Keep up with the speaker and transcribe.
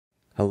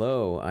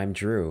Hello, I'm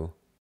Drew,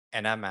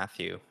 And I'm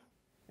Matthew.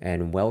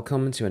 and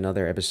welcome to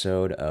another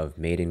episode of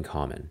Made in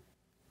Common,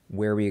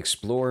 where we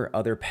explore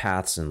other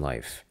paths in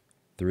life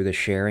through the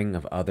sharing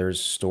of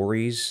others'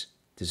 stories,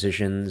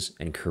 decisions,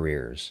 and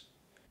careers.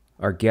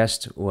 Our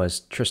guest was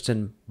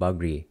Tristan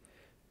Bagri,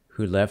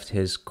 who left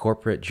his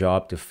corporate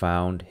job to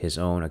found his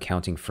own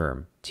accounting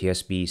firm,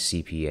 TSB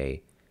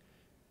CPA.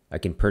 I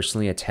can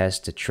personally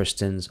attest to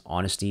Tristan's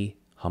honesty,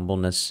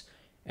 humbleness,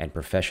 and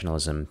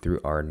professionalism through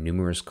our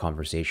numerous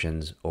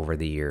conversations over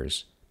the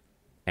years.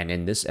 And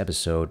in this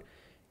episode,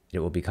 it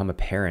will become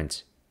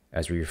apparent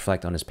as we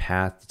reflect on his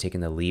path to taking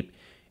the leap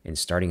in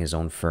starting his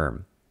own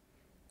firm.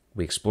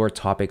 We explore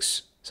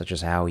topics such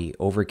as how he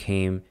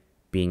overcame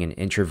being an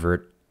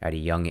introvert at a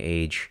young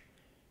age,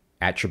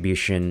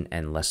 attribution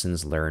and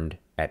lessons learned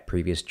at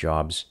previous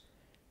jobs,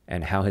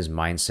 and how his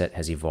mindset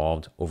has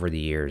evolved over the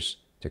years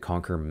to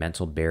conquer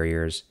mental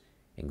barriers,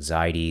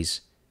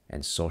 anxieties,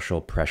 and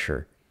social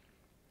pressure.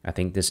 I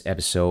think this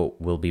episode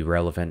will be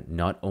relevant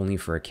not only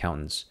for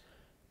accountants,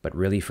 but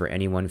really for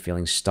anyone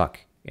feeling stuck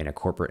in a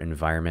corporate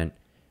environment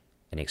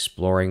and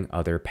exploring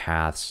other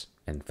paths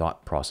and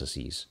thought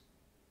processes.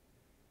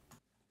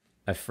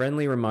 A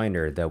friendly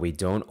reminder that we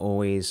don't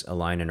always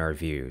align in our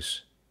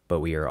views,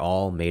 but we are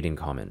all made in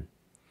common.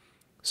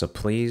 So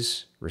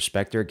please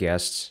respect our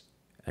guests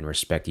and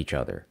respect each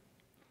other.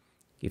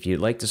 If you'd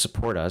like to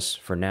support us,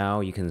 for now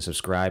you can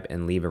subscribe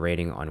and leave a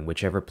rating on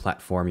whichever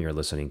platform you're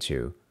listening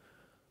to.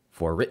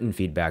 For written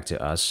feedback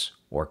to us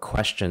or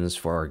questions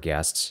for our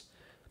guests,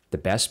 the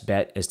best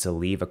bet is to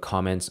leave a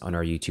comment on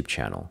our YouTube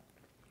channel.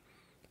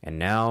 And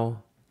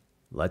now,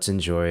 let's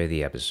enjoy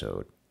the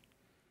episode.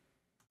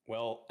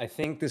 Well, I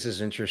think this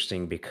is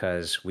interesting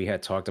because we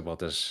had talked about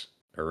this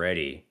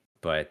already,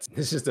 but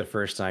this is the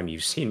first time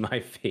you've seen my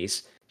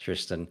face,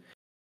 Tristan.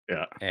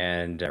 Yeah.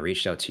 And I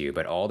reached out to you,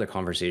 but all the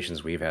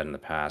conversations we've had in the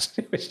past,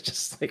 it was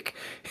just like,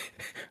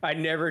 I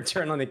never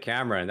turn on the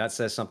camera, and that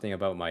says something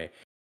about my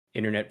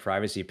internet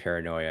privacy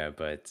paranoia.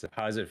 But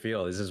how does it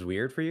feel? Is this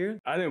weird for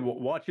you? I think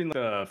watching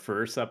the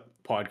first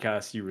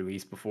podcast you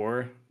released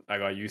before, I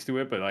got used to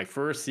it. But like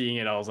first seeing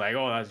it, I was like,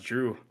 oh, that's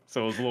Drew.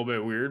 So it was a little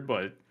bit weird.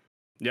 But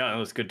yeah, it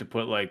was good to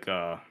put like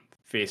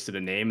face to the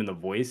name and the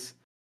voice.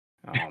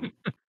 But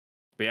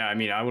yeah, I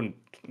mean, I wouldn't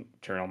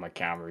turn on my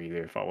camera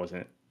either if I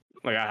wasn't.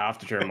 Like I have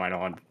to turn mine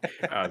on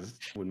as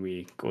when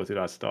we go through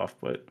that stuff.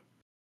 But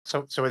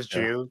So was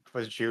Drew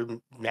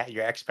met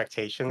your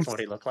expectations? What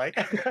he looked like?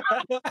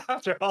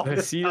 After all I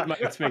this exceeded my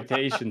time?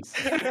 expectations.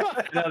 10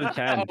 out of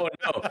 10. Oh,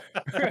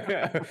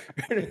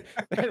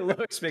 no.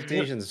 Low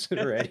expectations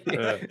already.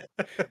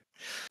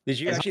 Did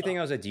you actually think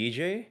I was a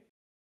DJ?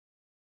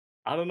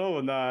 I don't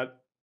know.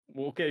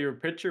 Okay, your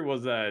picture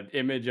was that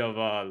image of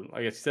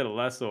I guess you said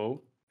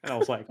Alesso, and I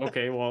was like,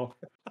 okay, well,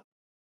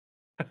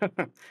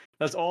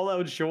 that's all I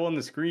would show on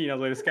the screen. I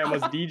was like, this guy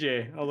must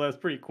DJ. I was like,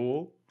 that's pretty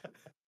cool.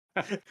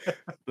 Then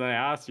I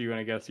asked you, and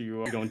I guess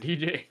you don't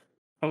DJ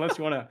unless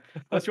you wanna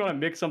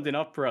mix something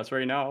up for us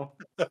right now.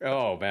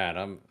 Oh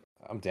man,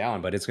 I'm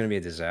down, but it's gonna be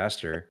a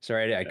disaster.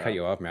 Sorry, I cut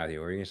you off, Matthew.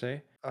 What were you gonna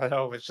say? Oh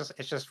no, it's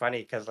just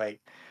funny because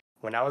like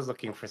when I was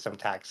looking for some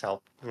tax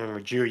help, remember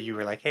Drew, you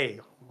were like, hey,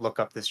 look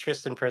up this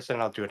Tristan person,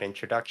 I'll do an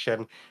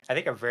introduction. I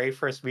think our very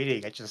first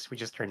meeting, we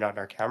just turned on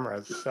our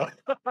cameras. So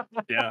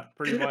Yeah,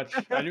 pretty much.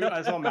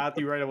 I saw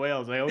Matthew right away. I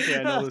was like, okay,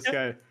 I know this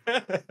guy.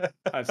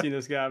 I've seen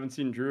this guy. I haven't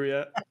seen Drew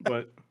yet,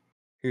 but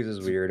Who's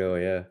this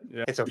weirdo?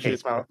 Yeah. it's okay.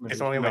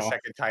 It's only my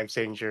second time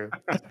seeing Drew.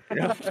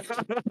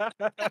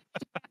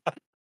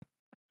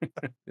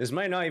 This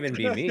might not even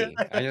be me.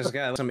 I just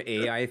got some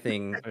AI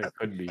thing it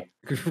could be.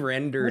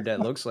 rendered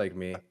that looks like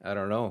me. I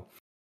don't know.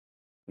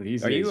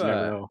 These Are days, you, you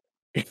never know.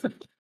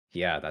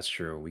 Yeah, that's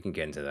true. We can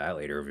get into that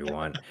later if you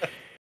want.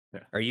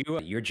 Yeah. Are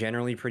you're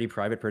generally a pretty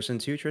private person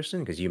too,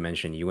 Tristan? Because you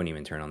mentioned you wouldn't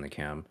even turn on the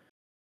cam.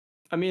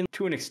 I mean,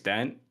 to an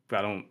extent,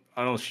 but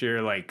I don't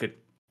share like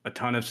a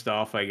ton of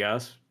stuff, I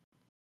guess.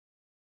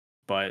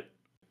 But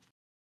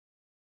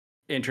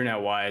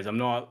internet-wise, I'm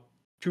not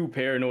too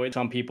paranoid.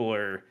 Some people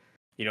are,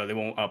 they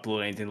won't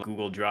upload anything to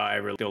Google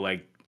Drive, or they'll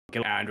like get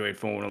an Android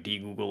phone or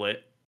de-Google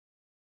it.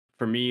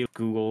 For me,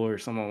 Google or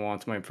someone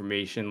wants my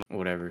information,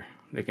 whatever,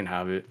 they can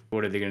have it.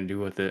 What are they going to do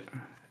with it?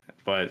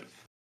 But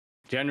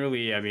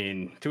generally, I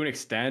mean, to an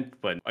extent,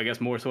 but I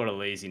guess more sort of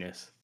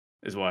laziness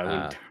is why I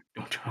wouldn't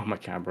don't turn on my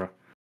camera.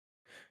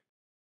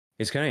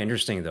 It's kind of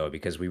interesting though,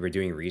 because we were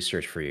doing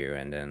research for you,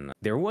 and then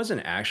there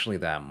wasn't actually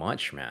that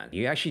much, man.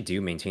 You actually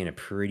do maintain a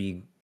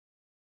pretty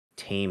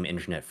tame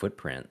internet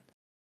footprint.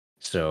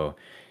 So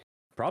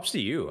props to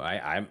you.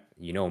 I'm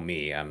you know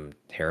me, I'm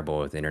terrible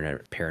with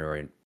internet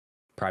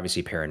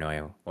privacy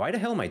paranoia. Why the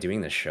hell am I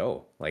doing this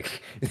show?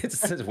 Like,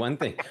 it's one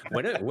thing.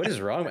 What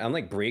is wrong? I'm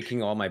like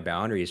breaking all my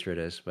boundaries for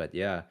this, but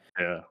yeah.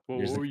 Yeah.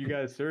 Well, what were you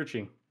guys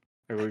searching?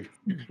 What were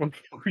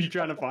you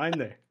trying to find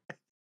there?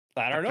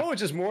 I don't know.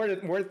 It's just more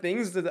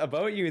things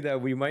about you that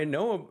we might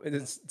know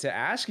to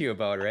ask you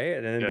about, right?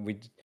 And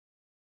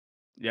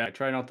then I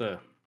try not to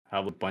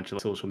have a bunch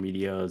of social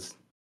medias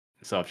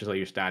and stuff, just like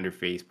your standard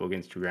Facebook,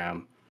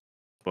 Instagram.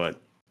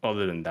 But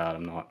other than that,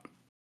 I'm not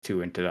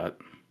too into that.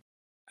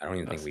 I don't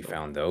even think That's we dope.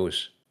 found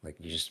those. Like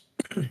you just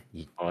Oh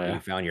you yeah.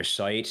 found your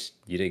site.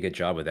 You did a good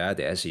job with that.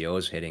 The SEO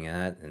is hitting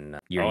that, and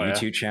your Oh yeah.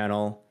 YouTube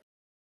channel.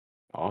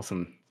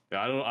 Awesome.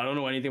 Yeah, I don't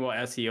know anything about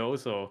SEO,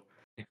 so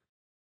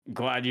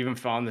glad you even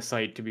found the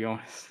site, to be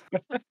honest.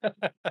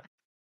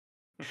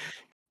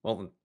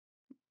 Well,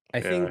 I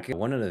Yeah. think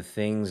one of the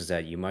things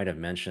that you might have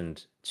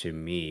mentioned to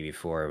me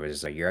before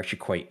was you're actually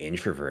quite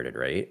introverted,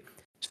 right?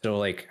 So,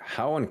 like,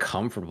 how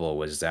uncomfortable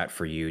was that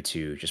for you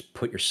to just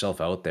put yourself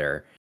out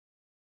there?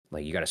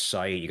 Like, you got a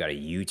site, you got a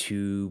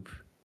YouTube,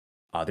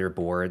 other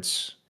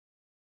boards.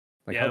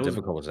 Like, Yeah, how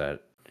difficult was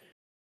that?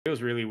 it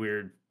was really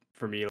weird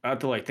for me. I had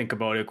to like think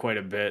about it quite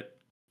a bit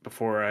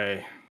before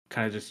I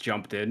kind of just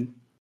jumped in.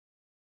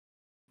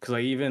 Cause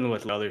like even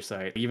with other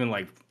sites, even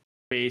like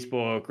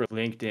Facebook or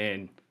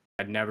LinkedIn,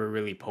 I'd never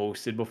really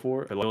posted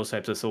before. For those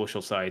types of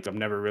social sites, I've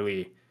never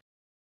really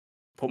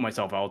put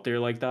myself out there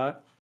like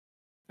that.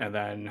 And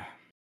then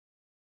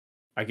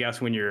I guess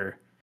when you're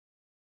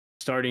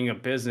starting a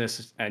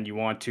business and you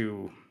want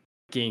to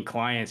gain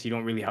clients, you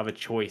don't really have a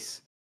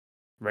choice,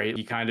 right?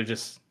 You kind of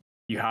just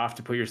you have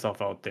to put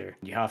yourself out there.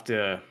 You have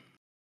to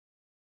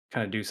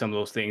kind of do some of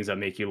those things that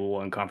make you a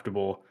little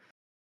uncomfortable.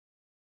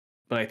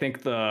 But I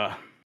think the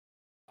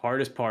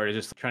hardest part is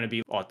just trying to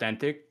be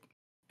authentic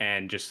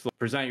and just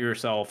present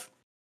yourself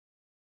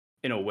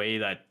in a way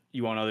that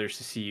you want others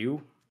to see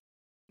you.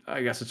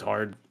 I guess it's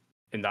hard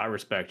in that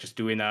respect. Just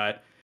doing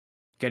that,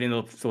 getting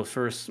those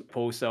first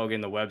posts out,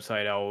 getting the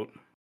website out,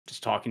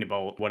 just talking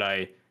about what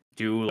I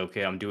do.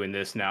 Okay, I'm doing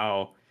this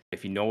now.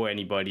 If you know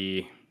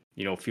anybody,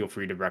 feel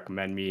free to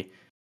recommend me.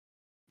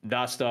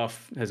 That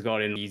stuff has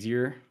gotten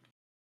easier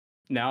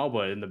now,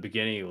 but in the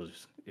beginning,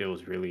 it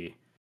was really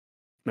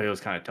it was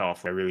kind of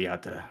tough. I really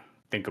had to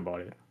think about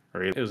it.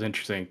 Right? It was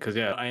interesting because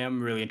yeah, I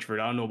am really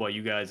introverted. I don't know about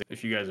you guys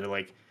if you guys are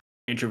like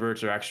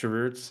introverts or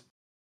extroverts,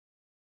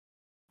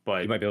 You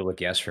but might be able to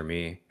guess for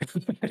me.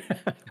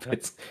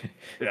 But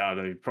yeah,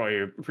 they're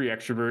probably pretty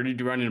extroverted.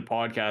 You run in a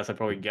podcast, I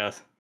probably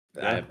guess.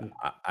 Yeah.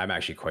 I'm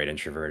actually quite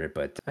introverted,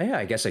 but yeah,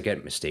 I guess I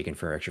get mistaken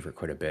for extrovert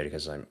quite a bit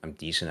because I'm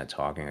decent at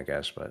talking, I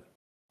guess. But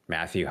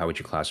Matthew, how would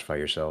you classify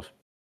yourself?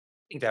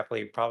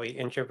 Definitely probably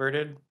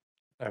introverted.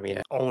 I mean,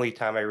 Yeah. only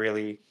time I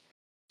really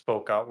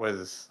spoke out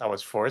was I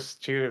was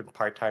forced to in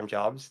part-time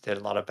jobs, did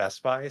a lot of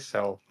Best Buy,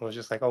 so it was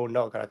just like, oh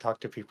no, gotta talk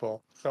to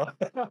people. So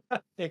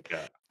it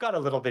Yeah. got a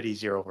little bit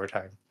easier over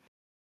time.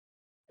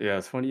 Yeah,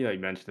 it's funny that you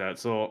mentioned that.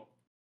 So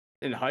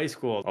in high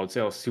school, I would say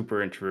I was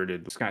super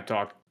introverted. Just kind of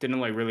talk, didn't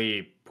like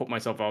really put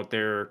myself out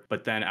there.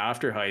 But then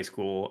after high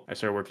school, I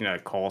started working at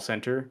a call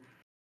center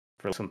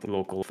for some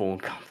local phone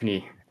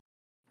company.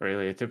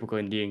 Really, a typical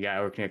Indian guy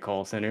working at a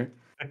call center.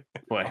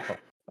 But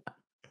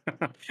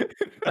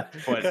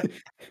but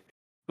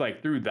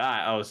like through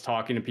that, I was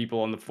talking to people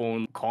on the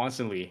phone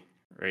constantly,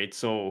 right?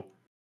 So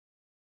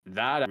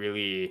that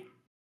really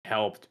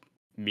helped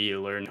me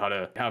learn how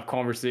to have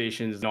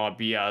conversations, not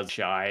be as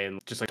shy,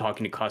 and just like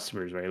talking to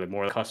customers, right? Like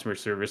more like customer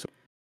service.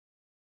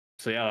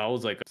 So yeah, that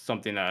was like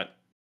something that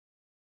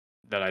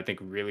I think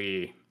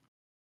really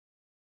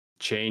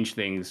changed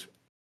things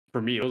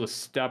for me. It was a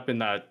step in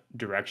that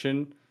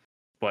direction,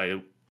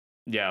 but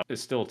yeah,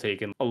 it's still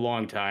taken a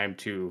long time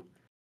to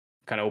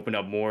kind of open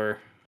up more,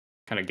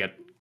 kind of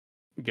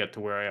get to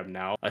where I am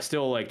now. I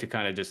still like to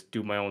kind of just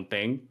do my own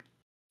thing,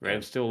 right? Yeah.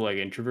 I'm still like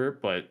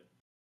introvert, but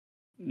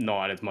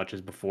not as much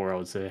as before, I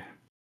would say.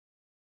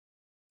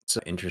 It's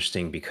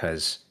interesting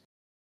because,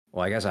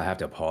 well, I guess I have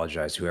to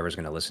apologize to whoever's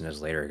going to listen to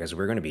this later because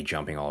we're going to be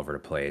jumping all over the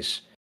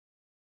place.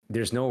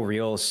 There's no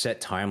real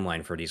set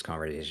timeline for these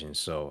conversations,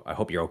 so I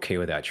hope you're okay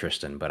with that,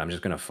 Tristan. But I'm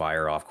just going to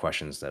fire off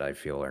questions that I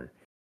feel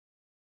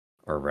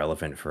are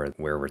relevant for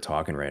where we're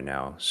talking right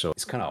now. So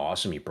it's kind of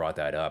awesome you brought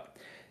that up.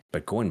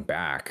 But going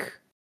back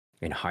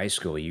in high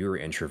school, you were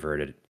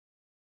introverted.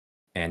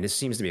 And this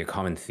seems to be a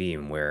common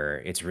theme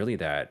where it's really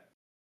that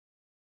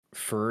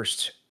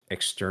first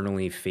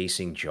externally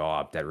facing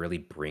job that really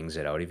brings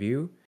it out of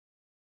you.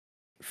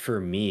 For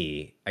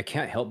me, I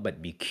can't help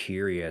but be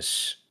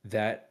curious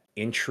that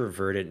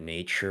introverted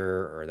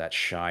nature or that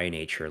shy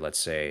nature, let's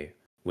say,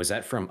 was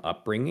that from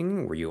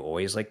upbringing? Were you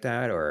always like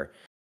that? Or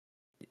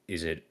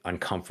is it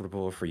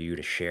uncomfortable for you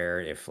to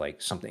share if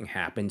like something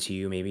happened to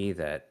you maybe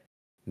that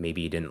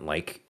maybe you didn't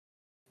like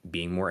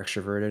being more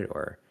extroverted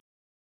or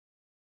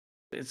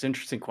It's an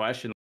interesting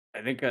question.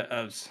 I think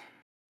it's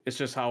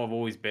just how I've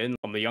always been.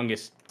 I'm the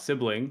youngest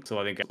sibling, so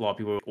I think a lot of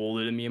people are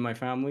older than me in my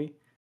family.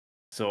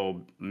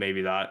 So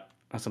maybe that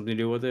has something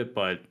to do with it.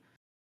 But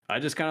I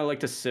just kind of like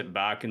to sit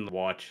back and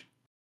watch,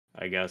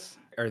 I guess.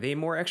 are they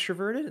more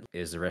extroverted?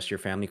 Is the rest of your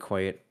family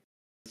quiet?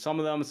 Some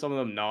of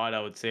them not,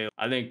 I would say.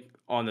 I think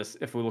on this,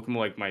 if we look at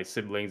like my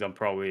siblings, I'm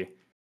probably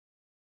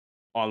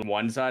on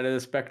one side of the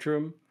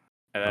spectrum.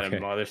 And then Okay.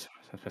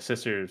 my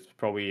sister's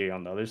probably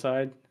on the other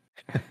side.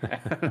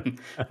 And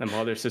my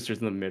other sister's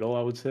in the middle,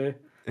 I would say.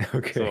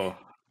 Okay. So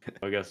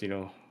I guess,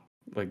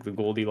 like the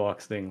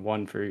Goldilocks thing,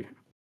 one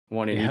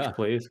in each Yeah.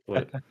 place.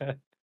 But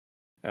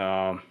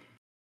um,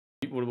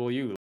 what about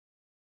you?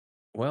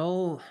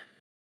 Well,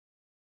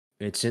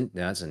 That's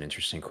an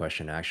interesting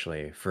question,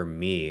 actually. For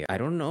me, I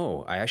don't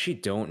know. I actually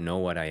don't know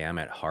what I am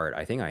at heart.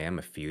 I think I am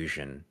a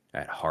fusion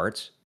at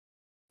heart,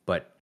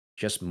 but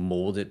just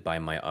molded by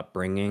my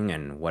upbringing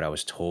and what I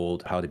was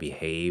told how to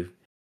behave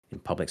in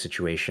public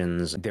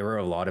situations. There were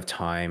a lot of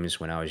times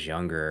when I was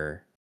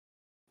younger,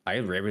 I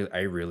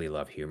really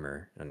love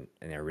humor and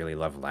I really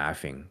love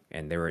laughing.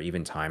 And there were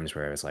even times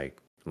where I was like,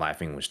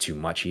 laughing was too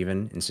much,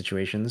 even in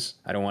situations.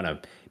 I don't want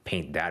to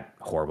paint that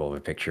horrible of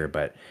a picture,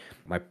 but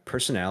my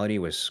personality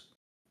was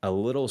a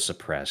little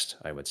suppressed,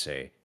 I would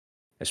say,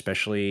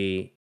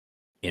 especially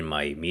in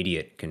my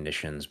immediate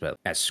conditions. But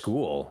at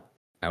school,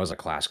 I was a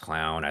class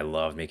clown. I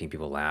loved making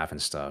people laugh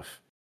and stuff.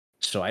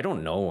 So I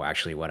don't know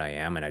actually what I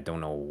am, and I don't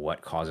know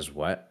what causes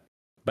what.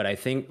 But I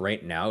think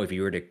right now, if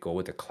you were to go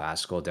with the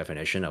classical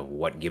definition of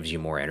what gives you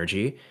more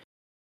energy,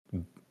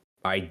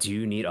 I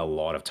do need a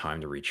lot of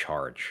time to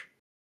recharge.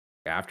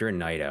 After a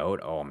night out,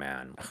 oh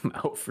man, I'm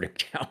out for the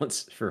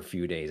counts for a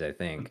few days, I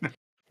think.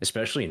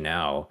 Especially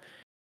now.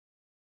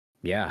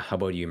 Yeah, how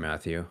about you,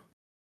 Matthew?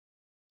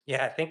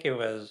 Yeah, I think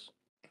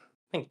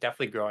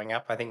definitely growing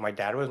up, I think my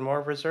dad was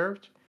more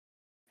reserved,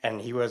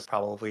 and he was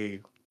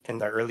probably in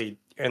the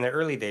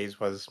early days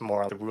was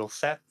more on the rule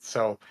set.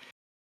 So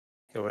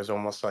it was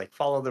almost like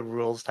follow the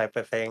rules type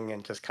of thing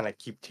and just kind of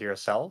keep to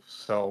yourself.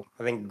 So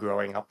I think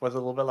growing up was a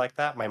little bit like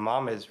that. My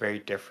mom is very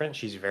different.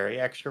 She's very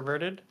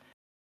extroverted.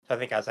 So I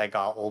think as I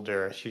got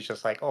older, she's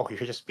just like, "Oh, you're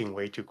just being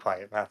way too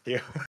quiet, Matthew.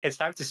 It's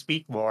time to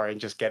speak more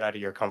and just get out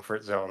of your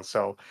comfort zone."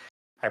 So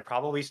I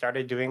probably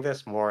started doing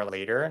this more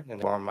later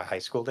and more in my high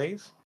school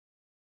days.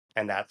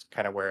 And that's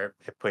kind of where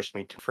it pushed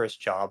me to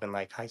first job in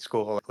like high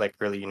school, like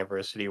early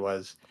university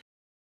was,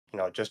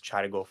 just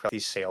try to go for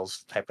these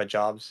sales type of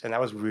jobs. And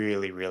that was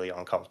really, really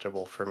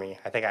uncomfortable for me.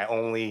 I think I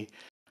only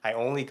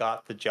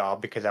got the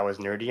job because I was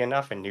nerdy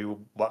enough and knew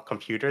what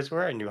computers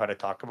were and knew how to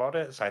talk about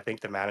it. So I think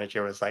the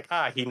manager was like,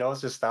 he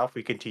knows his stuff.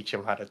 We can teach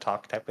him how to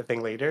talk type of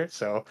thing later.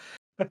 So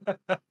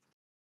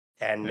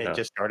and it Yeah.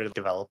 just started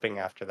developing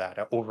after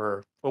that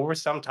over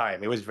some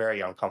time. It was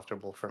very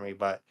uncomfortable for me,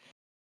 but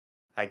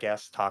I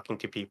guess talking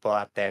to people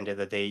at the end of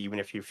the day, even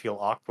if you feel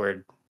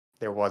awkward,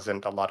 there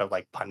wasn't a lot of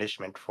like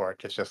punishment for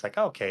it. It's just like,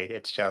 okay,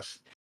 it's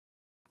just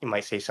you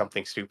might say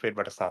something stupid,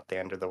 but it's not the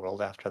end of the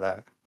world after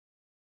that.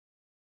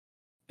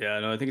 Yeah,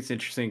 no, I think it's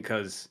interesting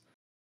because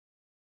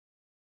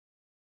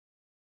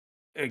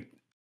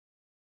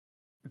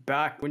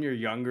back when you're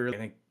younger, I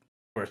think,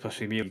 or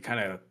especially me, you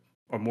kind of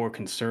are more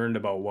concerned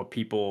about what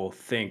people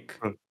think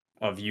Mm.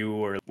 of you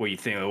or what you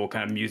think, what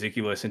kind of music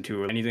you listen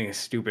to, or anything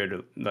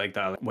stupid like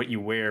that, like what you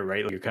wear,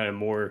 right? Like you're kind of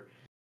more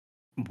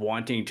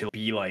wanting to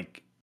be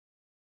like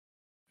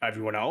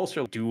everyone else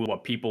or do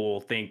what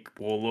people think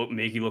will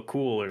make you look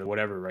cool or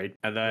whatever, right?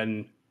 And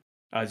then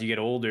as you get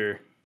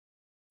older,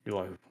 you're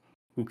like,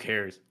 who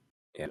cares?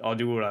 Yeah. I'll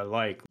do what I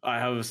like. I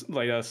have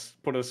like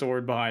put a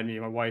sword behind me.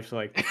 My wife's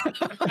like,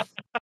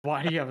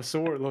 why do you have a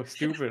sword? It looks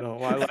stupid. Oh,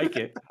 I like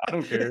it. I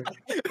don't care.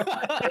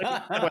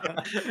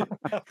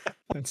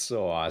 That's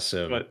so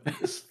awesome. But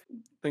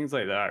things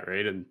like that,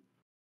 right? And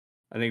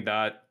I think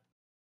that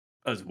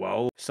as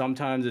well,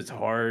 sometimes it's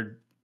hard.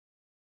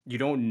 You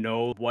don't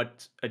know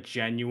what's a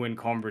genuine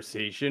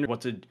conversation,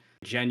 what's a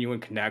genuine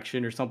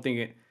connection or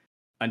something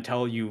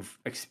until you've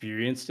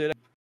experienced it.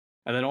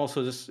 And then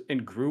also just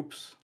in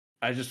groups,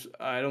 I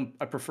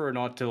prefer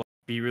not to like,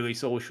 be really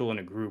social in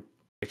a group.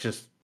 It's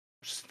just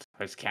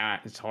I just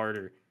can't. It's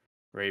harder,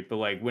 right? But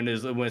like when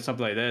it's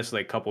something like this,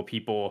 like couple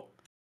people,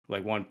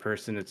 like one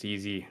person, it's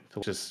easy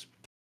to just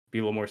be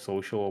a little more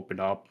social, open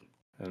up.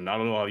 And I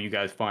don't know how you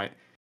guys find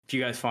if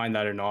you guys find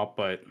that or not,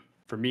 but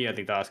for me, I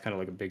think that's kind of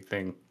like a big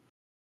thing.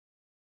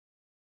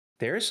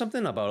 There is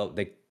something about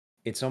like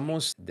it's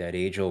almost that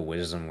age old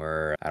wisdom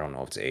where I don't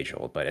know if it's age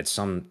old, but it's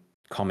some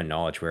common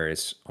knowledge where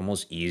it's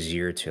almost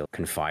easier to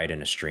confide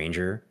in a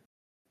stranger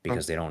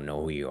because they don't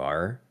know who you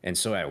are. And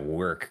so at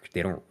work,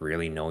 they don't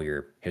really know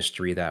your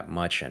history that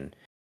much and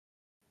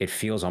it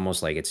feels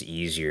almost like it's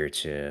easier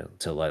to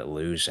let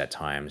loose at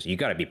times. You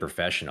got to be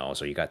professional,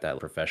 so you got that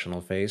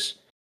professional face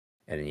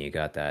and then you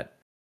got that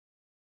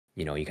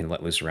you can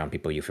let loose around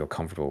people you feel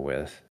comfortable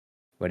with.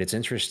 But it's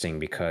interesting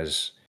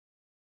because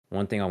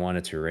one thing I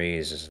wanted to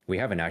raise is we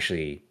haven't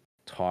actually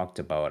talked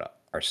about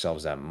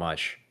ourselves that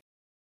much,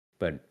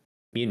 but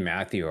me and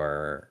Matthew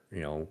are,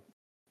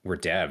 we're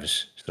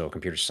devs, so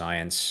computer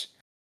science.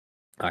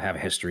 I have a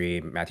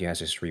history. Matthew has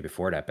history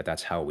before that, but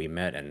that's how we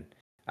met. And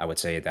I would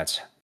say that's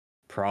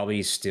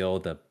probably still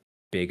the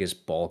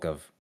biggest bulk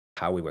of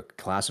how we would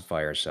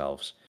classify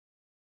ourselves.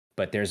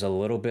 But there's a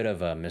little bit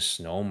of a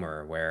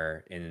misnomer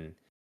where in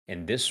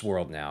this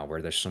world now,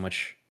 where there's so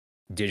much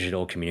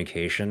digital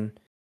communication,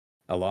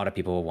 a lot of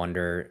people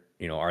wonder,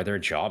 are there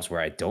jobs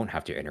where I don't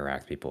have to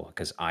interact with people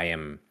because I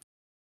am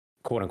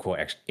quote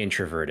unquote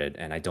introverted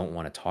and I don't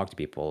want to talk to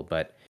people.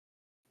 But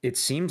it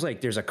seems like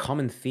there's a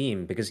common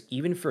theme because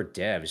even for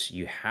devs,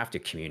 you have to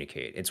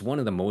communicate. It's one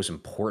of the most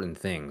important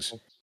things.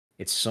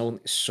 It's so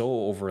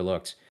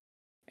overlooked.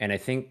 And I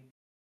think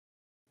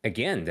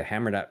again, to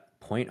hammer that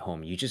point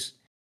home, you just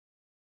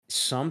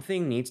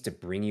something needs to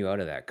bring you out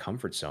of that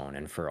comfort zone.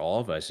 And for all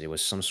of us, it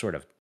was some sort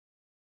of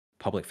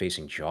public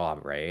facing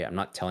job, right? I'm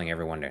not telling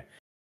everyone to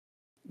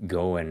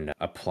go and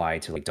apply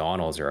to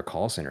McDonald's or a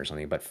call center or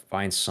something, but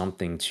find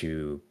something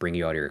to bring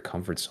you out of your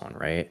comfort zone,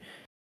 right?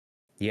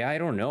 Yeah, I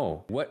don't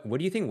know. What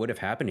do you think would have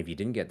happened if you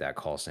didn't get that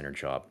call center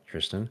job,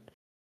 Tristan?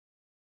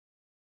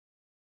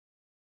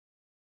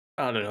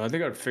 I don't know. I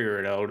think I'd figure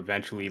it out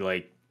eventually.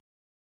 Like,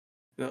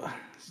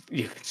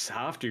 you just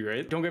have to,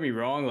 right? Don't get me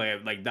wrong.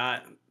 Like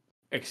that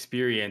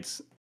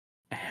experience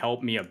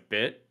helped me a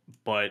bit,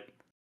 but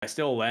I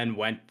still then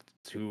went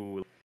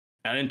to.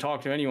 I didn't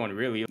talk to anyone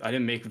really. I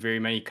didn't make very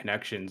many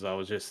connections. I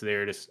was just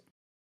there to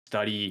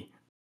study,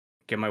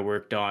 get my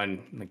work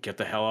done, like get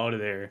the hell out of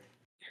there.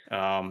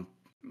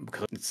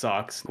 Because it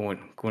sucks going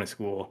to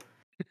school.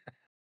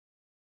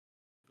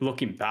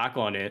 Looking back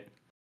on it,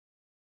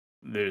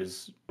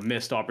 there's a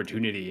missed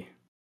opportunity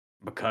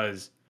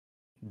because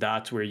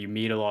that's where you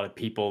meet a lot of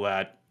people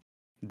that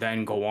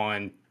then go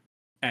on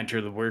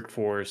enter the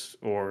workforce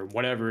or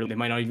whatever. They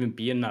might not even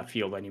be in that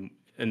field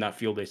in that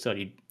field they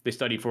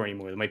studied for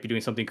anymore. They might be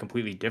doing something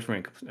completely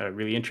different,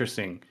 really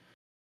interesting,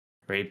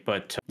 right?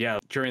 But yeah,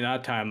 during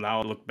that time, now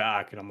I look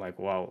back and I'm like,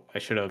 wow, I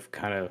should have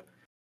kind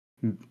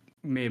of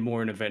made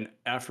more of an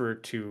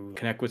effort to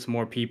connect with some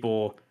more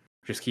people,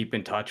 just keep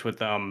in touch with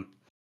them.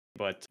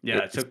 But yeah,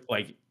 it took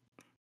like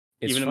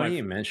It's even funny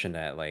you mentioned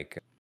that. Like,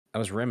 I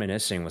was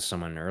reminiscing with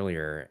someone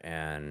earlier,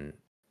 and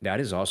that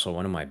is also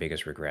one of my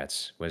biggest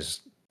regrets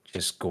was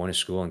just going to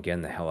school and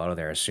getting the hell out of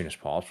there as soon as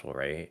possible,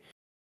 right?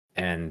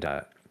 And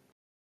a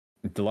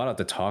lot of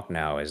the talk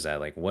now is that,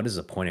 like, what is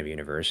the point of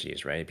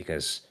universities, right?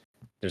 Because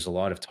there's a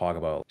lot of talk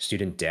about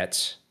student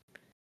debts,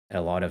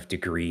 a lot of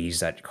degrees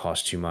that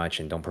cost too much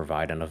and don't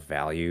provide enough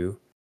value.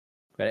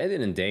 But at the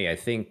end of the day, I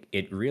think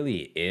it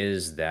really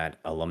is that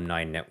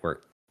alumni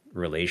network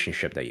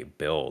relationship that you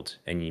build,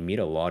 and you meet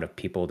a lot of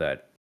people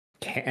that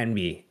can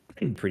be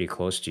pretty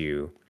close to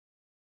you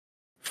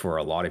for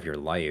a lot of your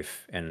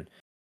life. And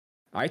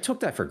I took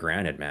that for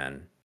granted,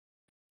 man.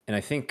 And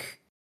I think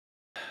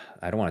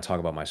I don't want to talk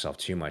about myself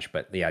too much,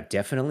 but yeah,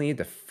 definitely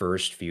the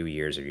first few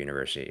years of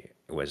university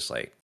was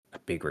like a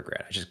big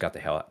regret. I just got the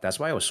hell out. That's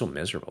why I was so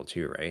miserable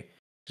too, right?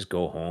 Just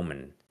go home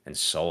and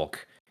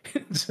sulk.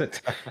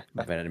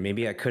 But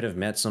maybe I could have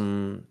met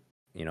some,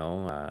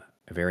 a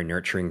very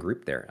nurturing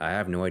group there. I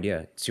have no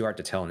idea. It's too hard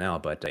to tell now,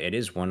 but it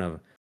is one of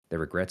the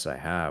regrets I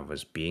have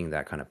was being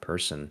that kind of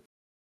person.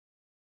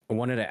 I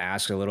wanted to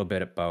ask a little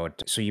bit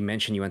about, so you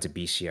mentioned you went to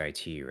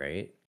BCIT,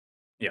 right?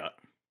 yeah.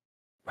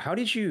 How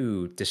did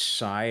you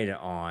decide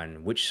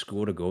on which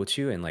school to go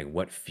to and like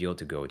what field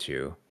to go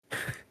to?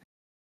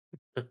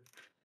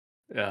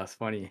 Yeah, it's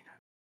funny.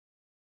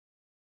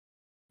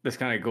 This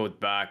kind of goes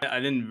back.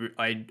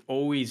 I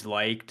always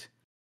liked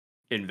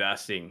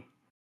investing.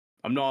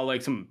 I'm not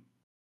like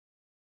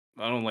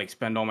I don't like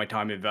spend all my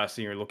time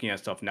investing or looking at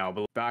stuff now.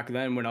 But back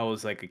then when I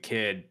was like a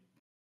kid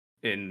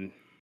in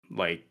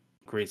like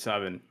grade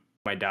 7,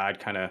 my dad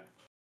kind of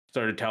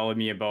started telling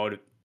me about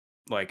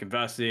like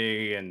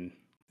investing, and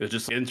it was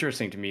just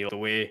interesting to me the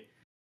way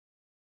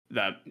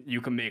that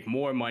you can make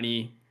more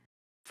money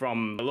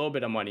from a little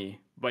bit of money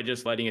by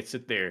just letting it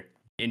sit there,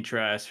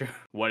 interest or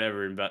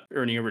whatever, but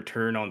earning a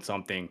return on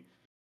something.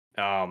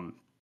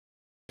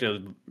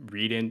 Just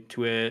read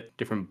into it,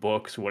 different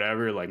books,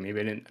 whatever. Like maybe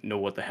I didn't know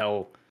what the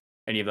hell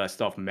any of that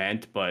stuff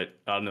meant, but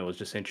I don't know, it was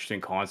just an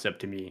interesting concept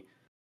to me.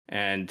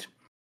 And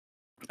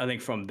I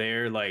think from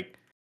there, like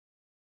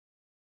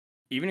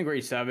even in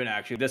grade 7,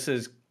 actually, this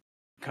is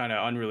kind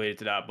of unrelated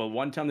to that, but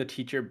one time the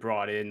teacher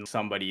brought in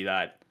somebody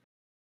that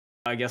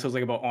I guess it was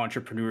like about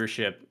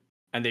entrepreneurship,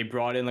 and they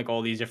brought in like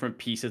all these different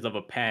pieces of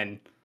a pen,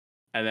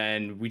 and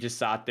then we just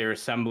sat there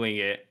assembling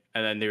it,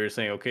 and then they were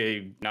saying,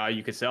 okay, now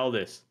you could sell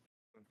this,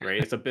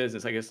 right? It's a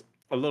business. I guess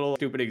a little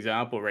stupid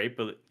example, right?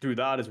 But through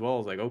that as well,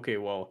 it's like, okay,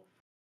 well,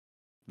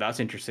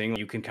 that's interesting.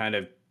 You can kind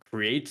of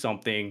create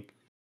something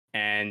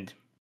and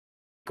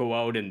go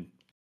out and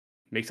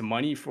make some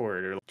money for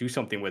it or do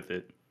something with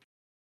it.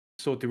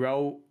 So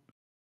throughout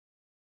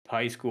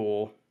high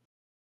school,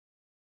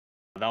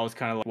 that was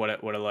kind of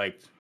like what I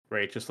liked,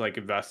 right? Just like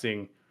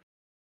investing,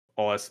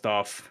 all that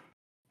stuff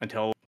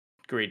until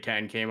grade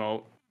 10 came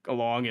out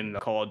along and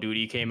Call of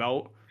Duty came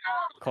out.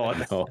 Call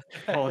No.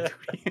 of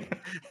Duty.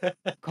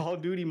 Call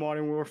of Duty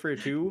Modern Warfare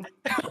 2.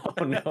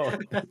 Oh no,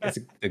 it's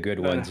a good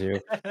one too.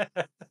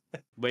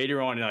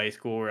 Later on in high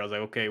school where I was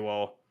like, okay,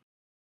 well,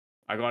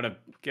 I gotta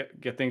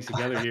get things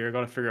together here. I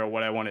gotta figure out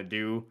what I want to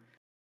do.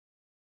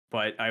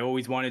 But I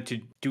always wanted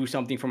to do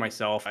something for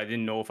myself. I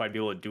didn't know if I'd be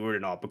able to do it or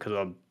not because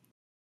I'm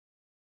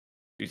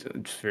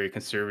just very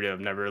conservative.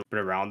 I've never been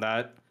around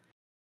that.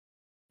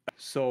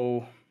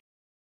 So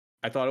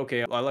I thought,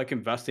 okay, I like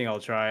investing. I'll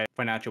try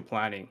financial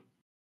planning.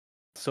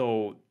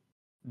 So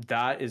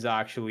that is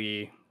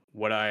actually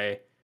what I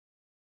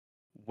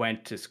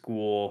went to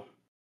school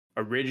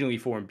originally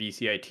for in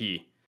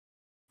BCIT.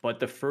 But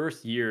the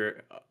first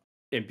year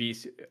in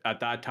at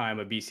that time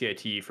of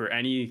BCIT for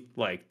any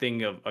like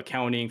thing of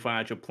accounting,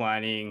 financial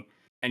planning,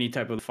 any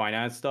type of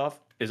finance stuff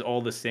is all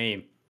the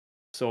same.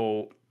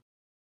 So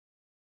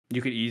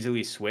you could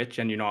easily switch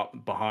and you're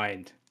not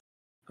behind,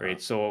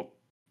 right? So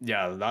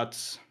yeah,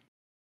 that's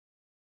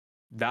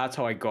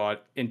how I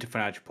got into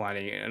financial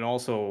planning. And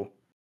also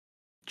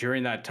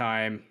during that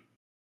time,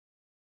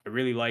 I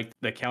really liked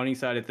the accounting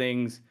side of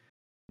things.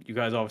 You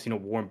guys obviously know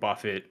Warren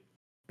Buffett,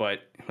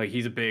 but like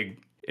he's a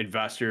big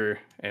investor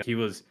and he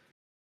was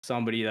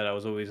somebody that I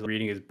was always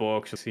reading his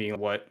books, seeing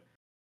what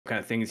kind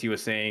of things he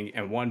was saying.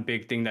 And one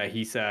big thing that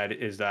he said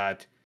is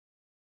that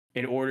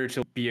in order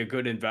to be a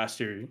good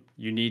investor,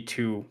 you need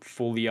to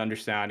fully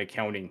understand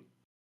accounting.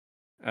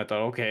 I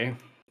thought, okay,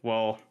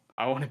 well,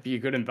 I want to be a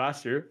good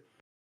investor.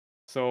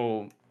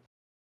 So,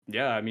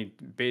 yeah, I mean,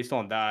 based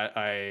on that,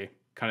 I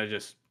kind of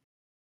just,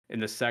 in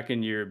the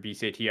second year of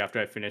BCAT,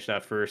 after I finished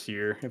that first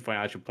year in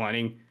financial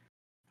planning,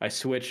 I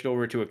switched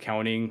over to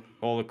accounting.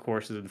 All the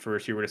courses in the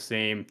first year were the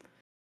same.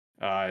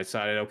 I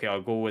decided, okay,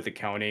 I'll go with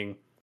accounting.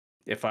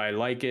 If I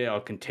like it, I'll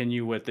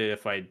continue with it.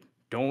 If I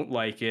don't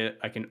like it,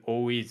 I can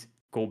always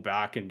go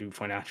back and do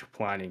financial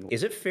planning.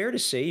 Is it fair to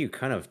say you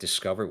kind of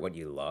discovered what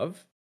you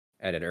love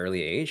at an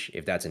early age,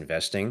 if that's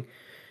investing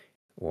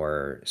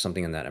or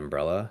something in that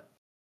umbrella?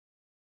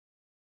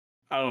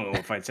 I don't know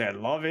if I'd say I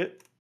love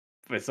it,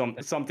 but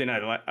it's something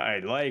I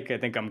like. I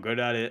think I'm good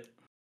at it.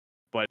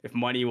 But if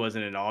money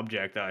wasn't an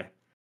object, I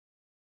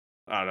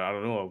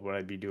don't know what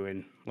I'd be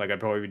doing. Like I'd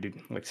probably be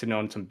like sitting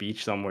on some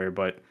beach somewhere.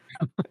 But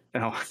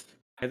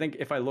I think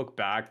if I look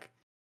back,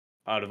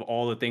 out of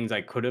all the things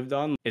I could have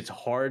done, it's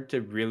hard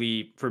to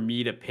really for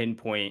me to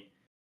pinpoint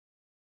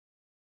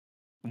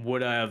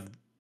would I have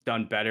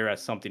done better at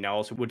something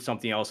else? Would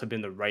something else have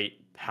been the right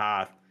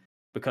path?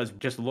 Because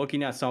just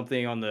looking at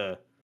something on the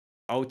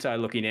outside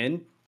looking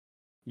in,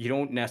 you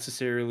don't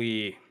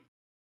necessarily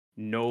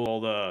know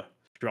all the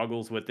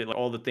struggles with it, like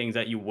all the things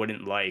that you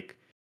wouldn't like,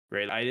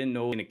 right? I didn't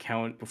know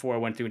before I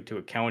went into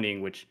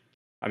accounting, which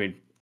I mean,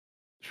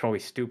 it's probably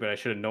stupid. I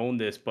should have known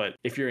this, but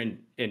if you're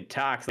in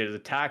tax, there's a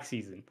tax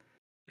season.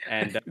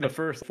 And the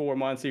first 4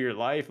 months of your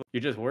life,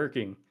 you're just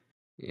working.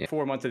 Yeah.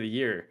 4 months of the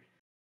year,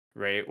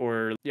 right?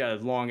 Or yeah,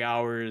 there's long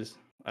hours.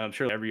 I'm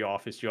sure every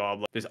office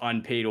job, like, there's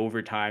unpaid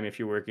overtime if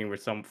you're working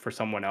with for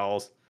someone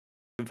else.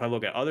 If I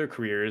look at other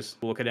careers,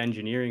 look at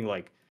engineering,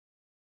 like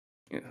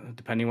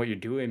depending what you're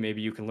doing,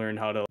 maybe you can learn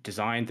how to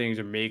design things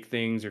or make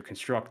things or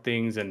construct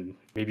things, and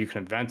maybe you can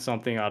invent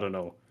something. I don't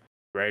know,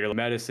 right? Or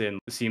medicine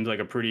seems like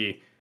a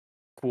pretty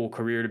cool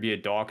career to be a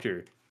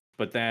doctor,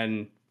 but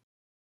then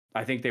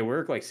I think they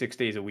work like 6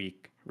 days a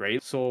week,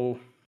 right? So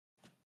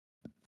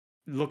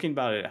looking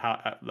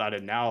at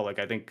it now, like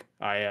I think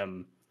I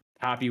am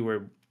happy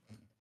where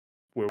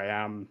I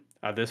am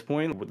at this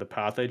point with the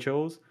path I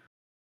chose.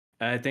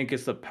 And I think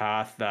it's the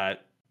path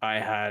that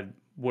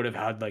would have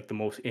had like the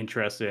most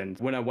interest in.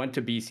 When I went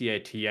to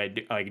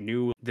BCIT, I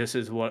knew this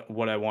is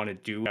what I want to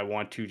do. I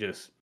want to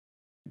just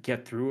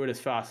get through it as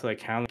fast as I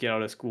can, get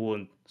out of school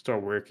and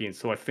start working.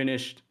 So I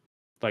finished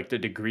like the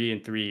degree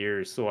in 3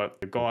 years. So I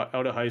got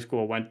out of high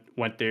school,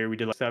 went there. We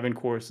did like 7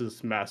 courses a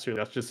semester.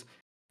 That's just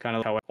kind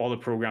of how all the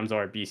programs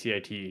are at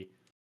BCIT.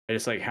 I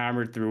just like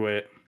hammered through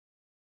it,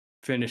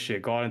 finished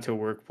it, got into a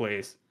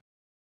workplace.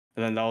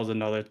 And then that was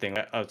another thing.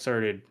 I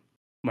started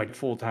my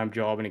full-time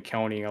job in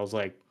accounting. I was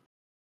like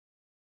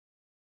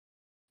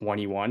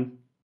 21,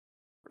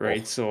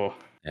 right? Oh, so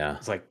yeah.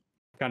 it's like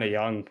kind of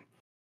young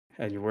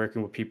and you're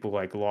working with people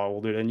like a lot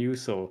older than you.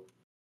 So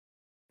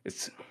it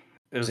Is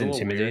was it a little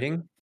weird.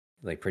 intimidating?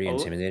 Like pretty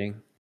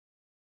intimidating?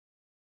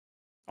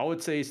 I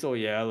would say so,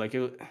 yeah. Like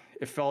it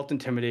felt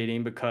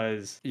intimidating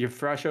because you're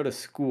fresh out of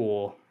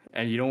school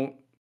and you don't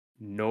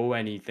know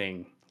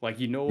anything. Like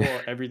you know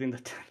everything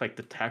that like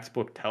the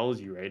textbook tells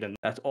you, right? And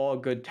that's all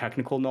good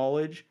technical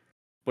knowledge,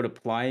 but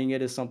applying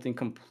it is something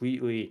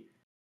completely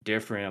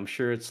different. I'm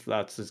sure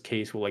that's the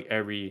case with like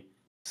every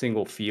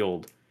single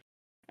field.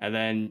 And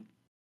then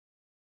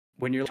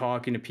when you're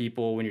talking to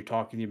people, when you're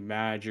talking to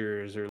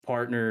managers or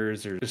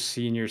partners or just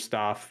senior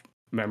staff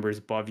members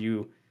above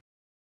you,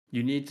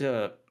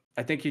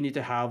 I think you need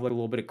to have like a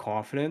little bit of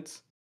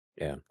confidence.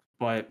 Yeah.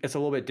 But it's a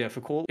little bit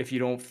difficult if you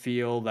don't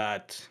feel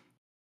that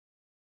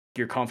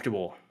you're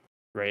comfortable,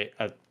 right?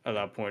 At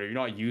that point, or you're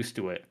not used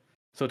to it.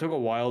 So it took a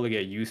while to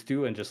get used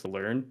to and just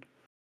learn.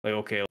 Like,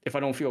 okay, if I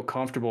don't feel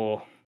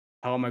comfortable,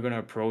 how am I going to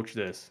approach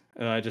this?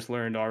 And I just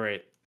learned, all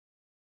right,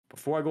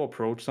 before I go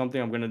approach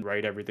something, I'm going to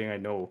write everything I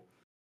know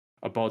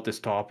about this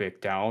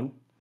topic down.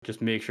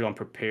 Just make sure I'm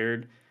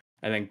prepared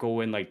and then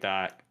go in like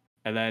that.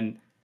 And then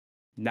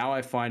now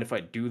I find if I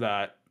do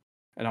that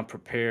and I'm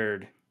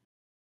prepared,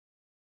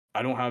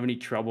 I don't have any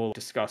trouble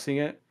discussing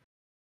it.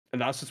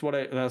 And that's that's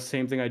the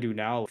same thing I do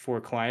now for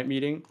a client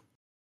meeting.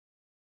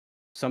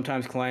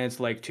 Sometimes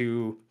clients like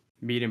to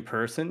meet in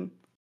person,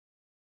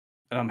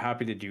 and I'm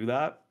happy to do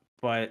that.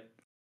 But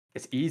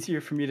it's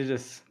easier for me to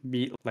just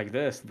meet like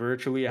this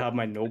virtually. I have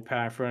my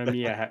notepad in front of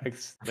me.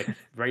 Like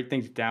write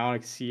things down. I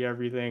can see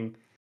everything.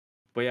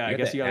 But yeah, I You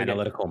got guess you that gotta get.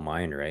 analytical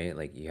mind, right?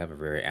 Like you have a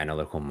very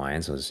analytical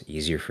mind, so it's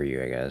easier for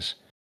you, I guess.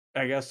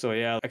 I guess so.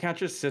 Yeah, I can't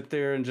just sit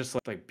there and just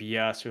like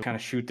BS or kind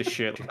of shoot the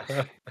shit.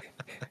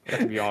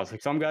 To be honest,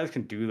 like some guys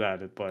can do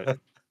that, but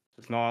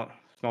it's not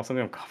something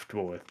I'm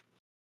comfortable with.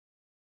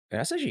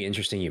 That's actually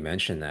interesting you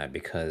mentioned that,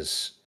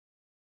 because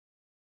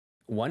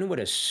one would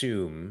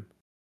assume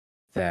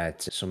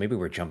that, so maybe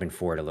we're jumping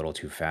forward a little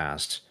too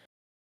fast,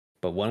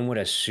 but one would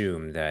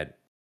assume that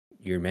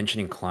you're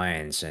mentioning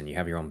clients and you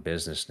have your own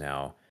business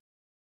now,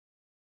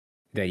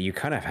 that you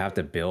kind of have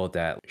to build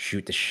that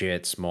shoot the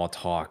shit, small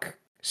talk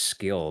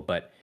skill.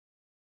 But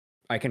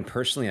I can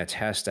personally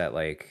attest that,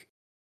 like,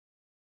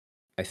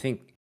 I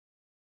think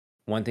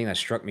one thing that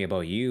struck me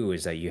about you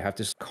is that you have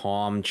this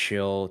calm,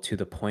 chill, to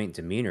the point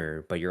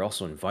demeanor, but you're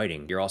also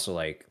inviting. You're also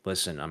like,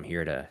 listen, I'm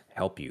here to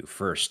help you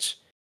first.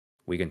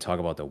 We can talk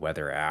about the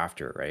weather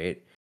after,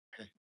 right?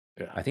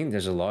 Yeah. I think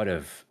there's a lot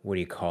of, what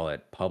do you call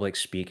it, public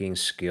speaking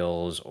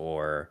skills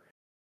or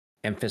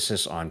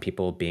emphasis on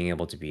people being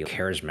able to be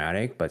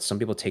charismatic, but some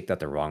people take that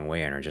the wrong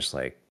way and are just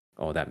like,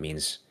 oh, that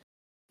means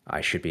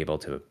I should be able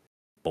to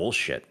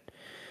bullshit.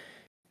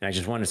 And I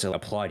just wanted to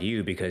applaud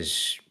you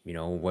because,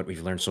 what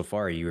we've learned so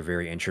far, you were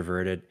very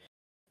introverted.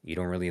 You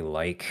don't really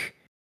like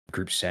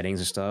group settings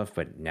and stuff,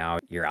 but now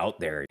you're out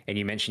there. And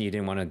you mentioned you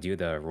didn't want to do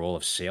the role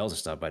of sales and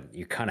stuff, but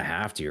you kind of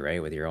have to,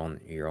 right, with your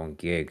own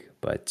gig.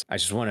 But I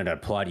just wanted to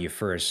applaud you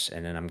first,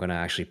 and then I'm going to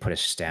actually put a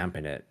stamp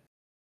in it,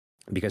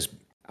 because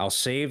I'll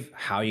save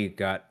how you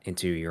got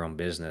into your own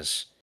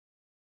business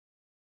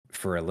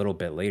for a little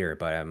bit later,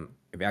 but I'm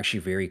actually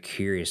very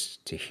curious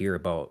to hear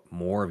about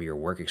more of your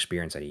work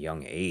experience at a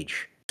young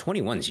age.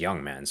 21 is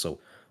young, man. So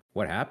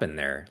what happened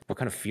there? What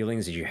kind of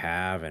feelings did you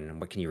have, and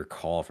what can you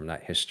recall from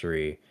that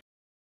history?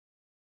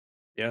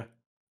 Yeah.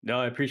 No,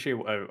 I appreciate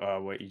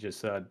what you just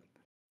said.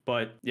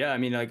 But yeah, I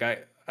mean, like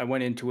I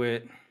went into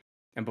it,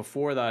 and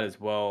before that as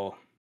well,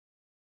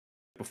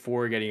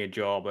 before getting a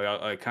job, like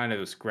I kind of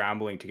was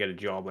scrambling to get a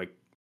job, like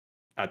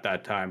at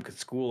that time, because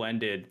school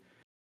ended,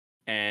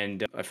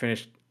 and I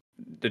finished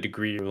the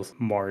degree. It was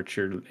March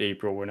or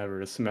April, whenever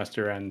the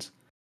semester ends.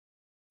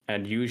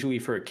 And usually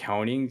for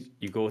accounting,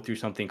 you go through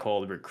something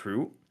called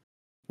recruit,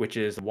 which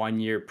is 1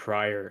 year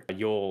prior.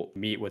 You'll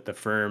meet with the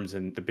firms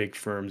and the big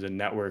firms and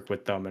network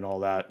with them and all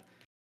that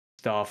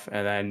stuff.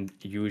 And then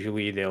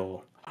usually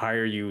they'll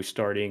hire you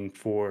starting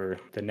for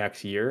the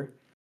next year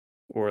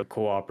or a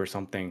co-op or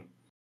something.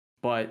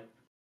 But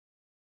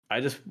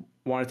I just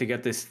wanted to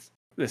get this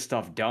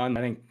stuff done.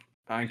 I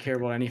didn't care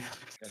about any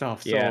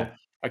stuff. So Yeah.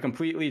 I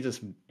completely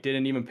just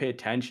didn't even pay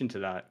attention to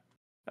that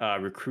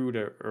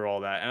recruiter or all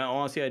that. And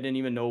honestly, I didn't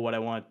even know what I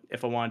want,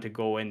 if I wanted to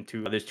go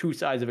into. There's two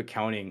sides of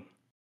accounting,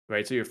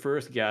 right? So your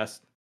first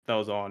guest that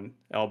was on,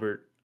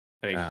 Albert,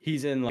 I think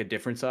he's in like a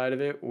different side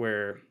of it,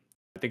 where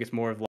I think it's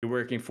more of like you're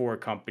working for a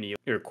company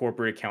or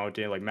corporate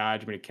accounting, like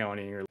management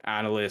accounting or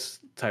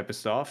analyst type of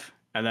stuff.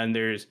 And then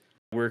there's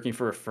working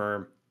for a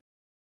firm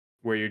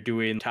where you're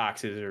doing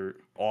taxes or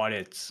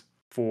audits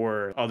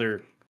for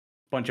other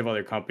bunch of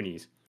other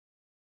companies.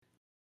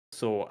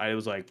 So I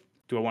was like,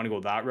 do I want to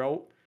go that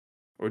route,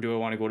 or do I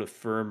want to go the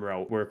firm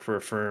route, work for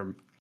a firm?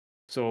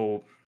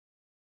 So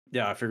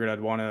yeah, I figured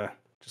I'd want to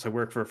just like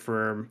work for a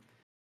firm,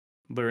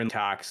 learn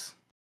tax.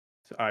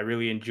 So I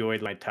really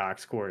enjoyed my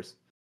tax course.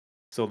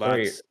 So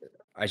Sorry, that's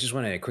I just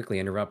want to quickly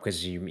interrupt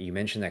because you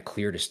mentioned that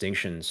clear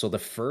distinction. So the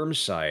firm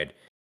side,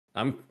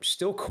 I'm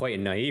still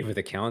quite naive with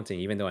accounting,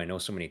 even though I know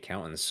so many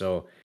accountants.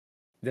 So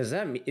is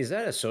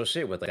that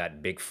associated with like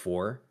that big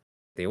four?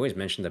 They always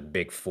mention the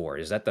big four.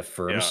 Is that the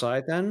firm yeah.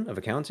 side then of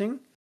accounting?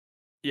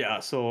 Yeah,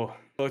 so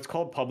it's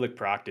called public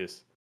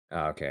practice.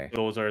 Ah, okay.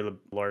 Those are the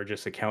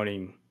largest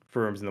accounting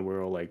firms in the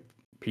world, like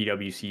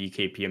PwC,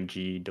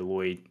 KPMG,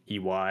 Deloitte,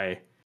 EY.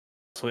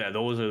 So yeah,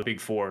 those are the big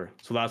four.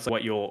 So that's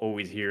what you'll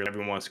always hear.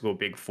 Everyone wants to go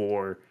big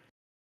four,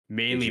 Did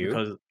mainly you?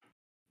 because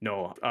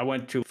no, I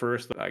went to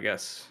first, I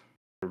guess,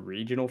 a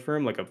regional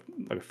firm, like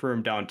a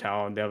firm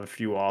downtown. They have a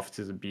few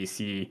offices in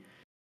BC,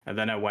 and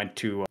then I went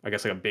to I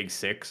guess like a big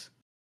six.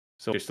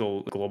 So they're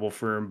still a global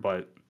firm,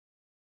 but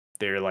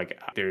they're like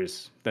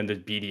there's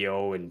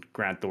BDO and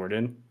Grant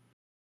Thornton.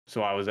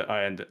 So I was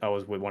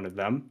with one of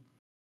them.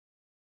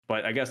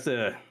 But I guess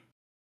the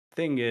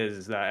thing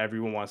is that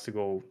everyone wants to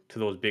go to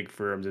those big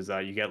firms, is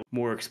that you get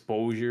more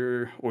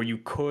exposure, or you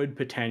could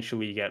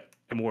potentially get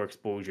more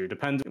exposure.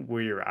 Depends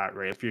where you're at,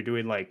 right? If you're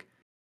doing like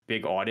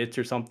big audits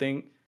or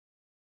something,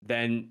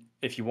 then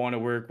if you want to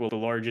work with the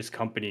largest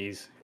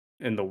companies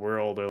in the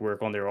world or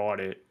work on their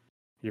audit,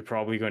 you're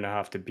probably going to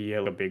have to be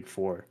a big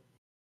four.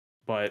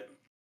 But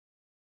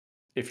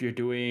if you're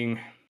doing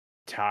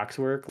tax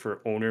work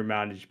for owner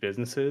managed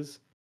businesses,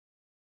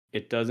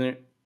 it doesn't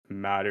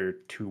matter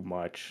too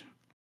much.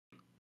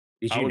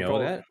 Did I you would know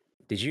probably, that?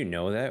 Did you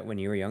know that when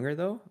you were younger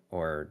though?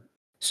 Or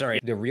sorry,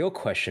 the real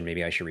question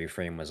maybe I should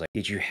reframe was like,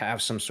 did you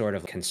have some sort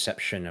of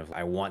conception of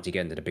I want to get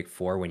into the big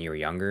four when you were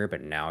younger,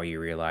 but now you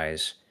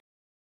realize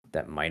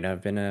that might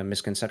have been a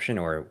misconception?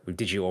 Or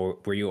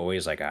were you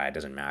always like, it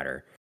doesn't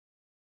matter?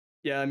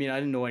 yeah, I mean, I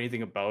didn't know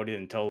anything about it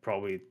until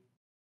probably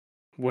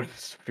when I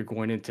started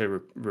going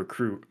into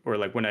recruit, or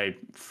like when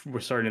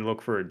was starting to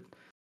look for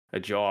a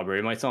job. Or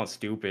it might sound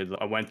stupid.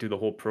 I went through the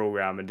whole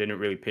program and didn't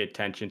really pay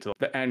attention to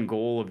the end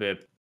goal of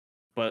it.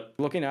 But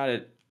looking at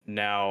it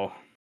now,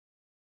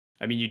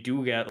 I mean, you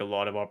do get a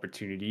lot of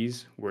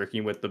opportunities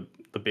working with the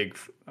big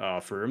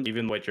firms.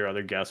 Even what your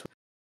other guest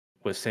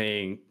was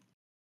saying,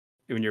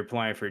 when you're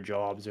applying for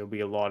jobs, there'll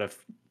be a lot of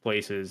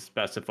places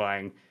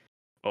specifying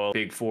a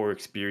big four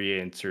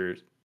experience or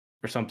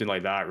something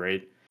like that,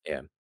 right?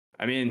 Yeah.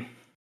 I mean,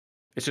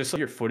 it's just like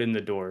your foot in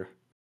the door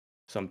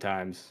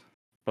sometimes.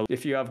 But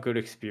if you have good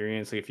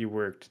experience, like if you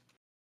worked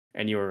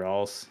anywhere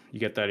else, you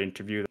get that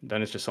interview,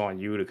 then it's just on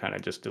you to kind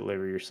of just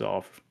deliver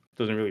yourself. It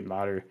doesn't really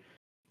matter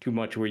too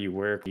much where you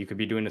work. You could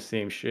be doing the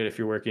same shit if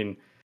you're working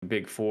a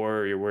big four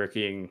or you're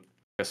working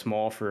a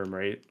small firm,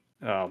 right?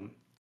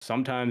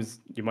 Sometimes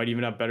you might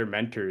even have better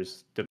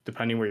mentors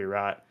depending where you're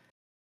at.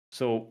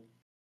 So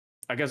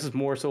I guess it's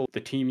more so the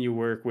team you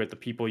work with, the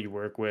people you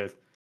work with.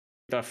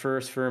 That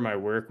first firm I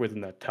work with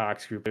in the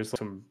tax group, there's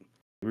some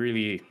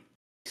really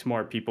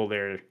smart people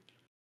there.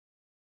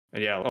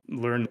 And yeah, I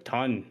learned a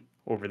ton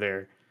over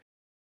there.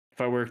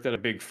 If I worked at a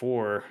big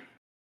four,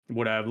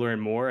 would I have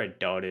learned more? I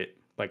doubt it.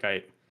 Like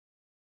I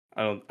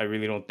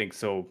really don't think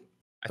so.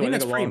 I So think I think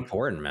that's a pretty lot,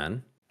 important,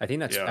 man. I think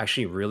that's yeah,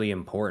 actually really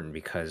important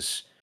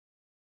because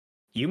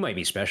you might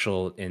be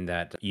special in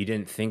that you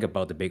didn't think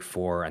about the big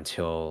four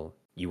until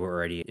you were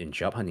already in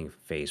job hunting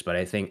phase. But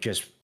I think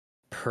just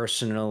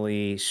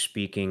personally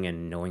speaking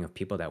and knowing of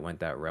people that went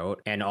that route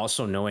and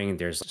also knowing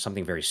there's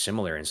something very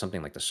similar in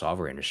something like the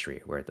software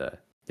industry where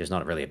there's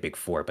not really a big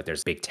four, but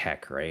there's big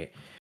tech, right?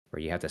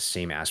 Where you have the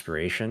same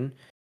aspiration.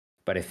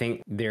 But I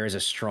think there is a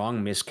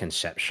strong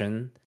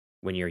misconception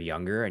when you're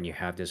younger and you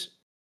have this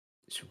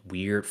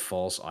weird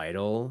false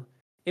idol.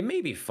 It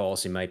may be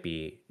false, it might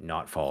be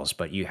not false,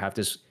 but you have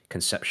this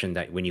conception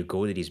that when you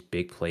go to these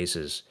big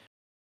places,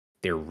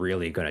 they're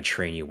really going to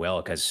train you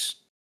well because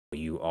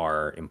you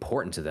are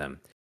important to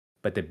them.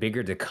 But the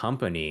bigger the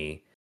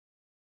company,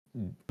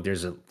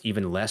 there's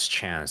even less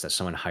chance that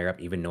someone higher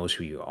up even knows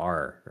who you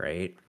are,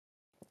 right?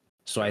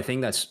 So I yeah,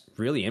 think that's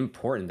really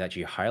important that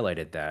you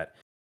highlighted that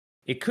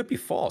it could be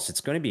false. It's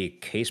going to be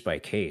case by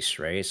case,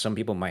 right? Some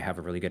people might have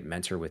a really good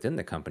mentor within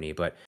the company,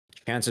 but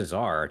chances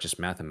are, just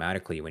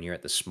mathematically, when you're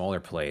at the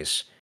smaller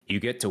place, you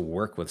get to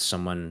work with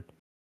someone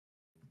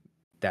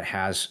that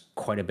has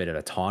quite a bit of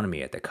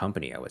autonomy at the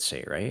company, I would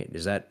say, right?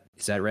 Does that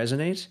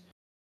resonate?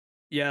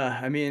 yeah.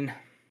 I mean,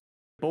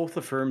 both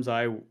the firms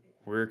I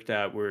worked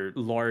at were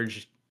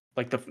large.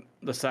 Like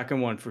the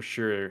second one for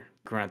sure,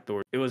 Grant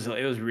Thornton. It was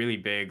really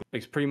big.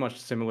 Like it's pretty much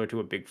similar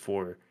to a big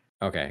four.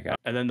 Okay, got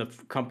And then the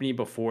company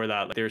before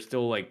that, like, they're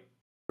still like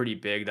pretty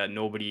big that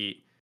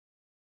nobody.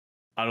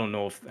 I don't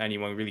know if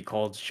anyone really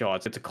calls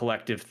shots. It's a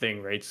collective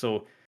thing, right?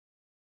 So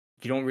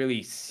you don't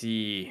really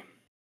see.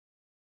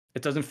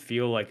 It doesn't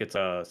feel like it's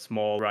a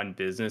small run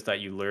business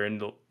that you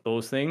learn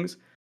those things.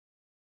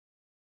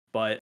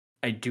 But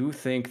I do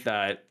think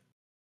that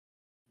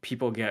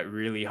people get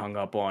really hung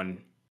up on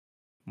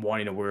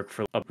wanting to work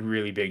for a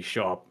really big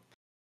shop.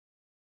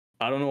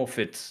 I don't know if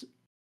it's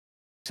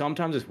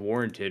sometimes it's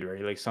warranted,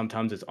 right? Like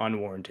sometimes it's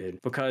unwarranted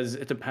because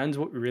it depends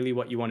what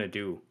you want to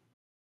do.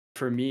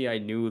 For me, I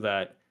knew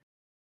that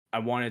I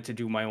wanted to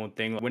do my own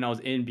thing. When I was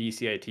in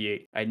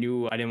BCIT, I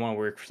knew I didn't want to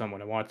work for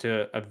someone. I wanted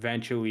to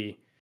eventually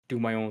do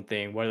my own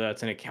thing, whether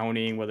that's in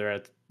accounting,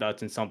 whether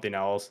that's in something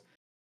else,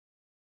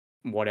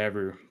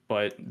 whatever.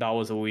 But that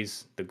was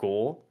always the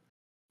goal.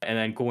 And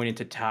then going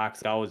into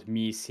tax, that was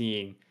me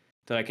seeing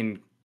that I can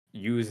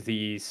use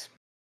these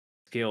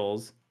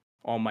skills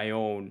on my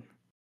own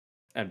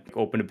and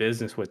open a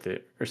business with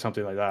it or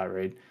something like that,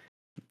 right?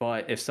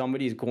 But if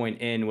somebody's going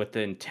in with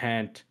the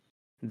intent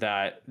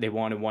that they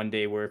want to one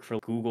day work for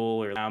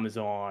Google or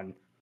Amazon,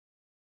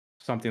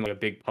 something like a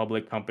big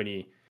public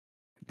company,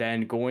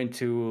 then going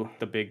to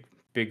the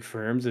big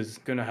firms is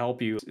going to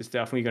help you. It's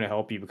definitely going to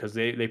help you because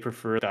they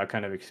prefer that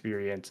kind of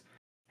experience.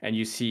 And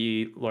you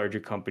see larger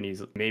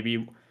companies,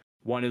 maybe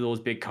one of those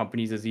big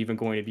companies is even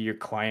going to be your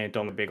client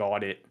on the big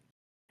audit.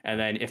 And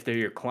then if they're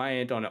your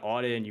client on an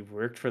audit and you've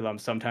worked for them,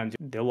 sometimes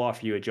they'll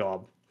offer you a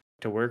job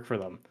to work for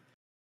them,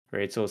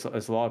 right? So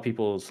it's a lot of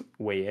people's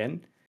way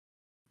in.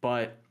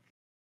 But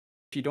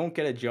if you don't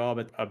get a job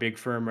at a big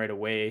firm right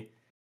away,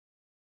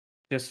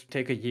 just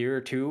take a year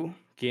or two,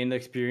 gain the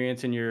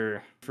experience in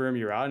your firm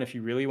you're at. And if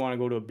you really want to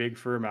go to a big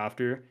firm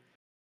after,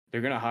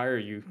 they're going to hire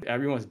you.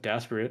 Everyone's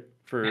desperate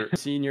for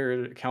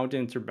senior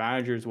accountants or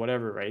managers,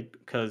 whatever, right?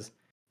 Because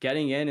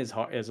getting in is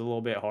is a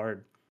little bit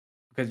hard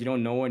because you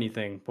don't know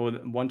anything.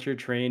 But once you're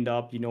trained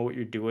up, you know what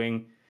you're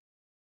doing,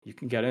 you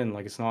can get in.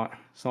 Like it's not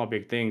a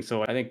big thing.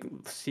 So I think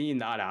seeing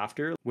that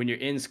after when you're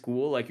in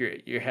school, like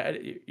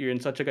you're in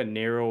such like a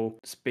narrow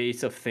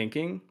space of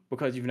thinking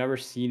because you've never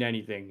seen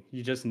anything.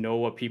 You just know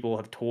what people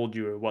have told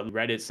you or what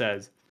Reddit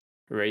says,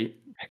 right?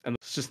 And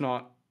it's just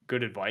not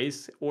good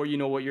advice. Or you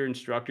know what your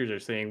instructors are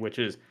saying, which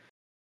is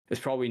it's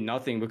probably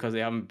nothing because they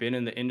haven't been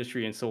in the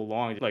industry in so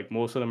long. Like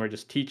most of them are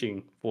just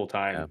teaching full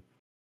time. yeah.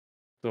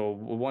 So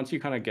once you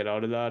kind of get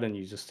out of that and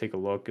you just take a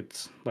look,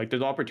 it's like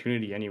there's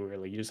opportunity anywhere.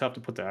 Like you just have to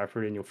put the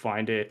effort in, you'll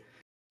find it,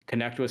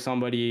 connect with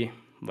somebody.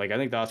 Like I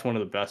think that's one of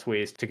the best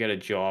ways to get a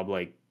job.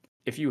 Like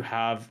if you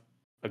have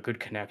a good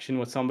connection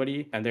with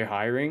somebody and they're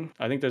hiring,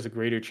 I think there's a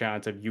greater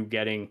chance of you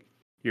getting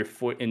your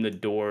foot in the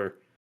door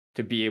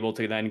to be able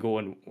to then go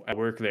and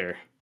work there,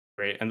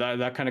 right? And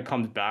that kind of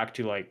comes back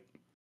to like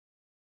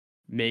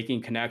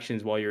making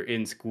connections while you're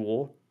in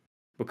school,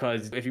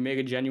 because if you make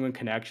a genuine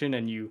connection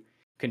and you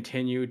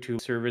continue to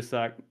service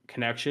that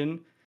connection,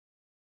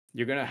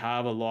 you're going to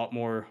have a lot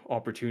more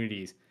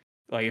opportunities.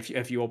 Like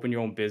if you open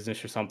your own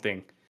business or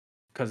something,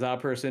 because that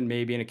person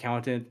may be an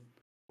accountant,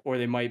 or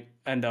they might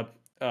end up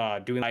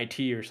doing IT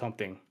or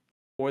something,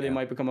 or they Yeah.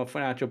 might become a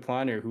financial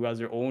planner who has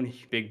their own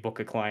big book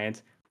of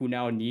clients who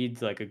now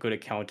needs like a good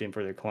accountant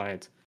for their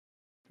clients,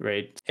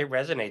 right? It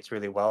resonates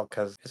really well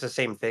because it's the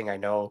same thing. I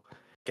know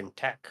in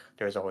tech,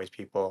 there's always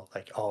people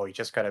like, oh, you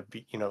just gotta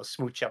be,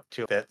 smooch up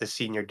to the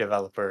senior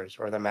developers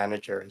or the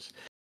managers.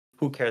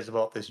 Who cares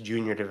about this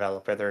junior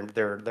developer?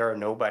 There are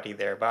nobody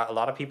there. But a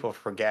lot of people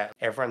forget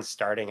everyone's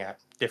starting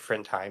at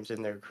different times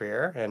in their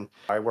career. And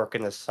I work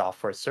in the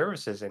software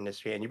services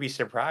industry, and you'd be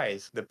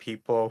surprised the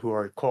people who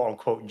are quote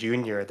unquote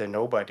junior, the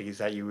nobodies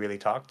that you really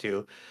talk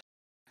to,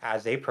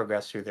 as they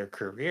progress through their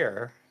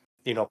career,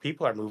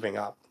 people are moving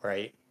up,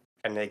 right?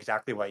 And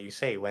exactly what you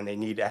say, when they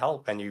need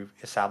help and you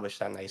establish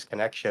that nice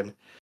connection,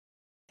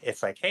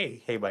 it's like, hey,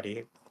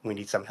 buddy, we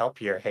need some help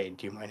here. Hey,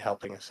 do you mind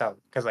helping us out?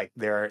 Because like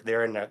they're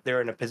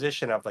in a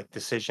position of like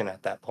decision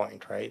at that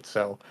point, right?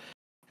 So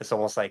it's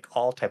almost like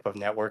all type of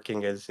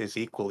networking is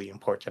equally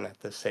important at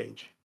this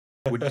stage.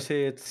 Would you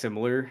say it's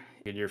similar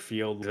in your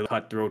field? Is it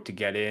cutthroat to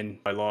get in?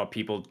 A lot of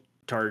people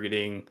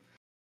targeting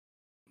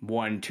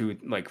one, two,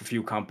 like a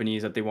few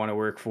companies that they want to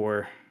work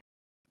for.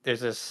 There's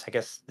this, I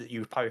guess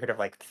you've probably heard of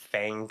like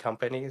FANG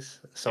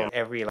companies. So Yeah.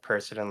 every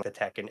person in the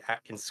tech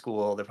in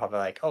school, they're probably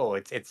like, oh,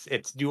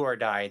 it's do or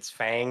die. It's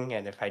FANG,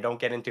 and if I don't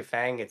get into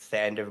FANG, it's the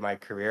end of my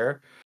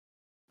career.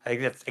 I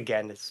think that's,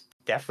 again, it's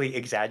definitely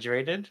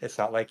exaggerated. It's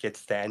not like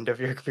it's the end of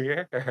your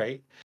career,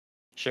 right?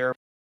 Sure.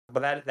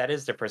 But that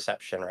is the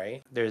perception,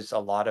 right? There's a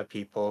lot of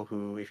people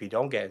who, if you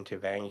don't get into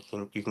FANG,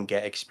 you can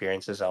get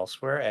experiences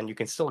elsewhere, and you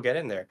can still get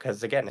in there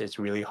because, again, it's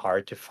really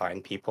hard to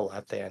find people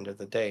at the end of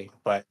the day.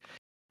 But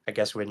I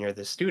guess when you're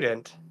the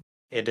student,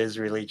 it is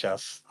really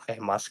just, I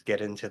must get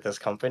into this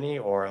company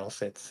or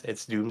else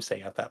it's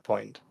doomsday at that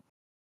point.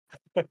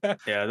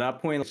 Yeah, at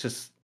that point, it's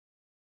just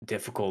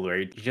difficult,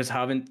 right? You just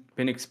haven't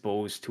been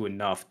exposed to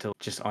enough to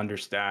just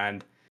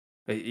understand.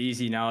 It's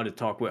easy now to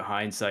talk with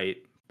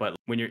hindsight, but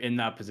when you're in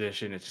that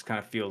position, it just kind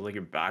of feels like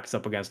your back's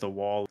up against the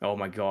wall. Oh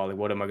my God, like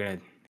what am I gonna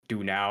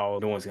do now?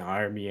 No one's gonna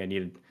hire me. I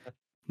need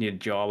a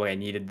job. Like I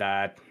needed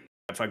that.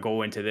 If I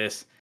go into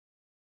this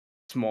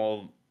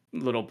small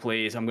little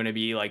place, I'm gonna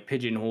be like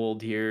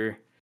pigeonholed here.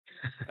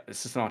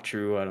 It's just not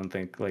true. I don't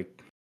think.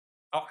 Like,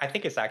 Oh, I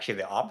think it's actually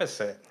the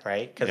opposite,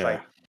 right? Because yeah,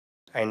 like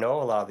I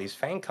know a lot of these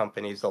FANG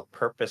companies, they'll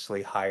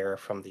purposely hire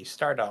from these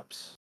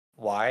startups.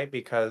 Why?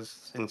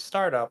 Because in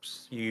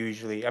startups, you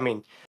usually, I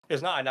mean,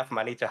 there's not enough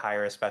money to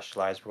hire a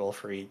specialized role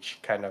for each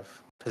kind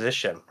of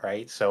position,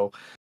 right? So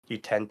you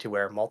tend to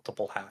wear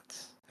multiple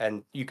hats.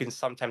 And you can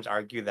sometimes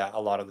argue that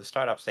a lot of the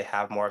startups, they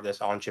have more of this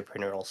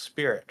entrepreneurial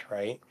spirit,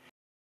 right?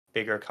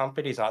 Bigger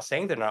companies, not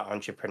saying they're not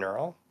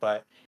entrepreneurial,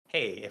 but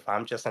hey, if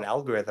I'm just an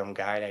algorithm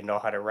guy and I know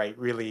how to write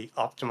really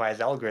optimized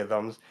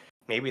algorithms,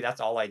 maybe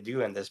that's all I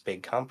do in this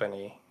big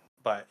company.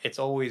 But it's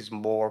always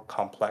more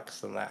complex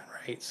than that,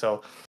 right?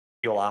 So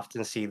you'll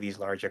often see these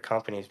larger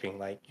companies being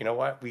like, you know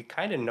what, we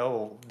kind of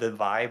know the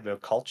vibe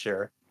of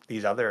culture.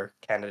 These other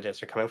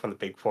candidates are coming from the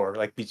big four,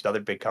 like these other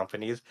big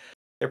companies.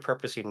 They're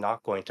purposely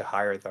not going to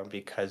hire them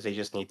because they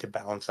just need to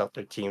balance out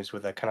their teams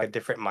with a kind of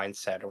different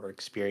mindset or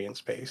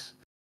experience base.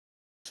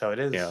 So it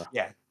yeah, is,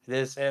 yeah, it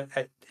is.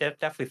 I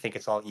definitely think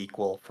it's all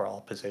equal for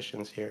all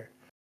positions here.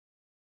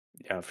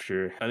 yeah, for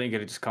sure. I think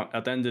it just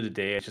at the end of the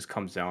day, it just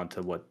comes down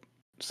to what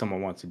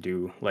someone wants to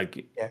do.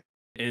 Like Yeah.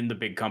 in the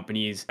big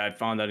companies, I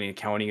found that in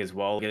accounting as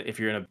well. If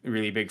you're in a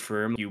really big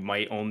firm, you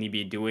might only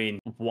be doing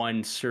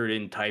one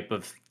certain type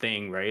of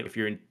thing, right? If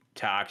you're in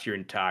tax, you're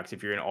in tax.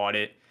 If you're in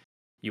audit,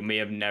 you may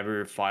have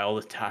never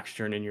filed a tax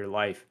return in your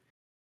life.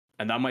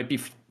 And that might be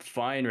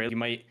fine, right? You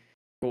might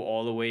go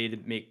all the way to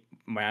make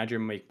manager,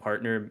 make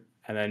partner,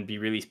 and then be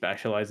really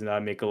specialized in that,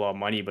 and make a lot of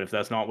money. But if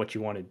that's not what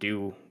you want to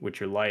do with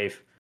your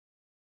life,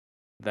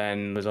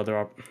 then there's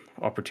other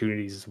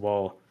opportunities as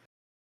well.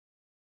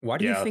 Why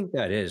do you Yeah, think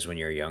that is when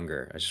you're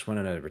younger? I just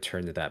wanted to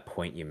return to that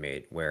point you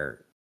made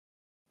where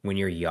when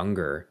you're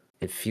younger,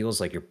 it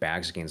feels like your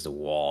back's against the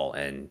wall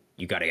and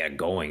you got to get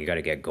going. You got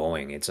to get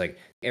going. It's like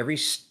every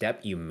step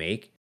you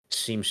make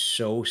seems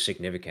so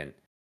significant.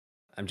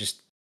 I'm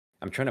just,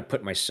 I'm trying to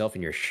put myself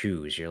in your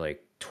shoes. You're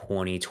like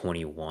 20,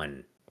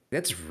 21.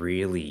 That's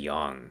really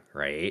young,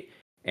 right?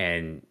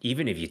 And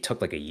even if you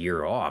took like a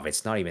year off,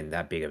 it's not even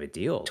that big of a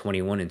deal.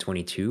 21 and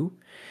 22.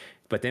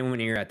 But then when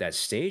you're at that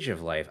stage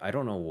of life, I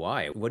don't know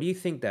why. What do you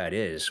think that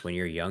is when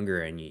you're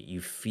younger and you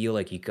feel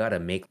like you got to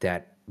make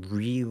that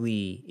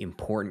really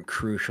important,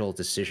 crucial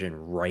decision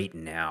right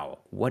now?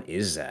 What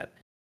is that?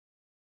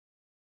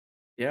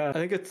 yeah. I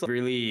think it's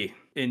really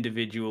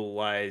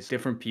individualized.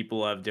 Different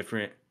people have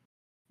different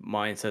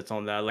mindsets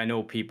on that. I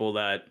know people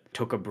that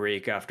took a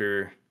break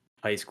after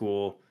high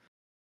school,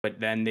 but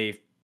then they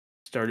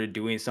started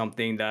doing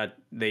something that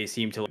they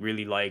seem to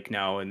really like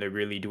now, and they're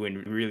really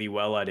doing really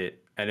well at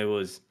it. And it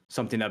was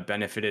something that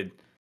benefited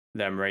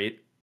them, right?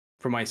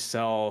 For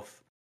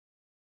myself,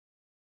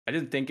 I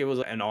didn't think it was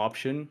an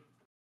option,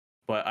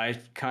 but I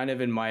kind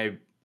of, in my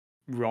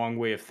wrong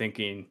way of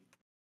thinking,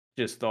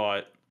 just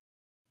thought,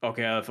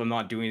 okay, if I'm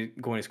not going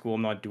to school,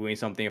 I'm not doing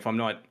something. If I'm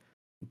not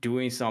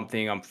doing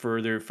something, I'm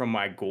further from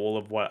my goal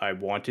of what I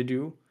want to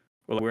do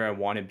or where I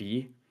want to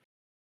be.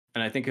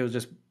 And I think it was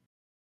just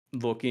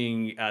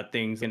looking at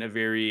things in a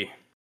very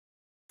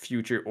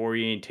future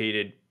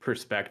orientated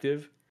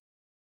perspective,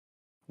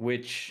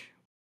 which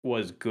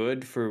was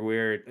good for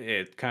where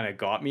it kind of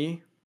got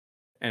me,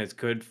 and it's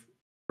good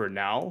for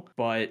now,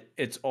 but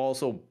it's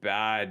also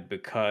bad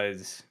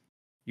because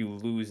you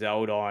lose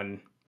out on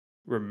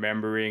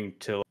remembering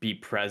to be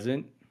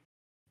present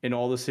in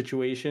all the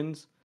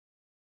situations.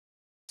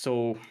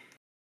 So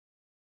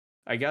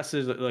I guess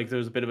there's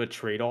a bit of a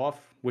trade-off,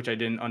 which I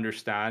didn't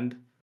understand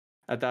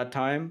at that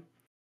time.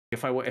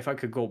 If I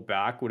could go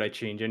back, would I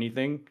change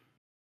anything?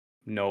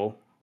 No.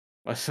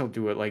 I still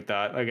do it like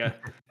that.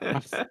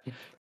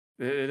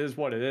 It is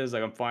what it is.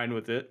 Like, I'm fine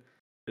with it.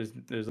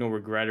 There's no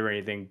regret or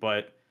anything,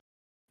 but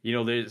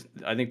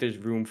I think there's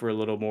room for a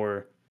little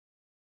more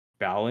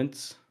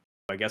balance.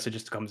 I guess it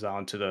just comes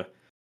down to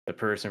the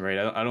person, right?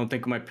 I don't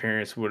think my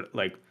parents would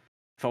like,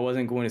 if I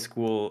wasn't going to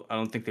school, I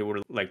don't think they would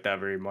have liked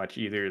that very much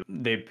either.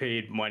 They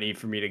paid money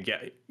for me to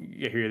get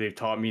here. They've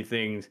taught me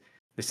things.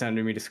 They sent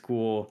me to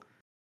school.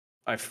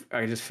 I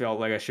just felt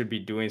like I should be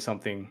doing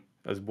something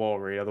as well,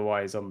 right?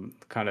 Otherwise, I'm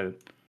kind of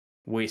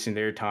wasting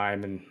their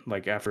time and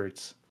like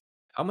efforts.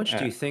 How much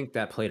do you think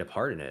that played a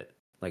part in it?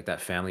 Like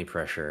that family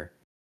pressure?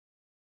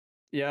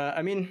 Yeah,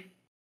 I mean,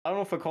 I don't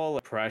know if I call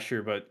it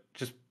pressure, but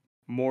just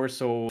more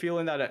so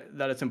feeling that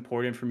it's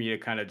important for me to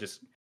kind of just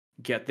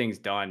get things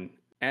done.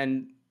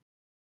 And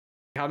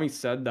having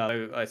said that,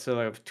 I still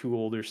have two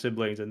older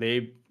siblings, and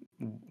they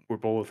were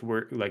both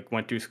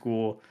went through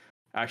school.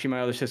 Actually,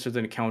 my other sister's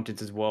an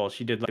accountant as well.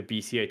 She did like the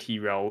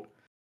BCIT route.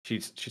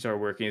 She started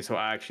working, so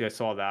I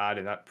saw that,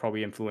 and that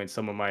probably influenced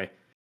some of my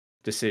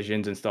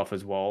decisions and stuff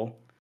as well.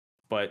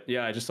 But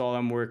yeah, I just saw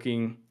them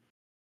working.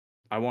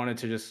 I wanted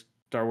to just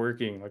start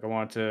working. Like, I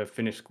wanted to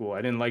finish school.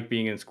 I didn't like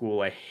being in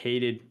school. I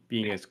hated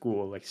being in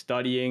school. Like,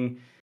 studying,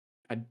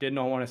 I did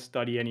not want to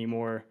study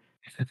anymore.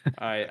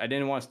 I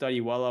didn't want to study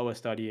while I was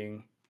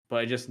studying, but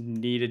I just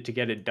needed to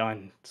get it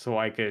done so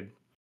I could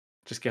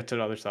just get to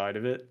the other side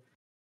of it.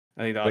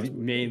 I think that's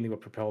mainly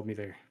what propelled me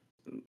there.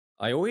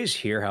 I always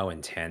hear how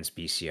intense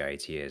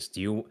BCIT is.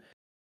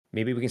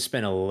 Maybe we can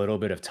spend a little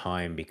bit of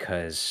time,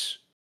 because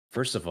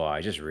first of all,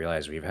 I just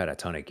realized we've had a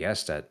ton of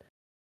guests that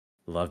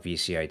love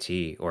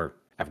BCIT or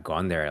have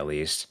gone there at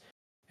least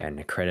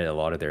and credit a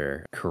lot of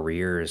their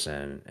careers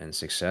and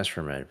success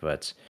from it.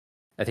 But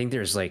I think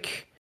there's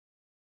like,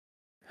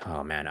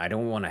 oh man, I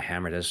don't want to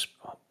hammer this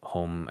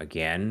home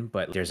again,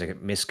 but there's a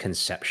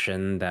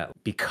misconception that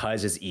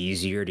because it's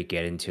easier to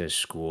get into a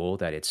school,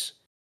 that it's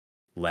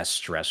less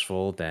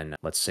stressful than,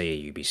 let's say,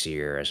 a UBC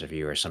or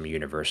SFU or some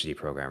university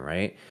program,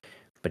 right?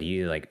 But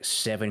you like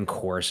 7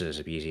 courses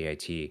of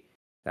BCIT.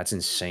 That's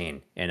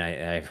insane. And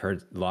I've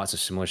heard lots of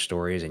similar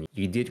stories, and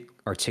you did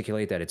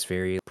articulate that it's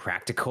very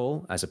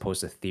practical as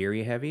opposed to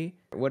theory heavy.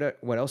 What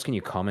else can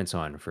you comment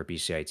on for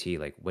BCIT?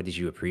 Like, what did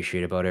you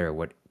appreciate about it, or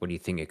what do you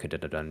think it could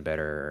have done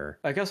better?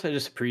 I guess I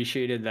just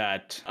appreciated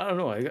that. I don't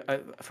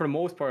know. For the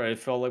most part, I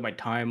felt like my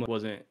time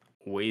wasn't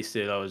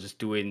wasted. I was just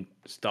doing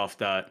stuff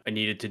that I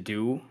needed to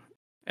do.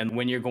 And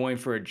when you're going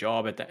for a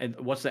job, at the end,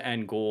 what's the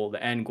end goal?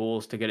 The end goal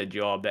is to get a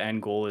job. The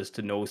end goal is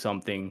to know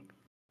something,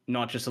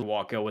 not just to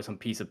walk out with some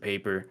piece of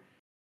paper,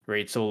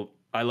 right? So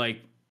I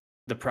like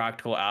the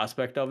practical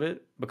aspect of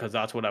it because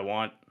that's what I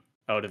want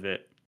out of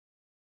it.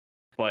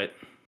 But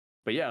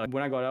yeah,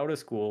 when I got out of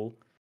school,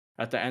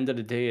 at the end of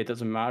the day, it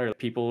doesn't matter.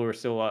 People are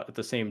still at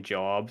the same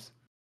jobs.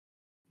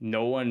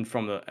 No one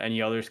from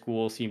any other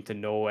school seemed to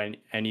know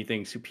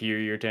anything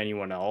superior to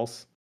anyone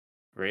else,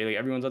 right? Like,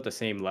 everyone's at the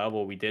same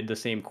level. We did the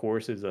same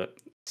courses. A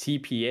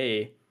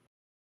CPA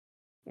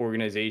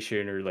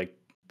organization, or like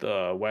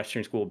the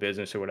Western School of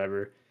Business or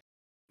whatever,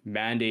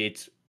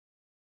 mandates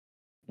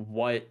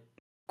what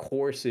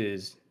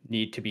courses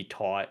need to be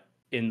taught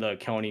in the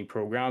accounting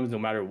programs, no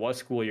matter what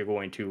school you're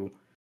going to,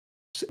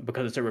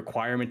 because it's a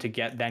requirement to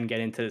get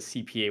into the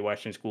CPA,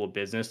 Western School of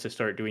Business, to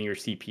start doing your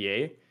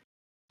CPA.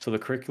 So the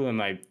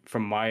curriculum,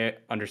 from my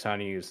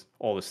understanding, is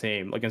all the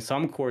same. Like, in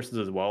some courses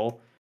as well,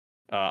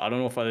 I don't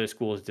know if other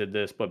schools did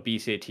this, but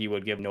BCAT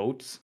would give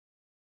notes.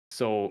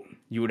 So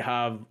you would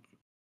have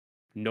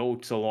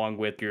notes along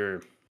with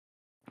your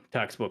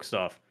textbook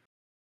stuff.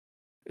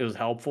 It was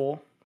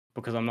helpful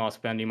because I'm not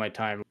spending my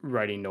time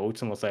writing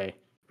notes unless I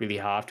really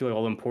have to. Like,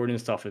 all the important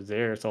stuff is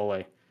there. It's all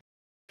I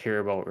care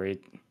about, right?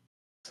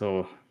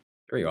 So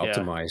Very yeah.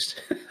 optimized.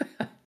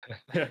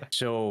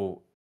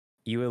 So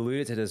you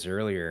alluded to this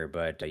earlier,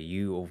 but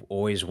you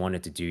always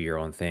wanted to do your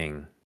own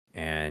thing,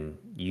 and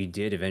you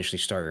did eventually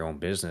start your own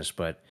business.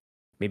 But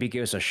maybe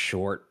give us a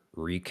short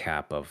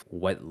recap of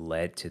what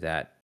led to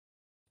that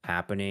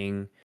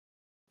happening.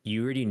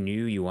 you already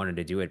knew you wanted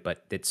to do it,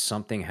 but did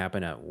something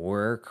happen at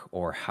work,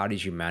 or how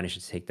did you manage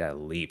to take that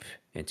leap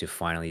into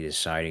finally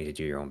deciding to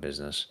do your own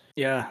business?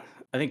 Yeah,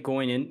 I think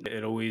going in,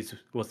 it always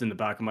was in the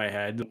back of my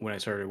head when I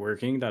started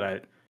working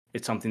that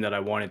it's something that I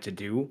wanted to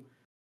do.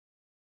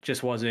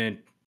 Just wasn't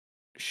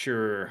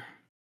sure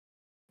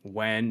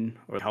when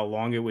or how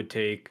long it would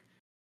take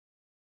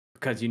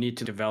because you need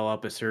to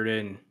develop a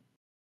certain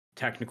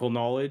technical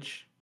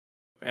knowledge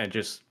and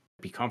just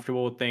be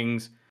comfortable with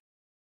things.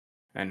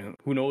 And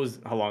who knows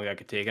how long that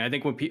could take. And I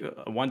think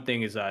one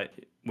thing is that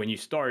when you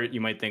start,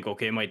 you might think,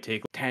 okay, it might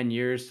take 10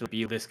 years to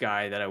be this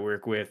guy that I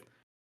work with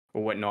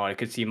or whatnot. It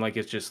could seem like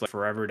it's just like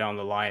forever down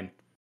the line.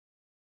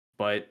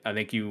 But I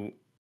think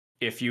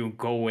if you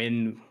go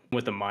in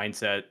with the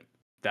mindset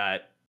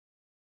that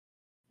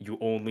you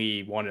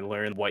only want to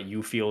learn what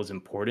you feel is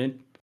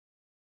important,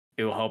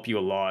 it will help you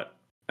a lot.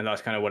 And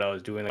that's kind of what I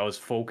was doing. I was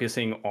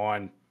focusing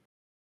on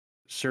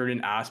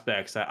certain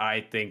aspects that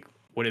I think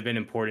would have been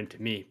important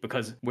to me.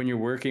 Because when you're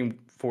working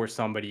for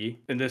somebody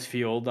in this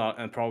field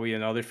and probably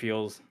in other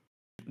fields,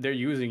 they're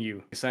using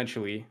you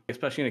essentially,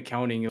 especially in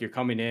accounting. You're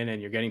coming in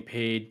and you're getting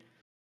paid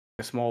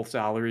a small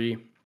salary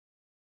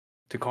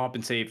to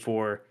compensate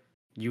for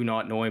you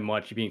not knowing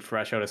much, you being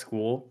fresh out of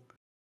school.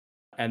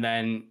 And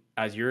then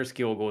as your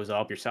skill goes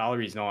up, your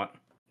salary's not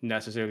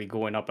necessarily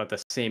going up at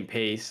the same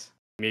pace.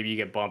 Maybe you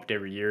get bumped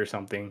every year or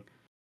something.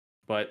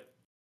 But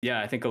yeah,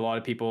 I think a lot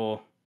of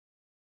people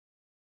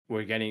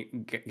were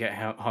get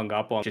hung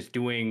up on just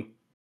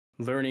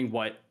learning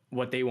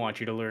what they want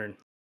you to learn.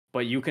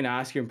 But you can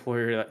ask your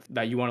employer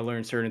that you want to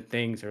learn certain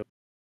things or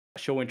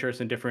show interest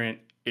in different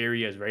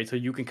areas, right? So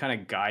you can kind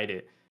of guide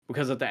it.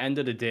 Because at the end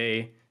of the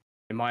day,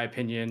 in my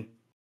opinion,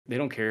 they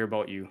don't care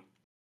about you,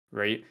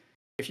 right?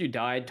 If you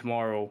died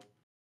tomorrow,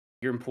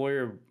 your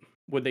employer,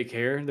 would they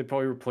care? They'd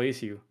probably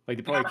replace you. Like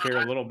they probably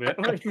care a little bit.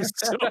 Like he's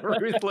so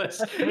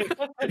ruthless.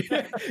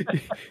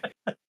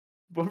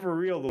 But for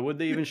real though, would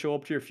they even show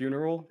up to your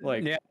funeral?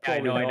 Like Yeah, I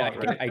probably know, not,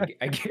 right?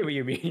 I get what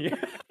you mean.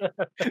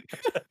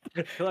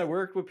 Because I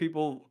worked with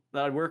people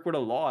that I work with a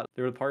lot.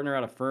 They were a partner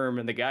at a firm,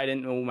 and the guy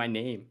didn't know my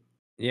name.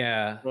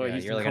 Yeah, Well, yeah,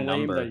 he you're like a claimed that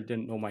he number.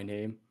 didn't know my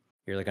name.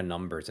 You're like a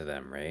number to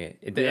them, right?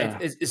 Yeah,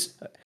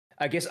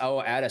 I guess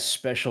I'll add a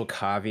special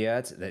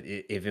caveat that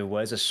if it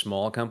was a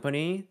small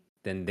company,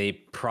 then they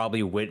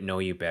probably would know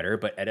you better.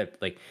 But at a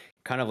like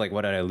kind of like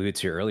what I alluded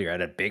to earlier,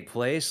 at a big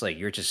place, like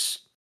you're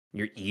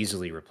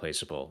easily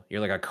replaceable.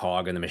 You're like a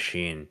cog in the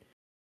machine.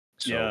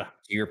 So yeah.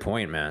 to your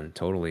point, man,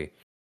 totally.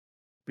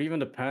 But even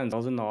depends. I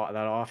was in that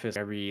office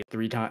every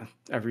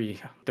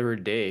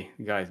third day.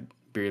 The guy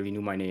barely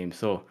knew my name.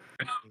 So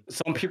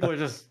some people are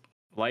just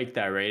like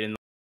that, right? And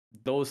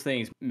those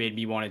things made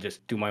me want to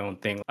just do my own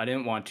thing. I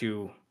didn't want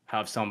to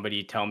have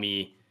somebody tell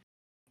me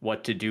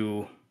what to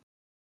do,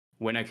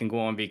 when I can go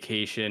on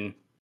vacation,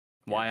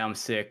 why I'm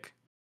sick,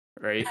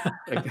 right?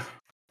 Like,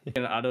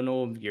 and I don't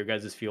know your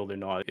guys' field or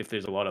not, if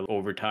there's a lot of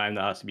overtime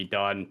that has to be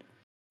done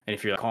and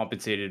if you're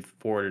compensated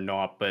for it or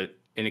not. But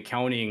in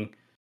accounting,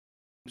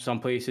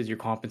 some places you're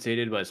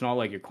compensated, but it's not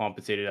like you're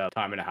compensated at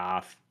time and a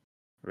half,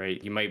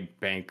 right? You might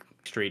bank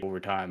straight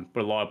overtime,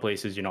 but a lot of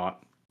places you're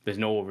not. There's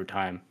no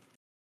overtime,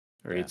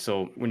 right? Yeah.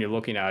 So when you're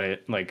looking at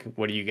it, like,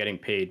 what are you getting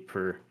paid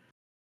for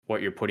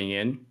what you're putting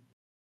in?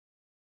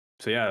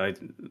 So yeah, like,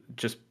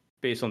 just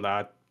based on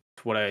that,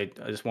 what I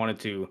just wanted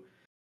to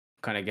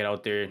kind of get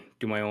out there,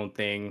 do my own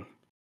thing.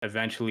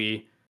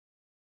 Eventually,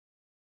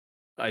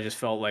 I just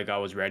felt like I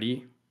was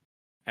ready,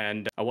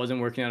 and I wasn't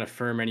working at a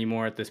firm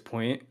anymore at this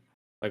point.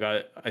 Like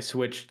I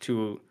switched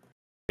to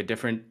a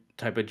different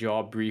type of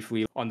job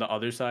briefly on the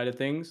other side of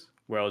things,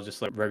 where I was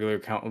just like regular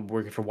account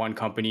working for one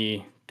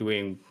company,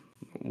 doing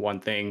one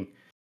thing.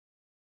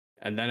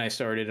 And then I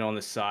started on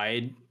the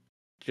side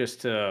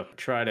just to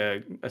try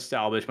to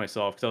establish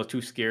myself because I was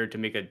too scared to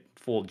make a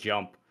full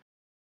jump.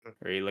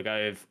 Right? Like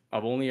I've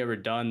only ever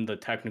done the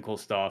technical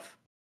stuff.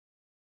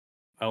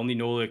 I only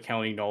know the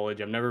accounting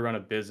knowledge. I've never run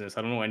a business.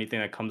 I don't know anything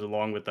that comes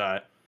along with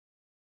that.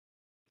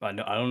 I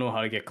don't know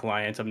how to get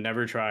clients. I've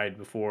never tried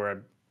before.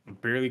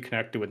 I've barely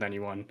connected with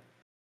anyone.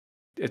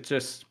 It's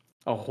just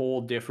a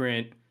whole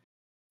different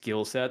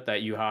skill set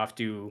that you have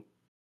to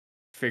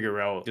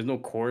figure out. There's no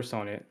course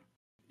on it.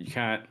 You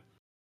can't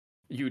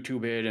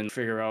YouTube it and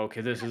figure out,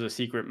 okay, this is a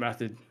secret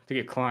method to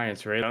get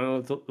clients, right? I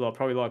know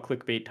probably a lot of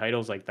clickbait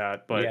titles like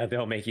that, Yeah, but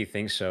they'll make you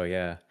think so,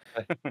 yeah.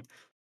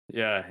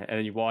 yeah,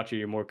 and you watch it,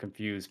 you're more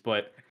confused.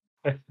 But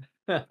at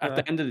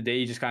the end of the day,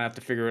 you just kind of have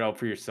to figure it out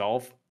for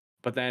yourself.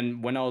 But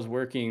then when I was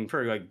working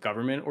for like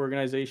government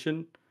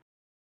organization,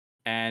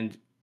 and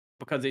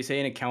because they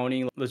say in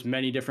accounting, there's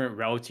many different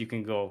routes you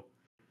can go.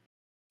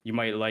 You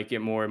might like it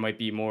more. It might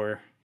be more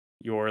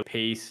your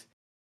pace.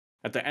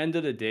 At the end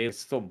of the day, it's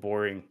still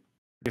boring.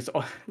 It's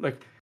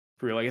like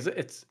for real. Like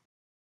it's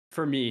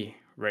for me,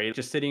 right?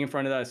 Just sitting in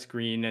front of that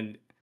screen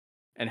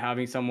and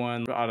having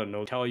someone, I don't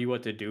know, tell you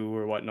what to do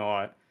or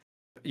whatnot.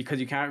 Because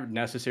you can't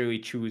necessarily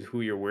choose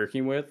who you're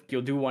working with.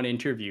 You'll do one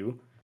interview.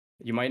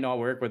 You might not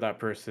work with that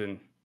person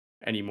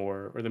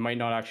anymore, or they might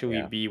not actually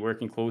Yeah. be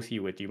working closely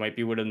with you. You might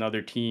be with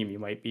another team. You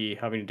might be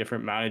having a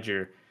different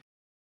manager.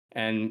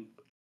 And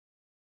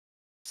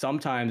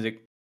sometimes in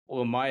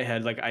my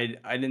head, like I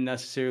didn't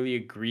necessarily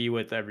agree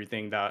with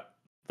everything that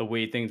the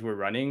way things were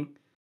running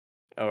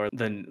or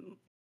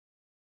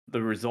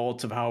the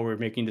results of how we're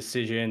making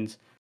decisions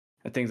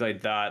and things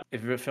like that.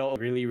 If it felt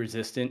really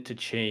resistant to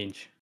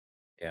change.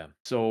 Yeah.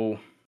 So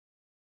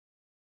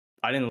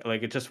I didn't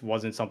like it, just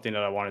wasn't something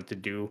that I wanted to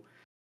do.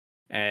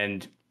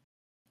 And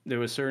there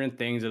were certain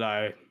things that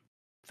I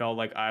felt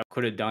like I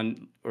could have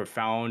done or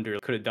found or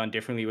could have done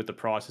differently with the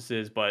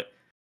processes, but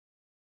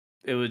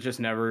it was just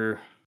never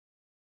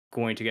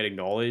going to get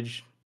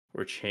acknowledged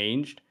or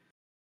changed.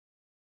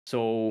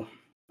 So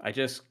I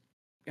just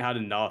had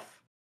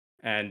enough.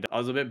 And I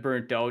was a bit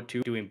burnt out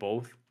too, doing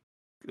both,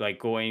 like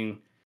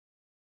going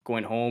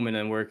home and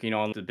then working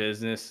on the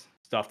business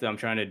stuff that I'm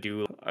trying to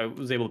do. I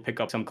was able to pick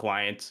up some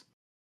clients,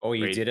 Oh,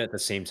 you right? did it at the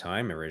same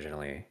time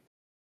originally.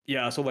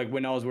 Yeah, so like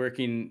when I was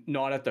working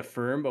not at the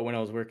firm, but when I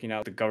was working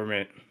at the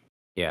government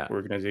Yeah.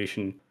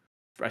 organization,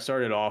 I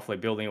started off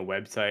like building a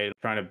website,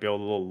 trying to build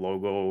a little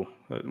logo,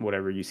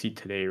 whatever you see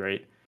today,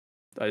 right?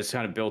 I just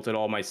kind of built it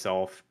all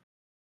myself.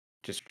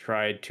 Just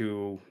tried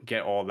to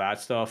get all that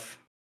stuff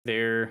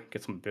there,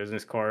 get some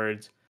business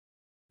cards,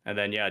 and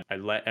then yeah, I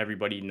let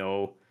everybody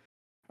know,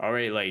 all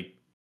right, like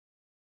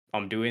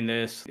I'm doing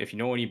this. If you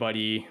know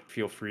anybody,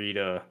 feel free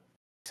to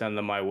send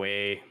them my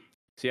way.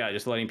 So yeah,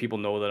 just letting people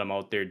know that I'm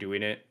out there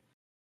doing it,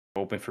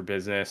 open for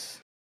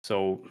business.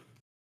 So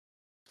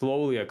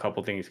slowly a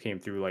couple things came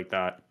through like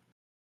that,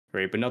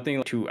 right? But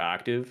nothing too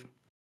active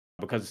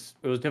because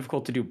it was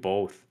difficult to do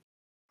both.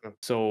 Mm.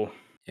 So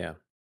Yeah.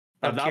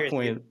 at I'm that curious.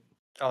 point,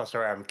 Oh,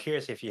 sorry. I'm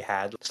curious if you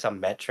had some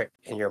metric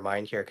in your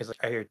mind here, because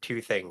I hear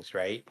two things,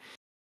 right?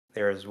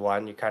 There's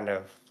one, you kind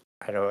of,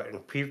 I know in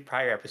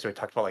prior episode we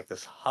talked about like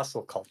this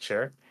hustle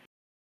culture.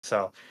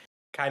 So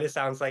kind of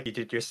sounds like you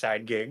did your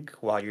side gig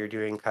while you're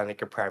doing kind of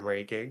like your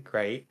primary gig,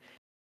 right?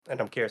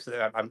 And I'm curious,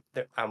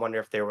 I wonder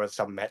if there was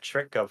some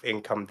metric of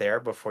income there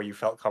before you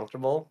felt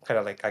comfortable, kind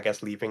of like, I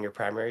guess, leaving your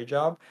primary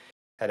job.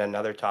 And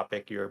another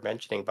topic you were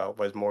mentioning about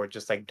was more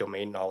just like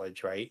domain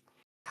knowledge, right?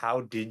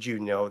 How did you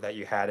know that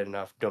you had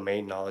enough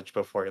domain knowledge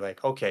before you're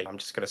like, okay, I'm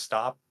just going to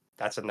stop.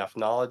 That's enough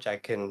knowledge. I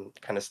can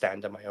kind of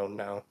stand on my own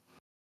now.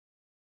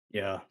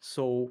 yeah.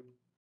 So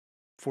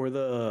for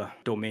the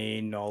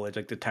domain knowledge,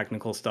 like the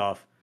technical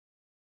stuff,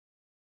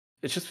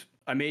 it's just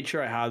I made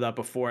sure I had that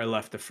before I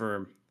left the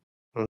firm.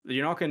 Mm.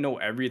 You're not gonna know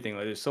everything.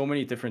 Like there's so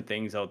many different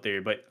things out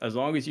there, but as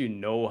long as you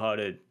know how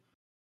to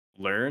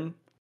learn,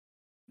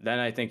 then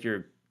I think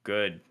you're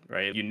good,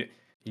 right? You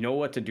know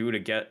what to do to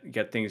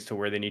get things to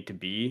where they need to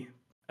be,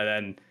 and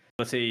then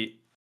let's say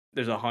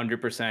there's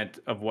 100%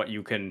 of what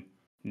you can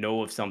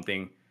know of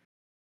something.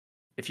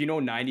 If you know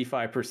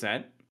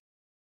 95%,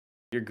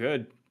 you're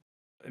good,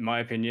 in my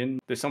opinion.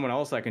 There's someone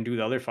else that can do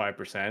the other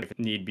 5% if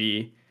need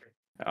be.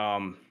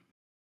 Um,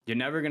 you're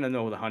never gonna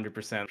know the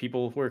 100%.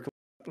 People work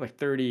like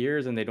 30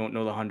 years and they don't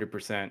know the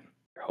 100%.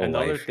 Your whole And the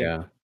other life. thing,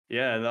 Yeah.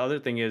 yeah, the other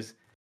thing is,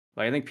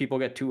 like, I think people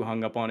get too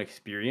hung up on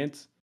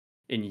experience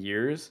in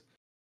years.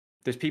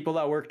 There's people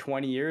that work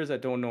 20 years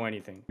that don't know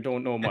anything,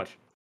 don't know much,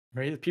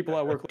 right? There's people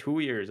that work 2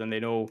 years and they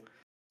know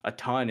a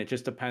ton. It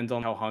just depends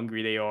on how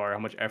hungry they are, how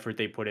much effort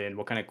they put in,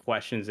 what kind of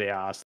questions they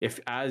ask. If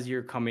as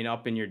you're coming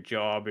up in your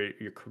job or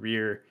your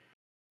career,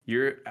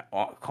 you're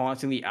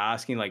constantly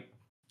asking like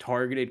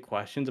targeted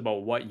questions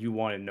about what you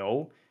want to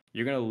know,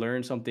 you're going to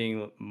learn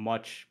something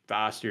much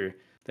faster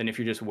than if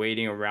you're just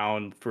waiting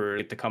around for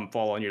it to come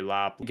fall on your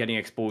lap, getting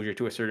exposure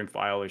to a certain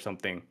file or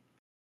something.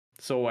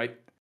 So I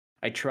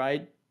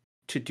tried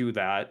to do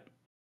that,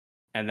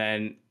 and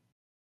then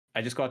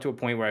I just got to a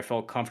point where I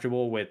felt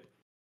comfortable with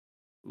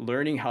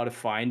learning how to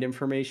find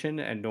information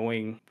and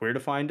knowing where to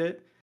find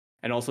it,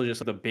 and also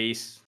just the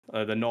base,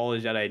 the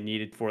knowledge that I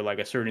needed for like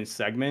a certain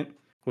segment,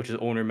 which is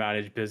owner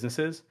managed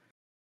businesses.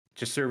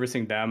 Just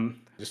servicing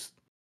them, just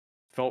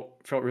felt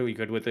really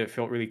good with it.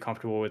 Felt really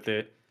comfortable with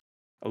it.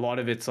 A lot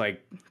of it's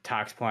like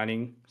tax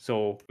planning.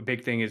 So a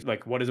big thing is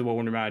like, what does a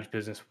owner managed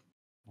business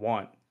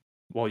want?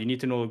 Well, you need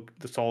to know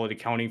the solid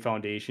accounting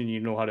foundation. You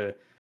know how to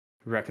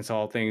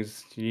reconcile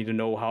things. You need to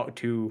know how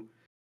to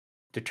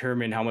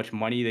determine how much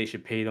money they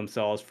should pay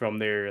themselves from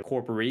their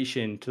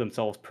corporation to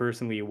themselves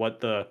personally, what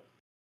the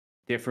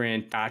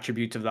different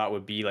attributes of that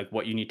would be, like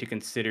what you need to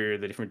consider,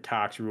 the different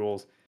tax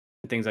rules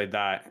and things like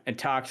that. And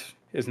tax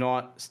is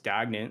not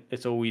stagnant,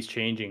 it's always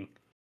changing.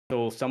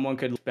 So someone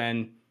could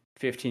spend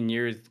 15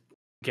 years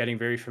getting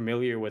very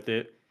familiar with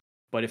it,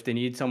 but if they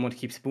need someone to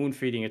keep spoon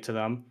feeding it to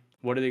them,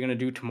 what are they going to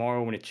do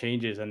tomorrow when it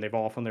changes and they've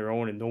off on their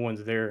own and no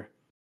one's there,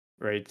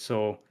 right?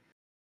 So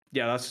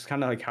yeah, that's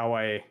kind of like how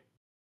I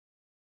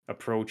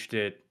approached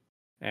it.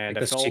 And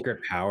Like I the felt, secret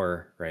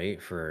power,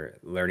 right? For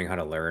learning how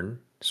to learn,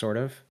 sort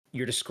of.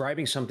 You're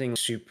describing something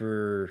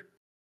super.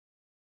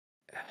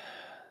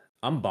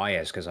 I'm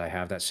biased because I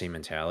have that same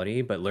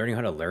mentality, but learning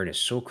how to learn is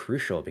so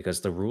crucial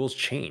because the rules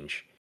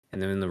change.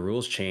 And then when the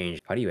rules change,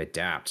 how do you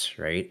adapt,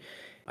 right?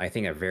 I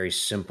think a very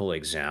simple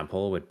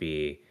example would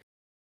be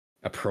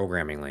a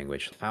programming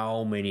language.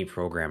 How many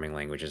programming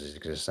languages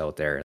exist out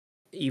there?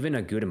 Even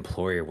a good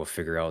employer will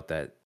figure out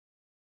that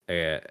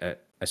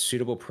a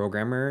suitable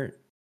programmer,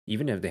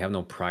 even if they have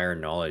no prior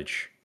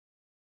knowledge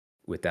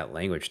with that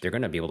language, they're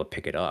going to be able to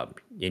pick it up.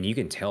 And you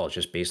can tell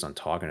just based on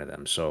talking to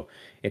them. So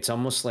it's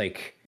almost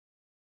like,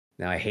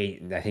 now I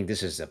think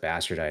this is a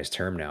bastardized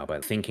term now,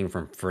 but thinking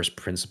from first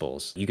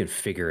principles, you can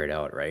figure it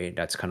out, right?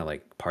 That's kind of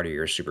like part of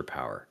your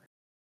superpower.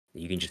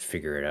 You can just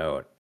figure it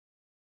out.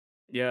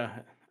 Yeah,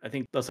 I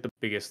think that's the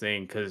biggest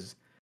thing, because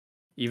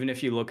even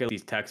if you look at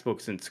these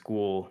textbooks in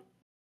school,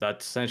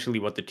 that's essentially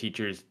what the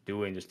teacher is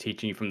doing, just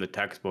teaching you from the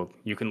textbook.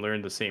 You can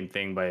learn the same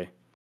thing by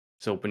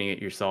just opening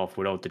it yourself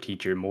without the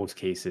teacher in most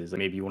cases.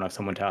 Maybe you want to have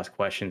someone to ask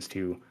questions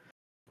to,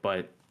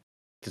 but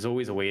there's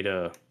always a way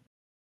to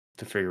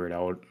figure it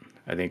out,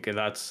 I think. And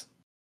I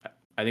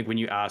think when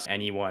you ask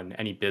anyone,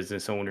 any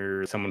business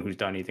owner, someone who's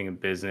done anything in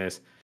business,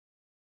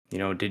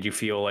 did you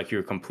feel like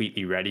you're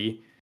completely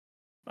ready?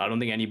 I don't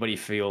think anybody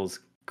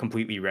feels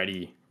completely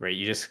ready, right?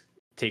 You just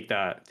take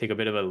a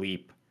bit of a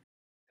leap.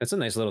 That's a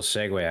nice little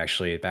segue,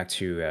 actually, back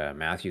to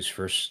Matthew's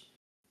first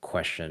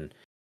question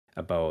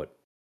about,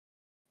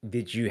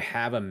 did you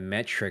have a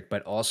metric,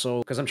 but also,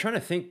 because I'm trying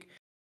to think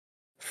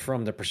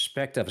from the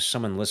perspective of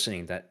someone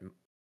listening that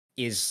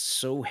is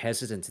so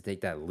hesitant to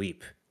take that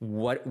leap.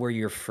 What were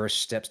your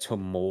first steps to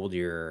mold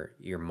your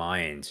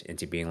mind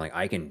into being like,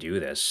 I can do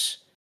this?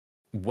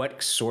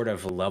 What sort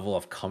of level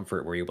of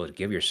comfort were you able to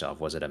give yourself?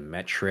 Was it a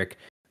metric?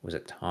 Was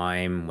it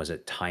time? Was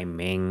it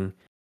timing?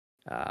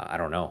 I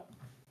don't know.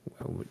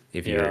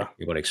 If you're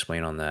able to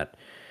explain on that.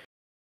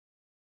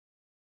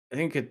 I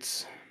think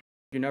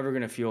you're never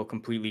going to feel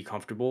completely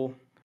comfortable.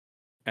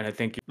 And I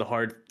think the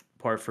hard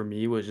part for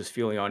me was just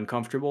feeling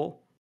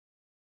uncomfortable,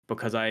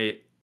 because I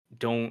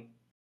don't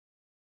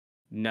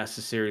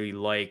necessarily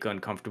like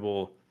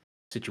uncomfortable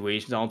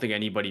situations. I don't think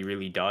anybody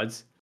really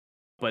does,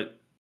 but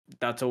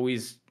that's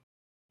always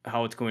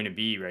how it's going to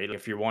be, right?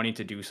 If you're wanting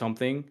to do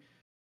something,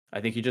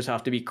 I think you just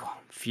have to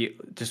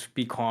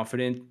be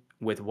confident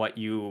with what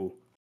you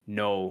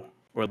know,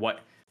 or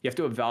what you have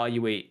to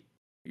evaluate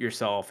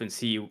yourself and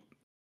see,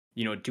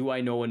 do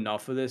I know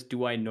enough of this?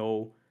 Do I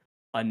know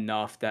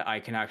enough that I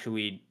can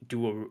actually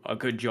do a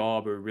good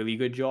job or a really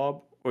good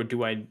job? Or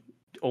do I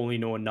only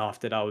know enough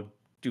that I would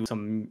do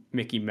some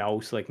Mickey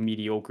Mouse, like,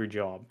 mediocre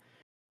job,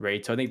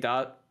 right? So I think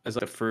that is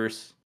like the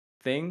first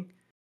thing.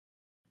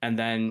 And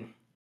then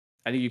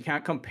I think you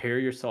can't compare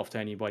yourself to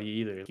anybody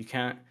either. You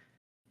can't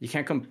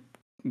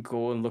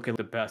go and look at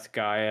the best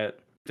guy at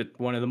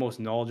one of the most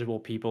knowledgeable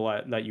people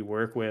that you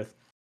work with,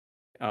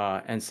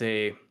 and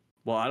say,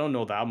 well, I don't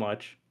know that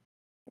much,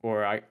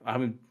 or I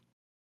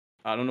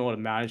don't know how to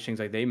manage things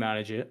like they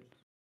manage it,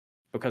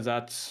 because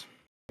that's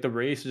the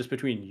race is just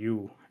between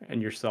you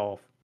and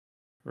yourself,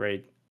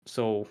 right?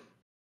 So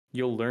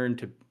you'll learn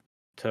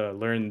to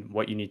learn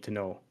what you need to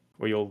know,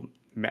 or you'll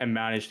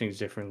manage things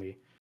differently.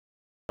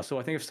 So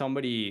I think if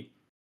somebody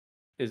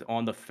is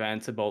on the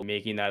fence about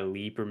making that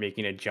leap or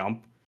making a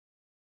jump,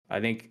 I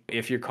think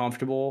if you're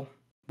comfortable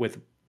with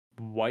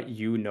what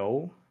you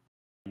know,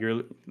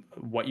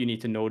 what you need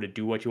to know to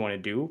do what you want to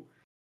do,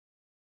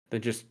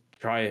 then just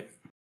try it.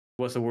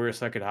 What's the worst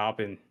that could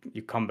happen?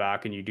 You come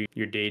back and you do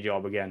your day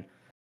job again.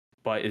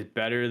 But it's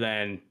better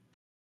than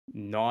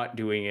not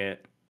doing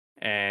it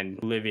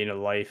and living a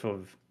life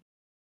of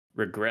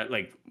regret,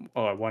 like,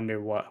 oh, I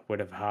wonder what would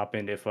have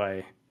happened if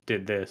I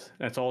did this.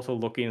 And it's also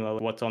looking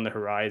at what's on the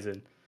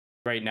horizon.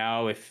 Right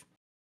now, if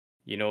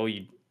you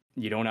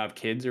don't have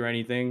kids or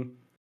anything,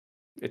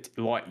 it's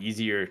a lot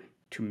easier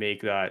to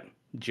make that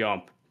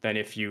jump than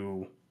if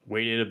you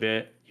waited a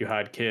bit, you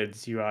had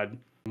kids, you had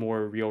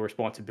more real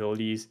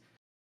responsibilities.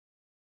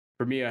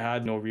 For me, I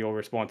had no real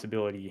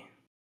responsibility,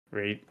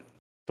 right?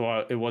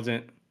 So there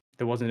wasn't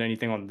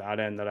anything on that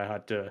end that I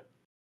had to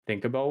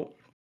think about.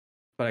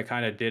 But I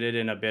kind of did it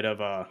in a bit of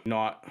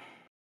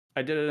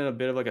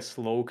like a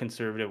slow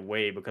conservative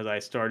way, because I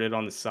started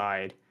on the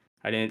side.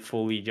 I didn't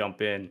fully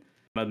jump in.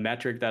 A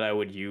metric that I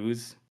would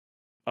use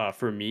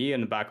for me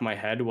in the back of my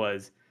head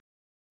was,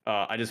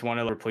 I just want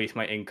to replace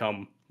my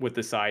income with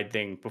the side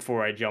thing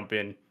before I jump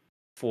in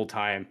full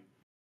time.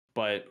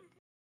 But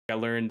I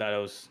learned that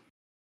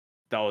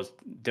was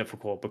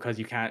difficult, because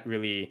you can't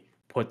really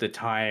put the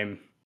time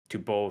to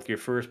both. Your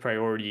first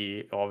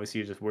priority obviously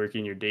is just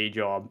working your day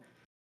job,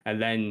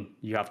 and then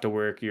you have to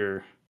work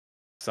your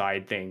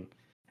side thing.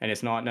 And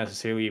it's not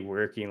necessarily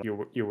working.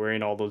 You're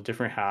wearing all those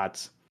different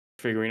hats,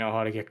 figuring out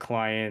how to get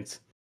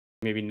clients,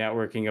 maybe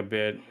networking a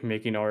bit,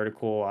 making an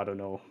article, I don't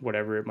know,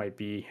 whatever it might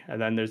be.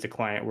 And then there's the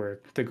client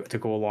work to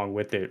go along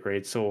with it,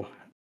 right? So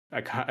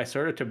I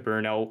started to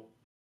burn out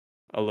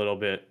a little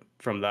bit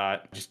from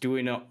that, just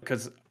doing it,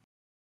 because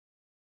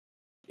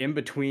in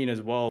between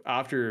as well,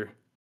 after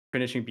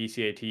finishing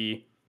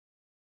BCIT,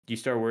 you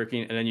start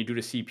working, and then you do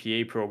the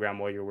CPA program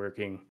while you're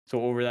working.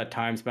 So over that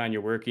time span,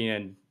 you're working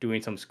and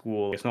doing some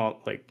school. It's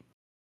not like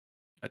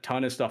a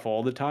ton of stuff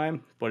all the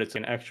time, but it's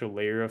an extra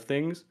layer of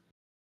things.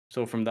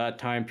 So from that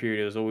time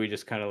period, it was always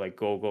just kind of like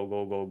go, go,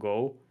 go, go,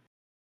 go.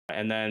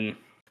 And then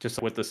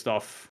just with the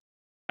stuff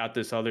at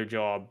this other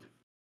job,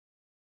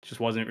 just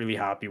wasn't really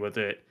happy with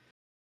it.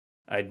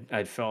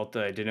 I felt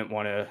that I didn't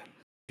want to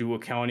do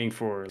accounting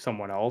for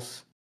someone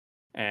else.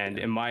 And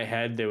in my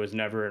head, there was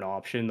never an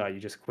option that you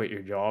just quit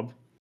your job.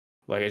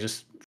 Like, it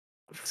just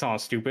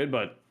sounds stupid,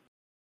 but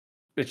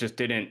it just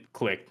didn't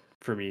click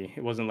for me.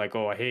 It wasn't like,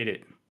 oh, I hate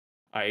it.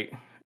 I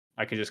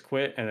I could just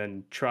quit and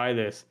then try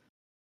this.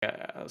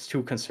 I was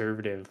too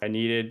conservative. I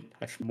needed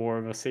more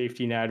of a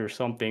safety net or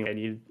something. I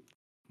needed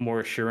more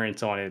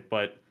assurance on it.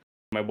 But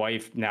my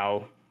wife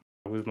now,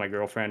 who's my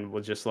girlfriend,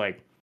 was just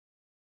like,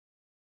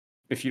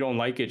 if you don't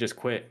like it, just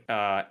quit,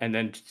 and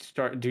then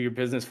do your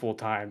business full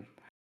time.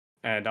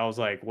 And I was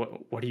like,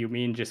 what do you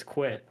mean, just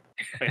quit?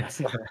 Like,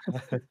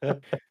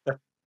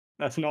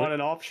 that's not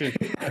an option.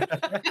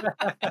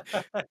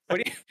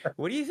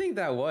 What do you think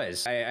that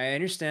was? I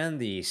understand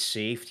the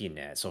safety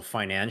net. So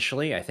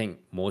financially, I think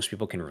most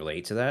people can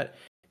relate to that.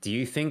 Do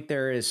you think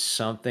there is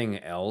something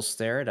else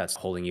there that's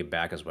holding you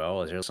back as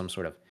well? Is there some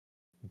sort of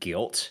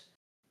guilt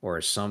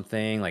or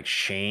something like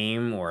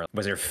shame, or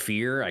was there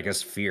fear? I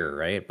guess fear,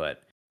 right?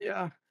 But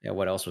Yeah. yeah,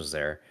 what else was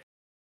there?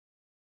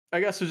 I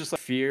guess it's just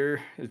like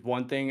fear is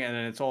one thing, and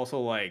then it's also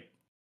like,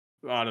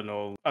 I don't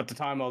know. At the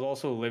time, I was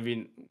also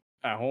living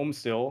at home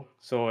still,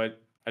 so I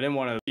didn't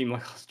want to seem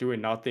like I was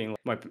doing nothing.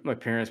 Like my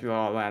parents be like,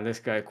 "Oh man, this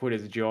guy quit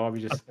his job.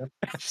 He's just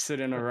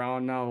sitting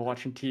around now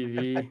watching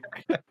TV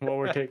while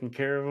we're taking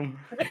care of him."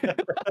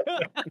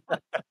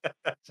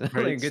 Sounds like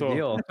a Right? good So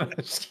deal.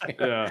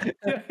 yeah,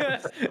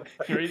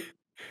 right.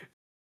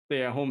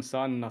 Stay at home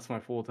son. That's my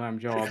full time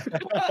job.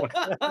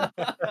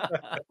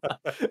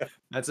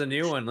 That's a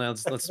new one.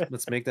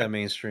 Let's make that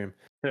mainstream.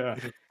 Yeah,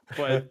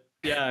 but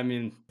yeah, I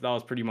mean that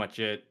was pretty much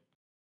it,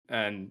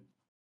 and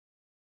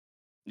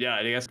yeah,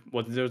 I guess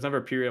there was never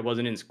a period I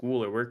wasn't in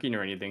school or working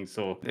or anything,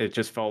 so it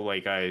just felt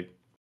like I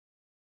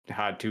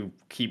had to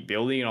keep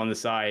building it on the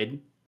side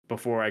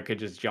before I could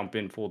just jump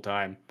in full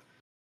time.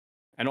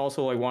 And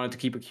also, I wanted to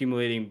keep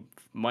accumulating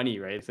money,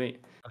 right? It's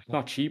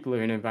not cheap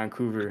living in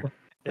Vancouver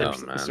or Oh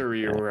man.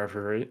 Surrey or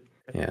wherever, right?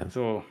 Yeah.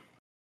 So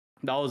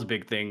that was a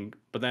big thing.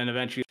 But then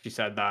eventually she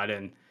said that,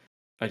 and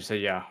I just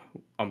said, yeah,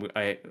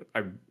 I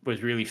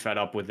was really fed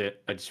up with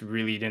it. I just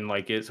really didn't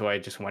like it, so I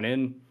just went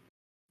in.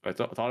 I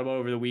thought about it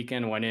over the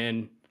weekend, went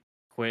in,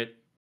 quit,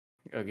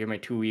 give my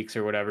 2 weeks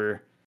or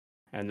whatever,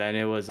 and then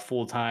it was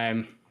full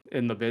time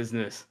in the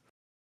business,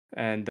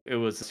 and it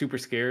was super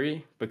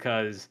scary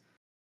because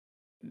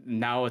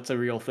now it's a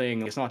real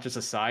thing. It's not just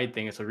a side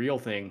thing; it's a real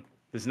thing.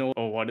 There's no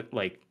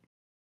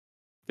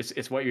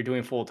it's what you're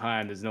doing full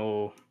time. There's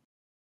no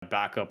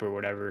backup or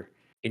whatever.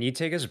 Can you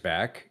take us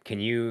back? Are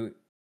you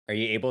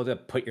able to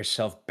put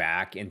yourself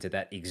back into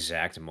that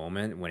exact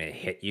moment when it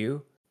hit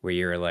you, where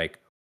you're like,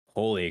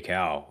 holy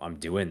cow, I'm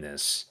doing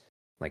this.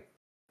 Like,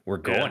 we're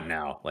going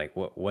now. Like,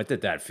 what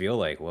did that feel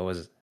like?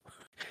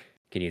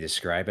 Can you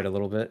describe it a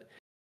little bit?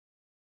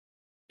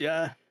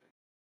 Yeah,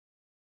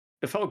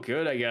 it felt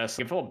good, I guess.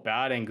 It felt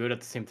bad and good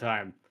at the same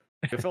time.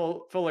 It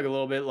felt like a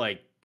little bit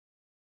like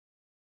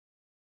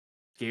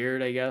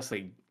scared, I guess,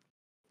 like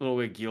a little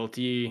bit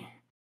guilty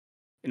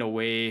in a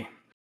way,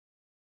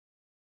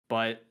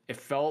 but it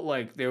felt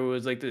like there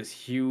was like this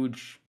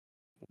huge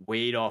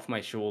weight off my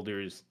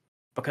shoulders,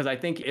 because I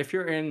think if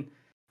you're in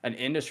an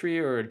industry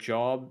or a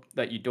job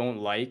that you don't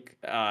like,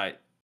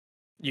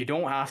 you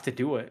don't have to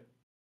do it.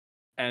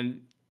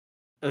 And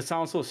it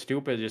sounds so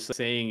stupid just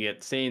saying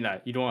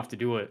that you don't have to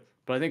do it.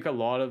 But I think a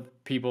lot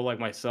of people like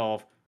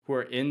myself who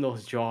are in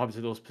those jobs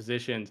or those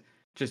positions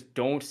just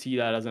don't see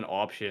that as an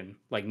option,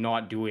 like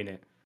not doing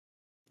it,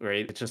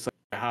 right? It's just like,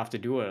 I have to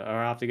do it, or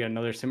I have to get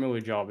another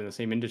similar job in the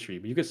same industry.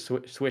 But you could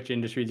switch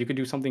industries. You could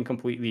do something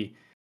completely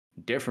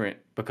different,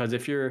 because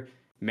if you're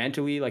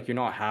mentally like you're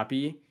not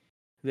happy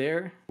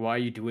there, why are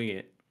you doing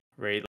it,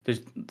 right? There's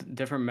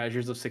different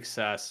measures of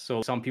success.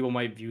 So some people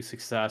might view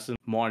success in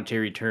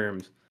monetary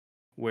terms,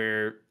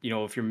 where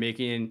if you're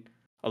making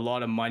a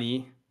lot of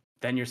money,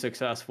 then you're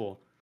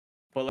successful.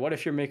 But what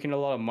if you're making a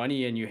lot of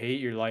money and you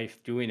hate your life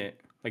doing it?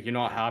 Like, you're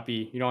not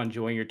happy, you're not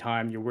enjoying your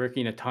time, you're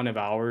working a ton of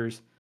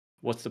hours.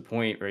 What's the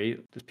point,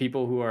 right? There's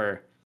people who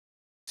are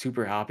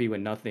super happy with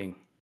nothing.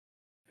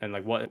 And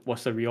like,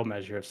 what's the real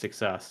measure of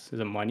success? Is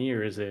it money,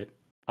 or is it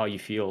how you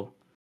feel?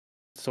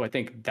 So I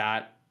think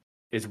that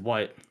is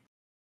what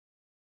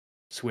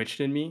switched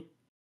in me.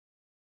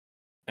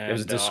 There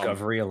was a And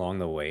discovery along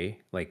the way.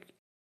 Like,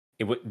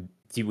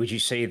 would you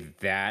say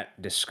that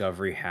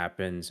discovery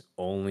happened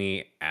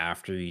only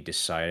after you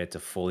decided to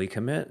fully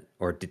commit,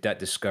 or did that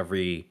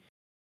discovery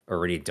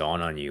already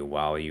dawn on you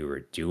while you were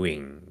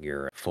doing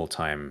your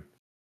full-time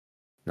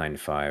 9 to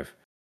 5?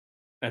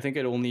 I think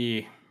it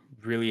only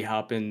really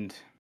happened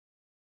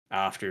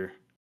after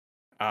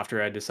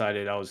I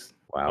decided I was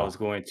Wow.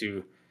 going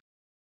to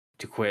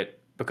quit,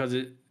 because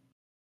it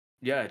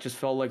just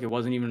felt like it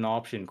wasn't even an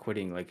option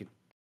quitting. Like,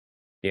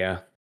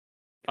 Yeah.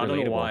 I don't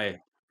know Relatable.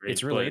 why,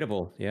 It's right? But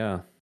relatable.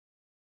 Yeah.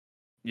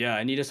 yeah,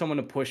 I needed someone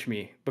to push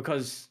me,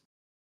 because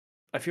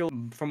I feel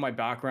from my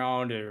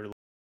background or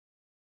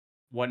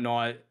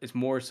whatnot, it's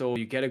more so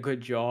you get a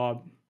good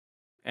job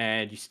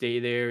and you stay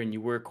there and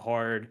you work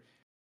hard,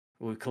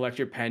 will collect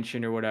your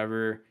pension or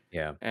whatever,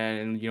 Yeah.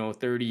 and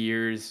 30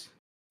 years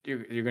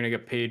you're gonna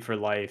get paid for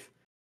life.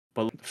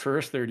 But the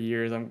first 30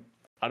 years,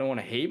 I don't want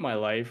to hate my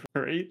life,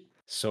 right?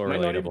 So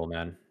Might not even, relatable,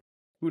 man.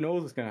 who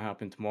knows what's going to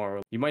happen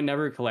tomorrow? You might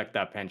never collect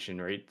that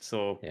pension, right?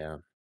 So Yeah.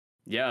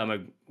 yeah, my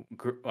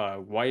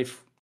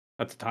wife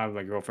at the time,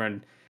 my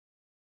girlfriend,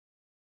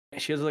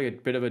 she has like a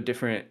bit of a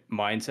different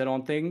mindset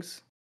on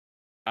things.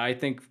 I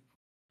think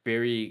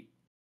very,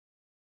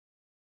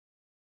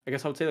 I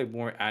guess I would say like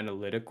more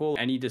analytical.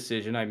 Any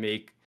decision I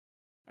make,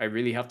 I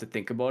really have to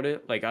think about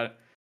it. Like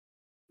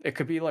it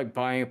could be like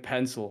buying a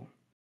pencil.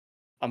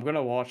 I'm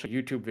gonna watch a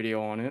YouTube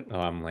video on it. Oh,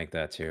 I'm like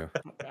that too.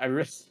 I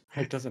risk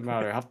it doesn't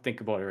matter. I have to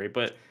think about it, right?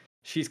 But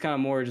she's kind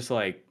of more just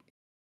like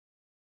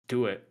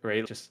do it,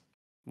 right? Just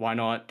why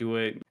not do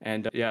it?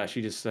 And yeah,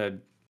 she just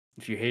said,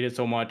 if you hate it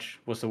so much,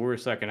 what's the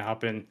worst that can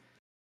happen?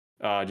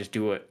 Just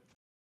do it.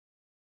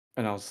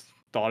 And I was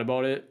thought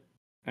about it,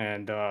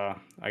 and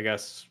I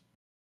guess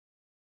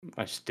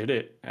I just did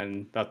it,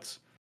 and that's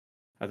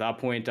at that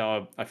point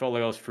I felt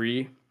like I was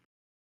free.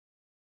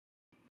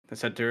 I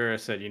said to her, I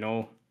said,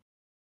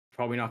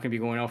 probably not gonna be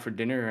going out for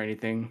dinner or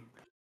anything.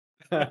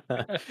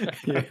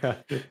 Yeah.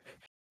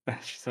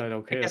 She said, I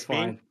okay, that's guess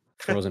being, fine.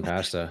 Frozen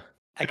pasta.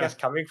 I guess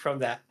coming from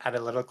that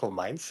analytical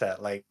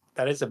mindset, like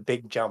that is a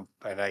big jump.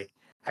 And I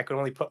could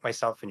only put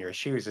myself in your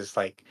shoes. It's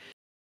like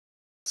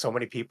so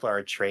many people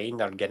are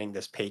trained on getting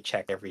this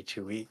paycheck every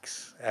 2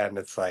 weeks. And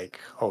it's like,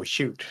 oh,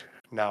 shoot.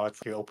 Now it's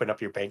you open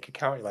up your bank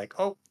account, you're like,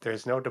 oh,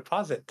 there's no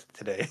deposit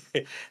today.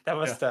 That Yeah.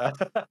 must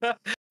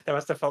that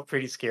must have felt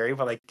pretty scary.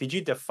 But like, did you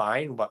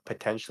define what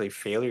potentially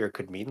failure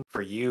could mean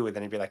for you? And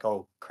then you'd be like,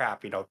 oh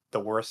crap, the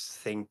worst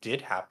thing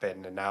did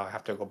happen and now I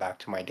have to go back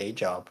to my day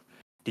job.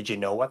 Did you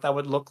know what that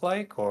would look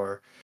like,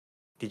 or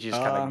did you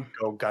just kind of Um,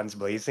 go guns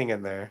blazing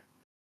in there?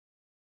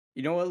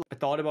 you know what? I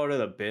thought about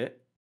it a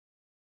bit.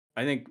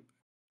 I think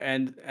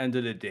end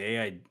of the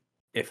day,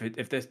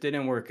 if this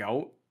didn't work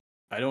out,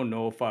 I don't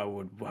know if I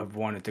would have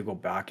wanted to go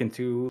back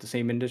into the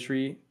same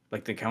industry,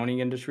 like the accounting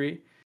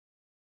industry.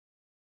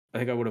 I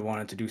think I would have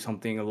wanted to do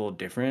something a little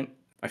different.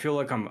 I feel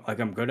like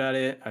I'm good at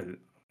it. I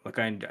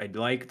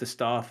like the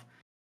stuff.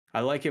 I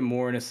like it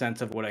more in a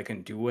sense of what I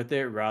can do with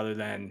it rather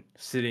than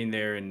sitting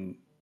there and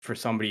for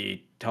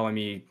somebody telling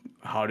me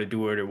how to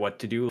do it or what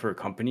to do for a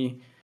company.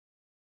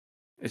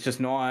 It's just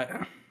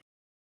not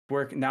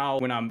work now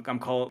when I'm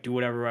called do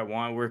whatever I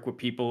want, work with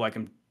people, I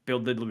can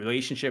build the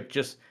relationship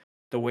just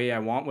the way I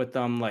want with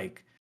them.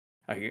 Like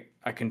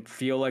I can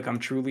feel like I'm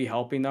truly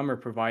helping them or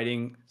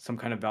providing some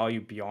kind of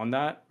value beyond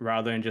that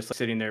rather than just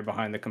sitting there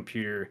behind the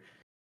computer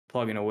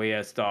plugging away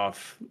at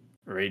stuff,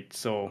 right?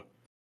 So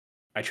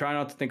I try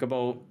not to think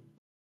about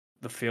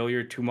the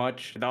failure too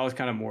much. That was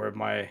kind of more of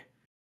my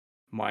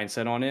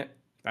mindset on it.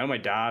 I know my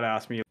dad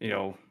asked me,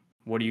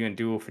 what are you gonna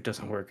do if it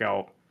doesn't work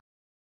out?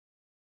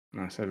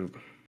 And I said,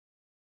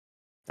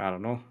 I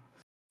don't know.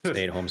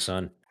 Stay at home,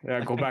 son. Yeah,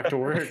 go back to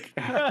work.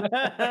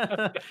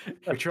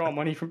 Withdraw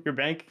money from your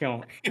bank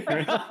account.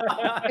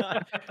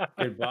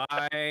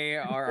 Goodbye,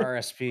 our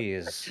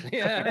RSPs.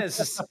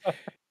 Yes.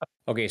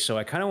 Okay, so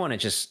I kind of want to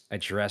just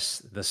address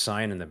the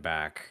sign in the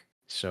back.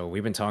 So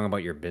we've been talking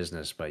about your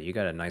business, but you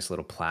got a nice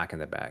little plaque in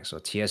the back. So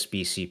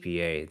TSB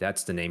CPA,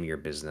 that's the name of your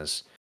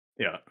business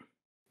Yeah.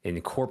 in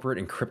corporate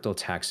and crypto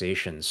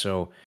taxation.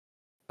 So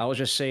I'll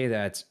just say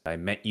that I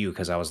met you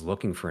because I was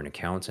looking for an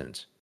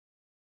accountant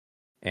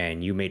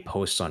and you made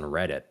posts on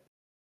Reddit.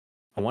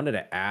 I wanted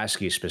to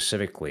ask you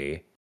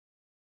specifically,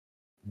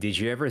 did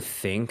you ever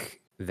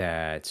think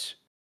that,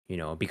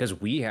 because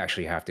we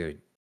actually have to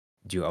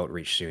do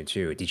outreach soon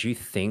too, did you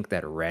think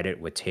that Reddit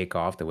would take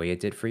off the way it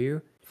did for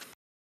you?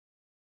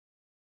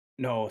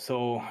 No,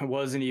 so it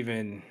wasn't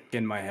even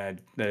in my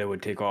head that it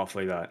would take off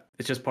like that.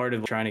 It's just part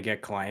of trying to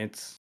get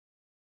clients,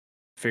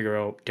 figure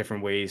out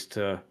different ways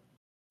to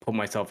put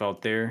myself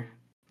out there.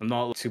 I'm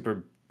not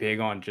super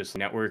big on just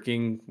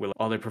networking with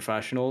other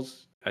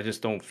professionals. I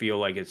just don't feel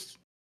like it's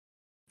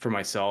for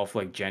myself,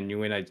 like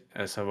genuine. I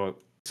just have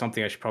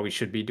something I probably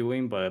should be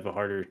doing, but I have a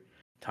harder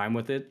time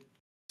with it.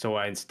 So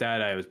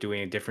instead I was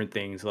doing different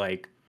things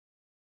like,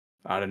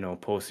 I don't know,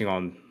 posting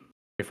on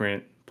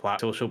different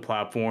social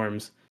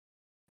platforms,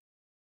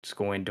 just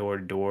going door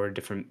to door,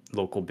 different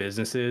local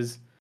businesses.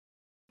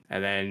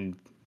 And then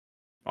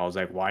I was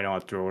like, why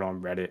not throw it on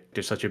Reddit?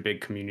 There's such a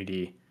big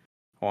community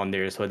on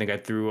there. So I think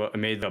I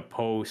made the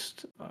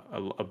post,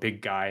 a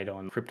big guide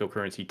on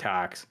cryptocurrency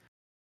tax,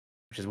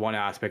 which is one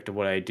aspect of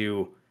what I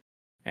do.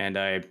 And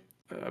I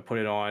put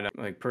it on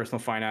like Personal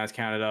Finance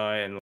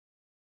Canada and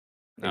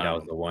I think that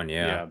was the one,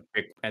 yeah.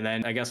 and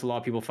then I guess a lot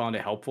of people found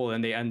it helpful,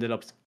 and it ended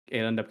up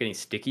getting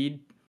stickied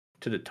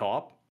to the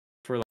top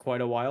for like quite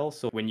a while.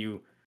 So when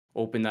you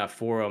open that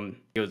forum,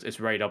 it's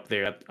right up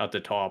there at the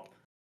top.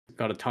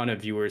 Got a ton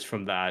of viewers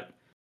from that,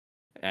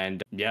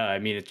 and yeah, I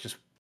mean it's just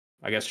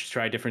I guess just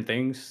try different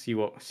things, see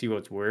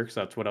what works.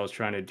 That's what I was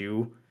trying to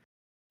do,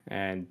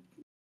 and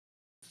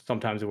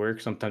sometimes it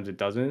works, sometimes it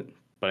doesn't.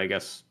 But I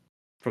guess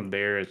from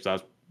there,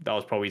 that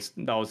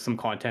was some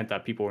content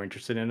that people were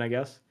interested in, I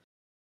guess,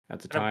 at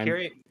the And I'm time.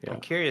 curious. Yeah.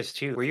 I'm curious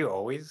too. Were you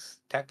always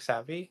tech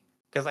savvy?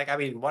 Because like I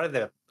mean, one of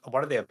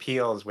the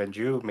appeals when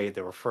Drew made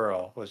the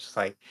referral was just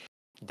like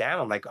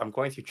damn, like I'm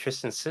going through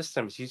Tristan's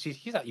systems.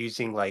 He's not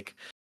using like,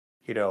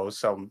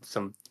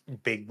 some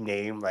big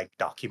name like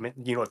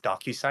document,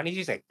 DocuSign. He's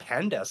using like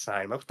Panda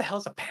Sign. Like, what the hell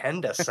is a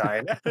Panda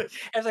Sign? I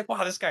was like,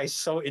 wow, this guy's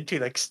so into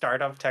like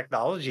startup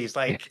technologies.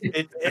 Like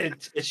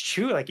it's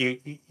true. Like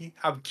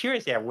I'm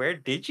curious, yeah, where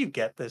did you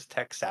get this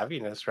tech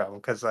savviness from?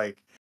 Because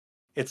like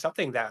it's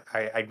something that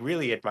I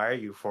really admire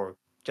you for,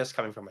 just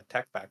coming from a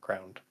tech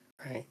background,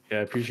 right? Yeah,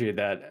 I appreciate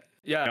that.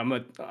 Yeah, I'm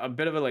a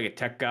bit of a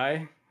tech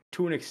guy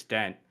to an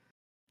extent.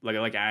 Like I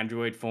like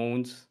Android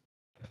phones.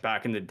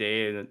 Back in the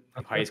day in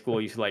high school,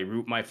 I used to like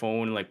root my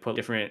phone and like put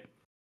different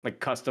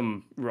like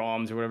custom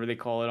ROMs or whatever they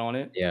call it on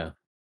it. Yeah.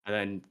 And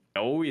then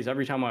always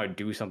every time I would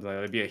do something, like,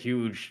 it'd be a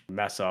huge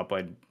mess up.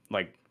 I'd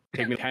like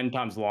take me 10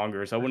 times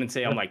longer. So I wouldn't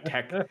say I'm like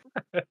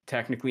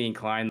technically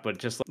inclined, but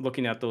just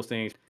looking at those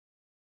things,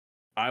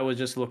 I was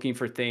just looking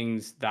for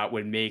things that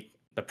would make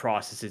the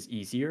processes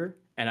easier.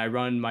 And I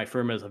run my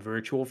firm as a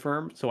virtual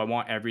firm. So I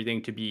want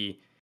everything to be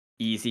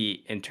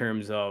easy in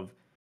terms of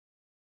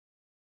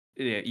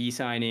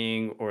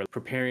e-signing or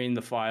preparing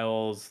the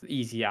files,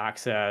 easy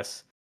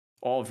access,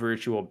 all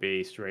virtual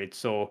based, right?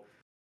 So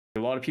a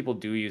lot of people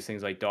do use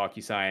things like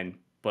DocuSign,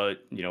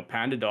 but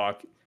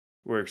PandaDoc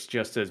works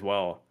just as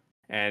well.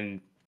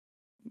 And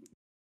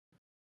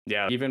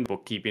yeah, even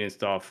bookkeeping and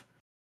stuff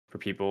for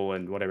people.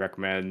 And what I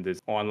recommend is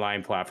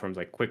online platforms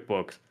like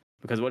QuickBooks,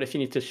 because what if you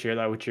need to share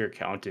that with your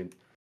accountant?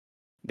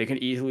 They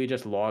can easily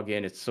just log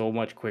in. It's so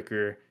much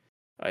quicker.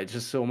 It's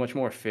just so much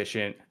more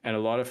efficient. And a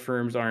lot of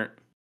firms aren't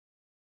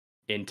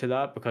into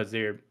that because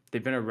they've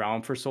been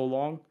around for so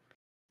long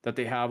that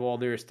they have all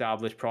their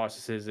established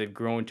processes. They've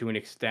grown to an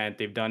extent.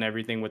 They've done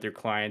everything with their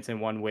clients in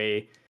one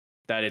way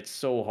that it's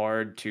so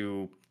hard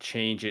to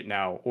change it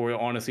now. Or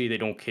honestly, they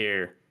don't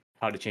care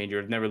how to change it.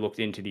 Or have never looked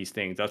into these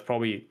things. That's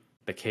probably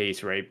the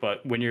case, right?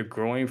 But when you're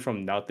growing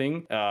from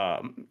nothing,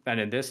 and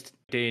in this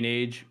day and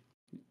age,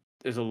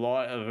 there's a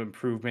lot of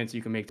improvements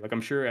you can make. Like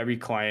I'm sure every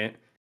client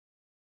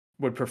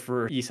would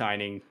prefer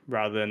e-signing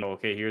rather than,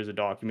 okay, here's a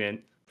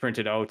document, print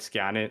it out,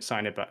 scan it,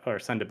 sign it back, or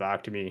send it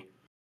back to me.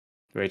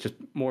 Right, just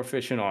more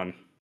efficient on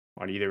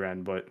either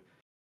end. But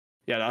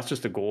yeah, that's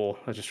just the goal.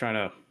 I was just trying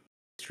to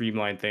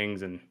streamline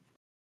things. And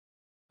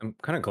I'm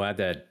kind of glad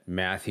that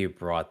Matthew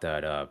brought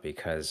that up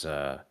because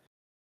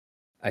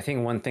I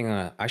think one thing,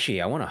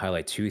 actually, I want to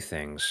highlight two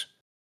things.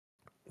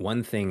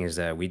 One thing is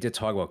that we did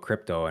talk about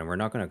crypto, and we're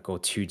not going to go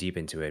too deep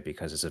into it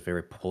because it's a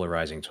very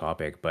polarizing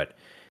topic. But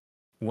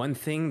one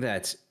thing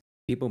that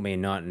people may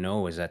not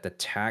know is that the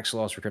tax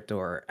laws for crypto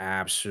are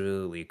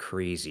absolutely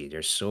crazy.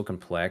 They're so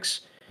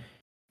complex,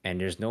 and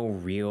there's no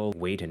real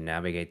way to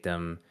navigate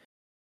them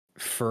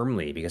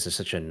firmly because it's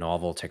such a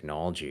novel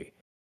technology.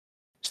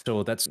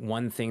 So that's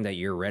one thing that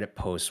your Reddit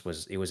post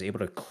was, it was able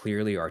to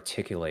clearly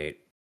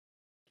articulate,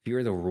 here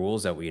are the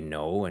rules that we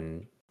know,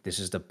 and this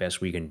is the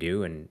best we can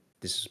do, and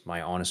this is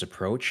my honest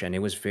approach. And it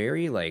was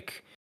very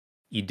like,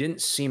 you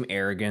didn't seem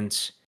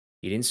arrogant,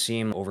 you didn't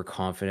seem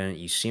overconfident,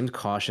 you seemed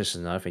cautious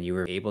enough, and you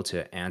were able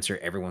to answer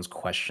everyone's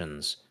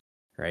questions,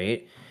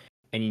 right?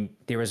 And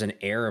there was an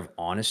air of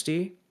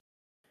honesty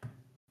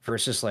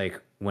versus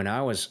like when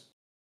I was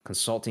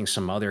consulting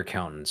some other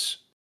accountants,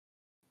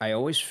 I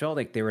always felt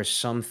like there were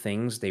some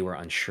things they were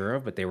unsure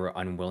of, but they were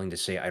unwilling to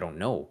say, I don't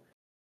know.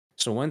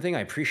 So one thing I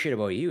appreciate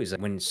about you is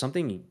that when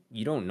something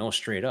you don't know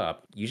straight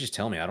up, you just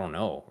tell me, I don't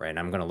know, right? And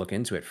I'm going to look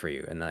into it for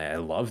you. And I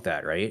love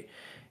that, right?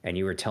 And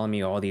you were telling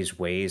me all these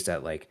ways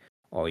that like,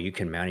 oh, you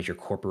can manage your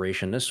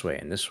corporation this way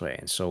and this way.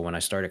 And so when I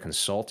started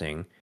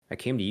consulting, I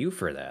came to you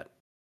for that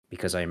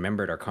because I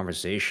remembered our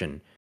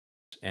conversation.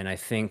 And I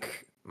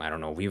think, I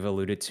don't know, we've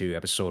alluded to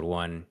episode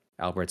 1,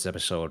 Albert's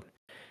episode,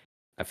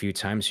 a few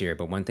times here,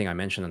 but one thing I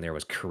mentioned on there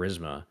was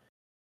charisma.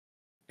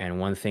 And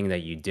one thing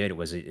that you did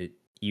was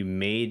you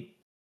made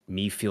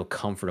me feel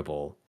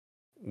comfortable,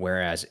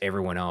 whereas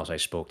everyone else I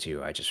spoke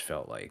to, I just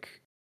felt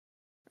like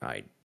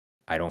I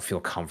don't feel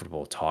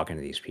comfortable talking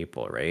to these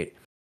people, right?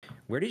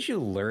 Where did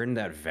you learn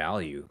that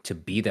value to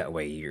be that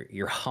way?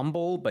 You're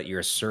humble, but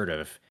you're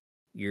assertive.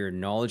 You're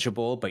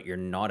knowledgeable, but you're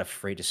not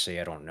afraid to say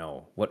I don't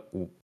know. What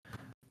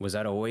was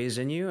that always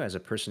in you as a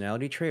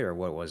personality trait, or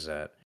what was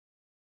that?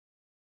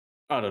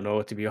 I don't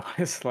know, to be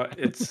honest.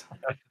 It's,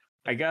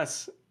 I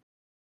guess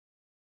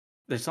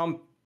there's some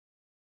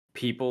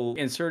people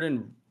in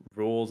certain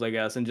roles, I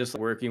guess, and just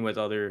working with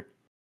other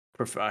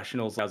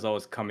professionals as I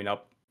was coming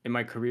up in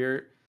my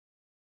career.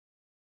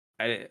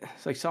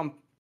 It's like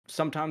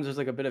sometimes there's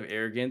like a bit of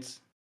arrogance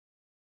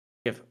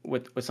if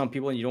with some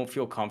people and you don't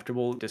feel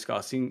comfortable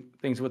discussing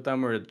things with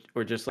them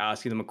or just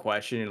asking them a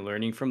question and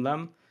learning from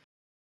them.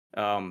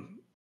 Um,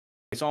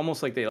 it's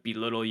almost like they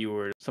belittle you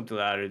or something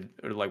like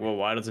that, or like, well,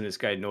 why doesn't this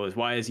guy know this?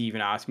 Why is he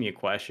even asking me a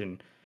question?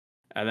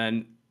 And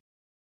then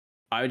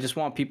I just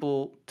want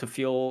people to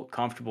feel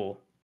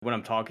comfortable when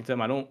I'm talking to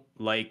them. I don't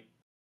like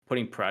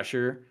putting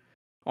pressure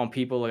on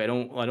people. Like I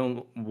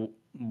don't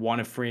want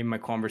to frame my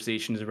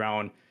conversations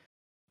around,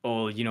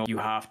 oh, you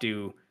have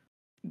to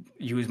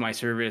use my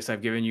service.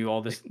 I've given you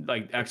all this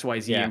like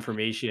XYZ Yeah.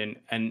 information.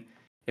 And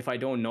if I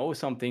don't know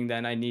something,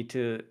 then I need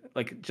to,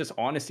 like, just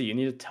honesty. You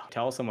need to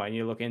tell someone, I need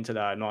to look into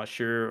that. I'm not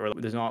sure, or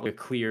there's not a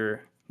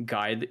clear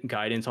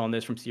guidance on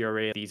this from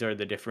CRA. These are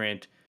the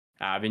different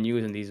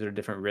avenues and these are the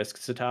different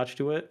risks attached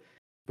to it.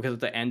 Because at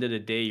the end of the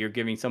day, you're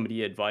giving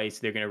somebody advice,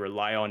 they're going to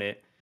rely on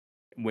it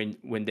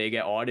when they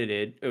get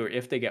audited, or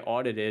if they get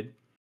audited,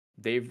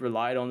 they've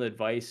relied on the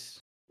advice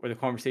or the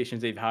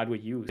conversations they've had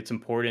with you. It's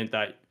important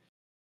that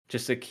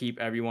just to keep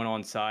everyone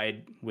on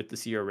side with the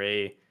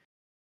CRA,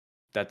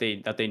 that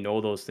they know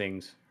those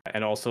things.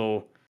 And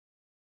also,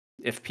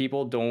 if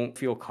people don't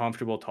feel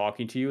comfortable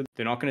talking to you,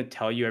 they're not going to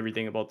tell you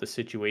everything about the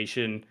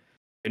situation.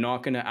 They're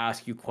not going to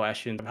ask you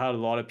questions. I've had a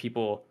lot of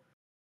people,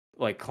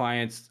 like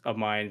clients of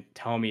mine,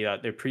 tell me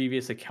that their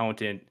previous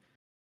accountant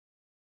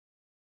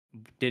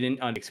didn't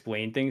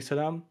explain things to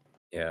them.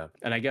 Yeah.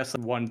 And I guess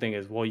one thing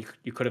is, well,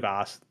 you could have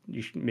asked,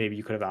 maybe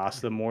you could have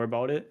asked them more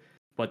about it,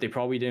 but they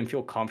probably didn't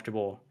feel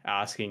comfortable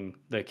asking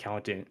the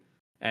accountant.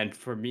 And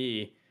for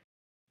me,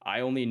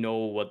 I only know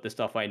what the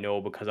stuff I know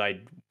because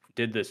I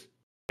did this,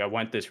 I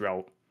went this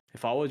route.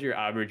 If I was your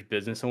average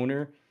business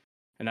owner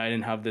and I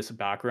didn't have this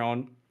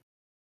background,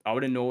 I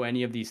wouldn't know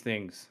any of these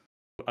things.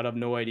 I'd have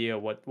no idea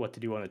what to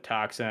do on the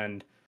tax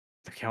end,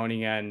 the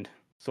accounting end.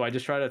 So I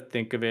just try to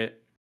think of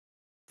it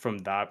from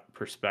that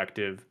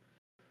perspective.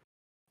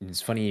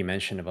 It's funny you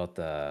mentioned about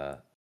the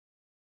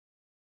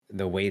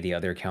way the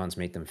other accountants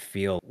make them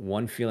feel.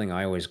 One feeling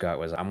I always got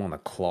was I'm on the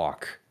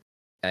clock.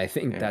 I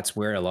think that's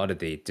where a lot of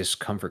the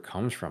discomfort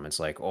comes from. It's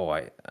like, oh,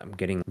 I'm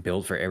getting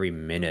billed for every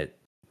minute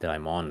that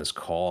I'm on this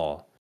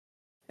call.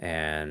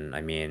 And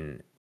I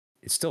mean,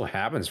 it still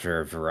happens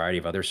for a variety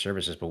of other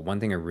services. But one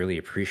thing I really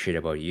appreciate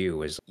about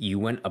you is you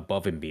went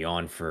above and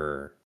beyond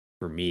for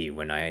me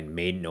when I had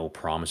made no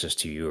promises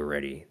to you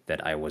already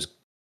that I was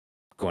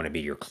going to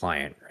be your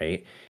client,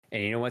 right?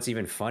 And you know what's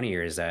even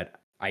funnier is that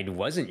I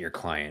wasn't your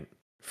client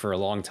for a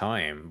long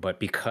time, but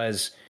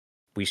because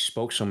we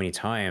spoke so many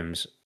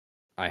times,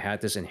 I had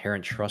this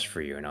inherent trust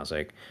for you. And I was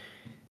like,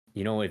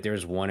 you know, if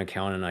there's one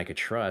accountant I could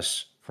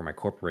trust for my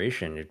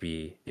corporation, it'd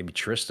be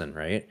Tristan,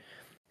 right?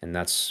 And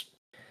that's,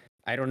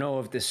 I don't know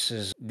if this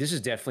is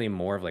definitely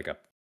more of like a,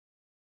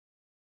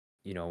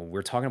 you know,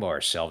 we're talking about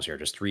ourselves here,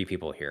 just three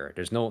people here.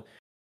 There's no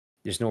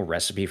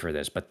recipe for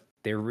this, but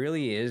there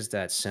really is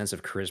that sense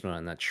of charisma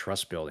and that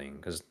trust building.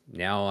 Because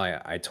now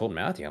I told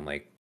Matthew, I'm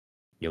like,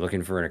 you're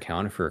looking for an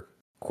accountant for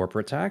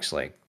corporate tax?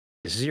 Like,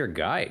 this is your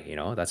guy, you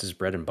know, that's his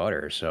bread and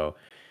butter. So,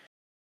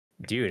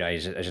 dude, I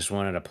just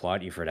wanted to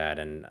applaud you for that.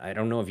 And I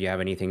don't know if you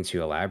have anything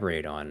to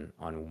elaborate on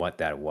what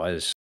that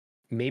was.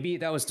 Maybe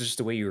that was just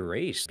the way you were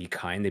raised. Be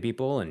kind to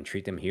people and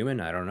treat them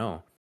human. I don't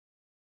know.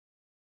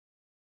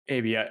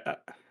 Maybe I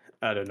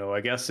don't know.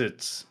 I guess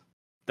that's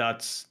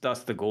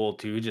the goal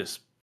too. Just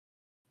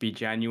be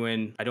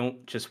genuine. I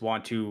don't just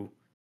want to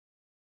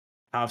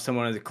have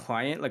someone as a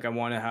client. Like, I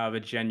want to have a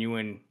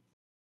genuine,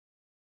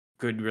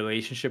 good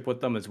relationship with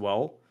them as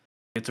well.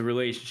 It's a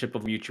relationship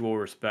of mutual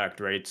respect,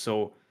 right?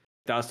 So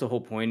that's the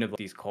whole point of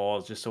these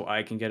calls, just so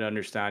I can get an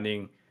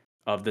understanding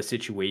of the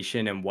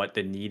situation and what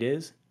the need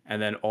is, and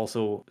then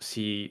also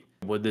see,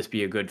 would this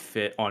be a good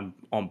fit on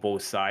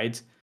both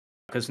sides?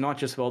 Because it's not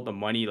just about the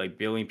money, like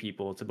billing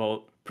people. It's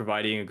about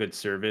providing a good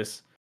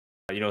service.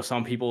 You know,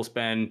 some people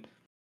spend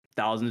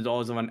thousands of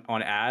dollars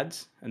on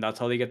ads, and that's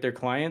how they get their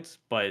clients.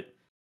 But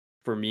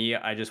for me,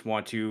 I just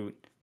want to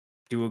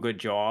do a good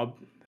job,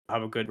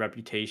 have a good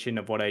reputation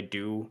of what I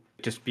do,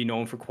 just be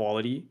known for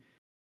quality.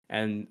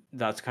 And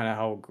that's kind of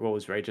how it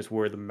goes, right? Just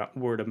word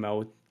of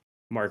mouth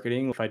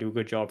marketing. If I do a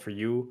good job for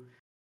you,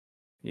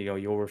 you know,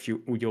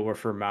 you'll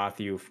refer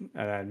Matthew,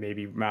 and then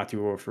maybe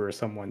Matthew will refer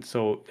someone.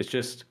 So it's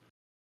just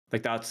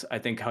like, that's, I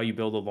think, how you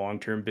build a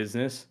long-term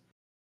business.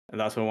 And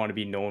that's what I want to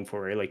be known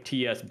for, right? Like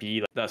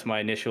TSB, that's my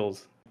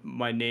initials.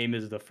 My name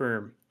is the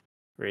firm,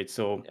 right?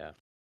 So Yeah.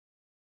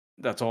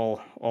 that's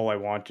all I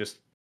want. Just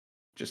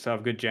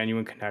have good,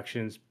 genuine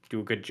connections, do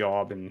a good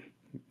job, and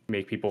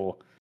make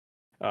people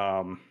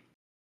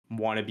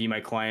want to be my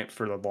client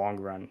for the long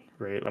run,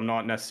 right? I'm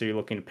not necessarily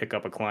looking to pick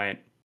up a client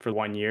for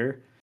 1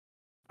 year.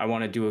 I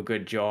want to do a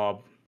good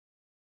job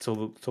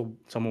so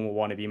someone will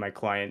want to be my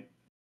client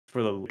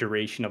for the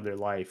duration of their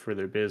life, for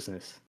their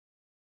business.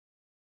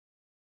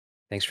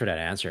 Thanks for that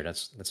answer.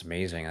 That's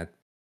amazing.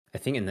 I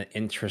think in the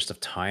interest of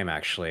time,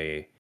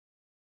 actually,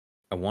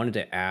 I wanted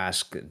to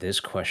ask this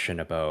question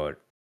about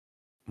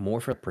more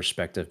for a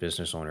prospective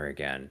business owner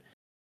again,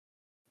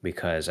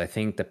 because I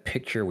think the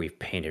picture we've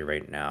painted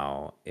right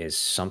now is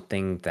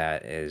something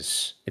that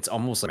it's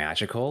almost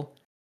magical.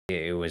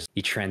 It was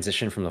you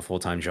transition from the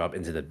full-time job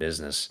into the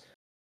business.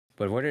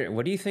 But what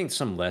do you think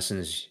some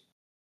lessons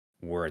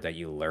were that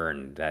you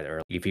learned that,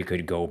 or if you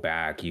could go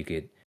back, you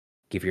could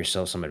give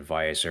yourself some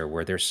advice, or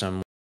were there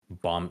some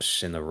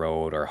bumps in the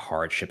road or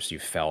hardships you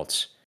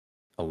felt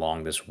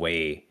along this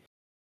way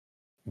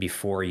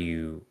before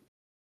you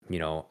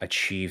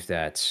achieve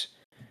that,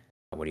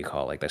 what do you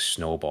call it, like the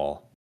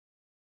snowball?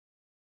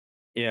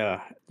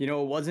 Yeah, you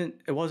know,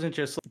 it wasn't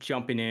just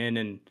jumping in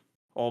and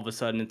all of a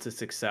sudden it's a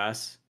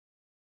success.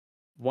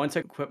 Once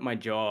I quit my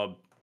job,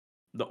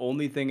 the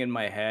only thing in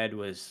my head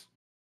was,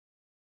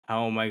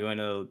 how am I going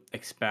to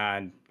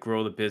expand,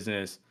 grow the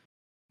business,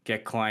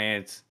 get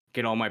clients,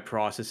 get all my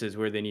processes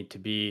where they need to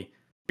be.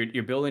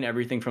 You're building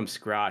everything from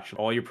scratch,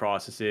 all your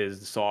processes,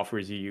 the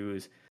softwares you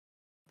use,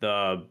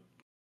 the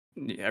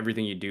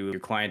everything you do, your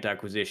client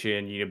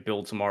acquisition. You need to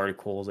build some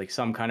articles, like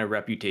some kind of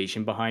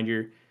reputation behind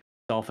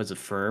yourself as a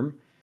firm.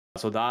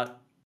 So that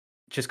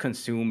just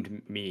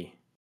consumed me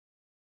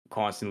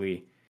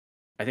constantly.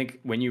 I think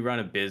when you run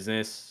a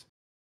business,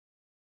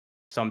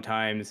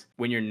 sometimes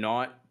when you're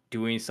not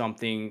doing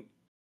something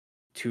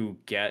to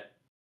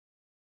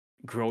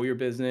grow your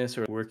business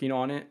or working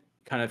on it,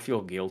 kind of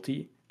feel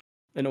guilty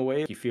in a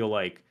way. You feel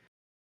like,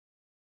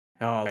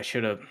 oh,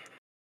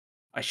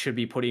 I should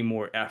be putting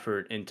more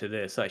effort into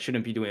this. I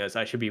shouldn't be doing this.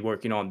 I should be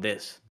working on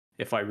this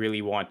if I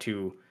really want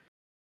to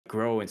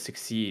grow and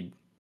succeed.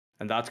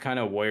 And that's kind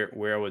of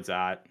where I was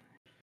at.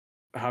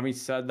 Having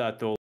said that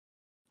though,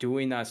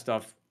 doing that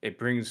stuff, it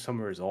brings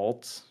some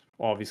results.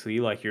 Obviously,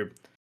 like you're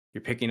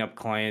picking up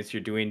clients,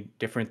 you're doing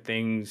different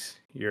things,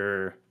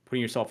 you're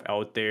putting yourself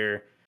out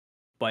there,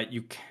 but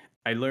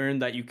I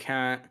learned that you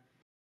can't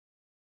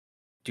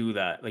do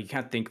that. Like you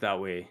can't think that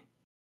way.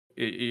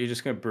 You're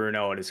just gonna burn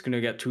out. It's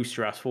gonna get too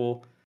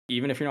stressful.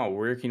 Even if you're not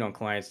working on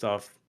client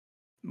stuff,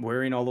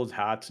 wearing all those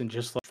hats and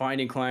just like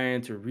finding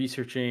clients or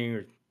researching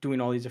or doing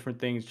all these different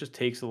things just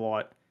takes a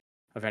lot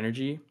of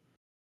energy.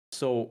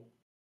 So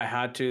I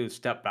had to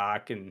step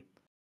back and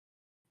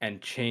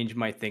change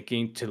my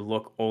thinking to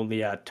look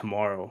only at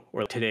tomorrow,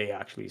 or today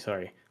actually,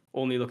 sorry.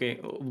 Only looking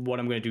what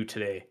I'm going to do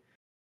today.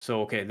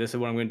 So okay, this is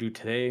what I'm going to do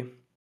today.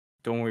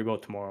 Don't worry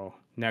about tomorrow.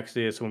 Next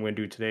day is what I'm going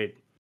to do today.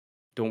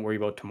 Don't worry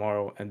about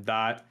tomorrow. And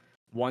that,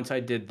 once I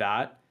did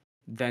that,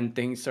 then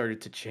things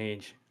started to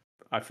change.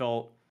 I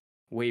felt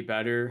way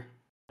better.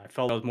 I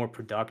felt I was more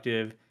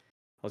productive.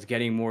 I was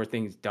getting more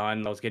things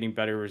done. I was getting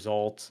better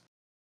results.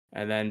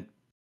 And then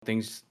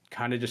things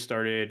kind of just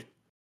started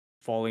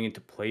falling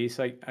into place,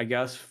 I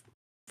guess,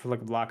 for like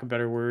lack of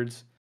better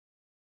words.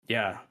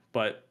 Yeah,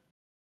 but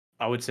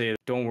I would say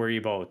don't worry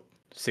about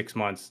 6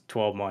 months,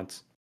 12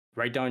 months.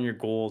 Write down your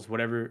goals,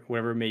 whatever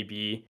it may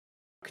be.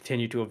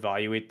 Continue to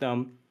evaluate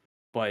them,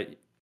 but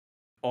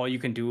all you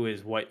can do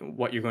is what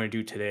you're going to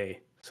do today.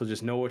 So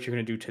just know what you're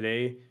going to do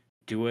today,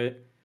 do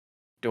it.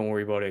 Don't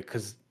worry about it,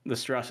 because the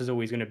stress is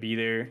always going to be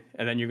there,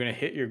 and then you're going to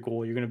hit your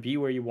goal. You're going to be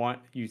where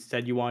you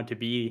said you wanted to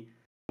be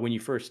when you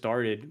first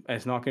started, and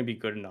it's not going to be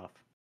good enough.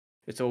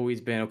 It's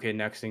always been, okay,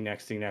 next thing,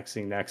 next thing, next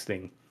thing, next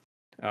thing.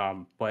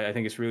 But I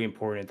think it's really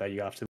important that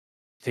you have to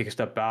take a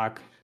step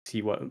back,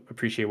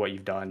 appreciate what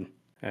you've done,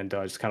 and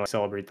just kind of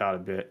celebrate that a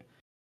bit,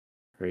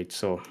 right?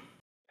 So,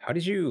 How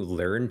did you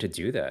learn to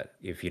do that,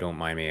 if you don't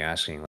mind me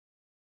asking?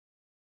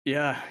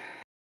 yeah,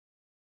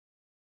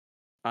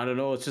 I don't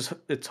know.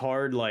 It's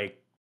hard.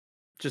 Like,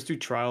 just do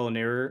trial and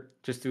error.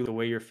 Just do the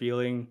way you're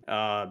feeling.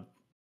 I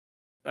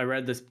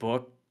read this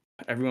book.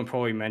 Everyone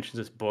probably mentions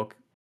this book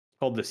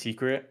called The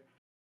Secret.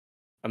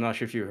 I'm not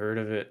sure if you heard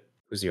of it.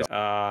 Who's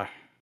the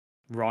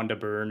Rhonda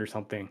Byrne or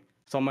something.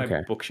 It's on my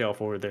Okay.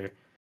 bookshelf over there.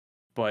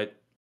 But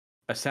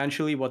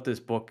essentially what this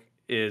book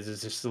is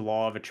just the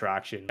law of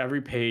attraction.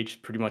 Every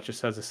page pretty much just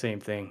says the same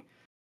thing.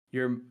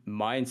 Your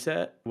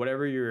mindset,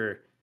 whatever you're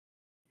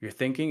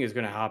thinking, is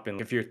going to happen.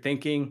 If you're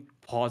thinking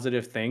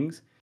positive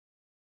things,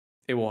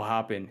 it will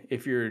happen.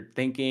 If you're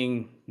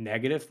thinking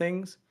negative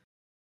things,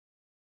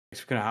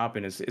 it's going to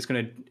happen. It's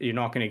going to, you're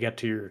not going to get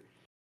to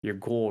your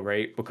goal,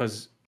 right?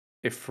 Because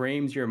it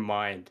frames your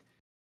mind.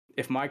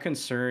 If my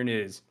concern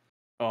is,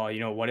 oh,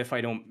 what if I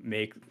don't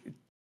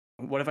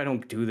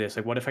do this?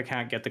 Like, what if I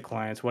can't get the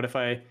clients? What if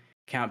I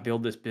can't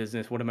build this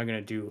business? What am I going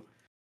to do?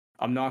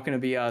 I'm not going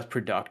to be as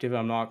productive.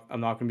 I'm not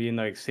going to be in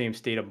the same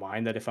state of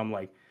mind that if I'm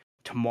like,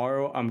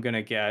 tomorrow I'm going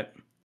to get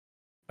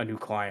a new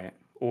client,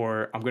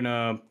 or I'm going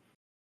to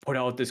put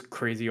out this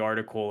crazy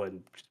article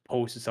and just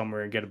post it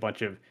somewhere and get a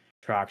bunch of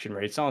traction,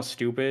 right? It sounds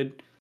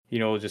stupid,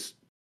 just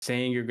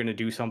saying you're going to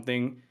do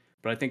something.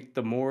 But I think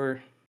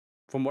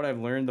from what I've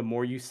learned, the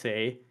more you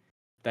say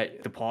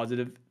that, the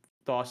positive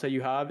thoughts that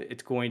you have,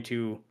 it's going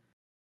to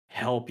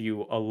help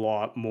you a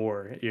lot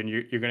more, and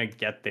you're going to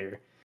get there.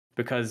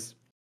 Because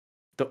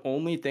the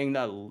only thing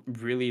that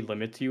really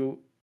limits you,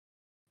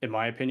 in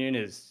my opinion,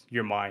 is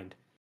your mind.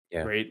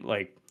 Yeah. Right?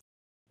 Like,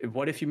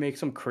 what if you make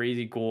some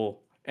crazy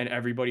goal and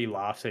everybody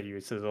laughs at you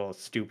and says, oh,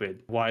 it's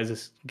stupid, why is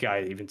this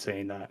guy even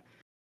saying that?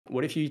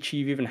 What if you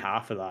achieve even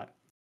half of that?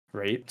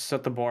 Right?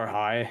 Set the bar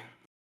high,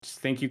 just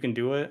think you can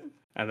do it,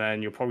 and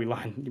then you'll probably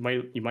land,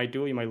 you might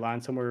do it, you might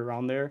land somewhere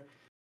around there.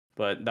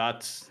 But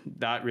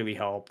that really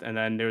helped. And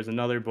then there's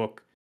another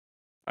book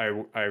I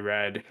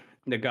read.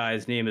 The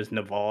guy's name is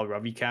Naval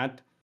Ravikant.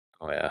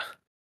 Oh yeah.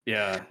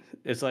 Yeah,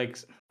 it's like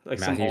some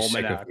Matthew's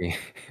sick of almanac. me.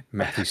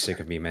 Matthew's sick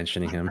of me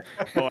mentioning him.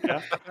 Oh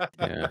yeah.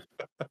 Yeah.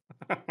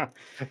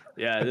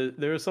 Yeah,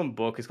 there was some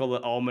book. It's called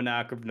the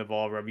Almanac of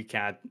Naval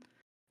Ravikant,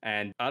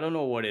 and I don't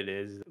know what it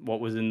is. What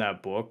was in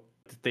that book?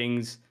 The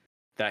things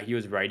that he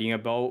was writing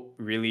about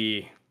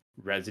really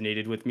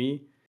resonated with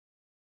me,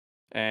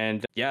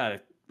 and yeah,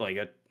 like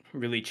it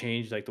really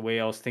changed like the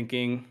way I was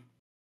thinking.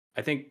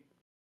 I think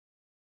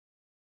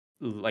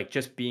like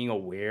just being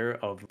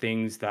aware of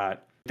things,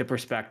 that the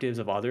perspectives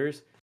of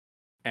others,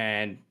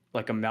 and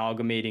like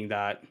amalgamating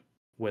that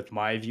with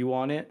my view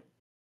on it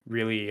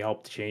really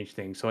helped change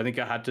things. So I think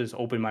I had to just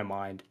open my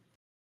mind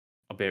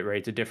a bit,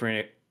 right, to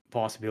different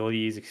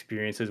possibilities,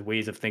 experiences,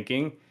 ways of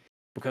thinking,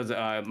 because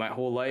my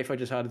whole life I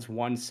just had this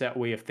one set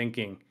way of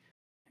thinking,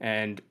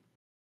 and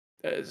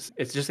it's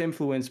just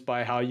influenced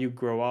by how you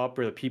grow up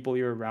or the people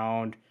you're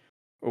around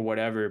or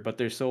whatever. But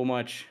there's so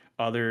much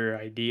other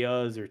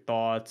ideas or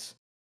thoughts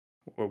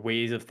or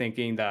ways of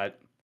thinking that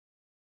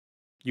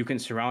you can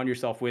surround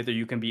yourself with or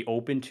you can be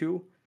open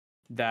to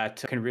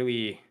that can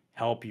really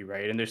help you,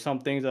 right? And there's some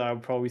things that I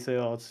would probably say,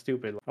 oh, it's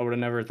stupid. I would have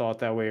never thought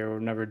that way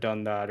or never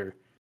done that or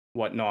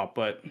whatnot,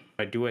 but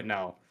I do it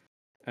now.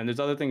 And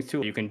there's other things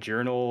too. You can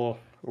journal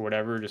or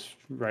whatever, just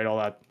write all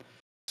that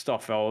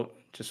stuff out,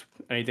 just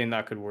anything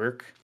that could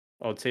work.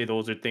 I would say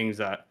those are things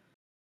that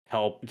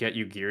help get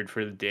you geared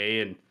for the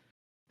day and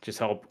just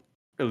help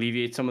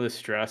alleviate some of the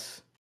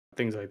stress,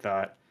 things like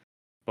that.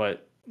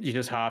 But you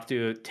just have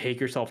to take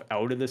yourself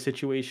out of the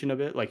situation a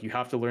bit. Like you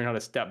have to learn how to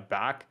step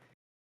back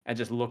and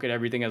just look at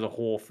everything as a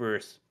whole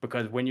first.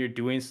 Because when you're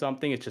doing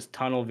something, it's just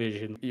tunnel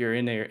vision. You're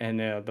in there and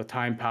the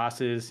time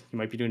passes. You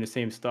might be doing the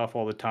same stuff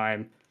all the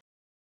time.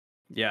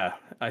 Yeah,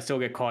 I still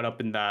get caught up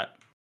in that.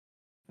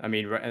 I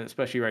mean,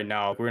 especially right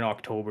now, we're in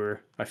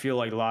October. I feel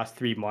like the last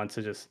 3 months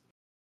are just,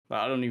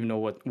 I don't even know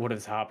what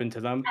has happened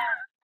to them.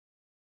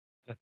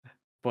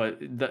 But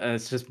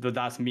it's just, but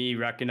that's me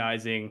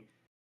recognizing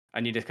I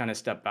need to kind of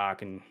step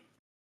back and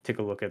take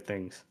a look at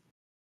things.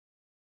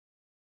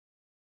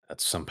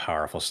 That's some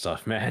powerful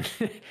stuff, man.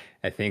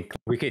 I think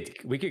we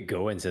could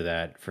go into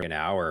that for an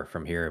hour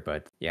from here,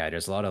 but yeah,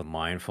 there's a lot of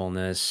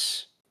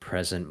mindfulness,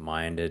 present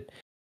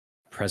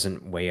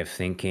way of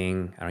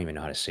thinking. I don't even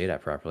know how to say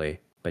that properly,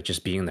 but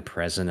just being in the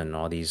present and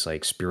all these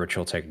like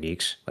spiritual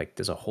techniques. Like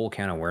there's a whole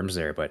can of worms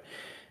there, but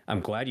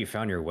I'm glad you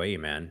found your way,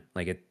 man.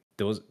 Like it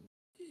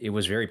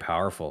was very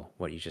powerful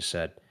what you just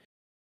said.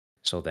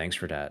 So thanks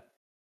for that.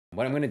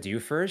 What I'm gonna do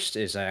first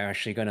is I'm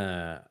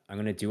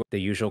gonna do the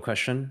usual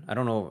question. I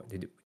don't know.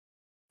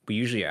 We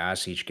usually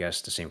ask each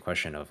guest the same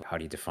question of how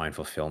do you define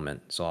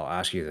fulfillment. So I'll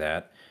ask you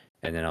that,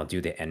 and then I'll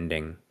do the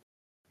ending,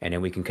 and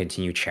then we can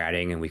continue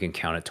chatting, and we can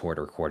count it toward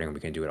a recording. We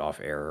can do it off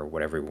air or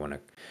whatever we want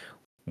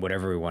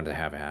to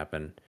have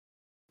happen.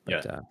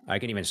 But Yeah. I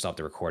can even stop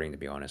the recording, to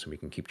be honest, and we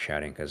can keep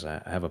chatting because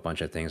I have a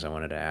bunch of things I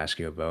wanted to ask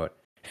you about.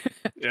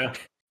 Yeah.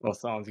 Well,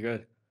 sounds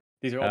good.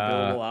 These are all Uh,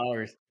 billable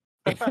hours.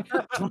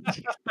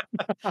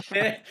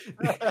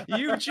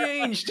 you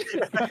changed.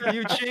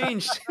 You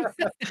changed.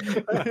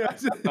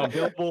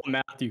 Billable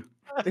Matthew.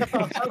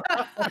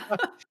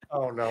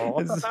 Oh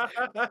no.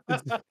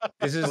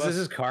 This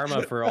is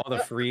karma for all the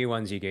free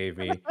ones you gave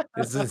me.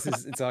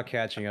 It's all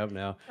catching up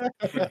now.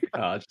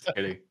 Just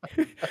kidding.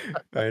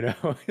 I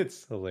know,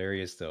 it's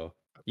hilarious though.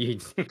 You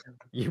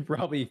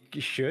probably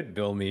should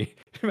bill me.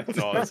 No,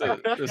 this is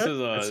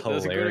That's a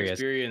good hilarious.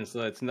 experience.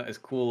 So it's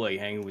cool like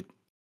hanging with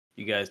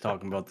you guys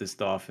talking about this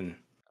stuff and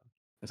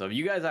stuff.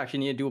 You guys actually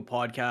need to do a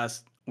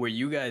podcast where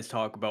you guys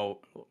talk about.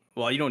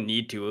 Well, you don't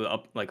need to.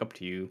 Up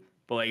to you.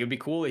 But like it'd be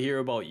cool to hear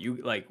about you.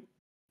 Like,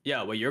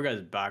 yeah, what your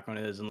guys' background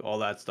is and all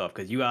that stuff.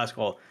 Because you ask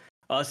all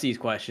us these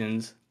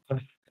questions,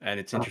 and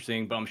it's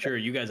interesting. But I'm sure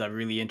you guys have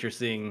really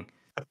interesting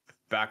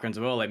backgrounds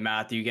as well. Like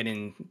Matthew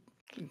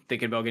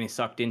thinking about getting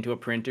sucked into a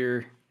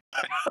printer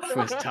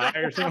for his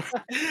tires. Right,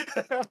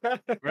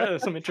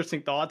 there's some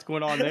interesting thoughts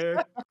going on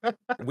there.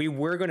 We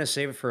were going to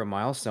save it for a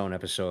milestone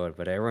episode,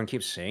 but everyone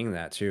keeps saying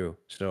that too.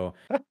 So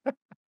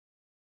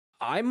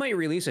I might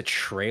release a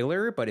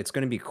trailer, but it's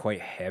going to be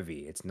quite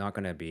heavy. It's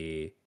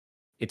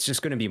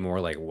just going to be more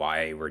like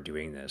why we're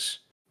doing this.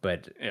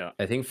 But Yeah.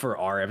 I think for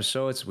our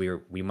episodes,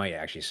 we might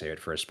actually save it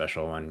for a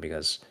special one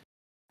because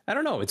I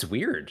don't know, it's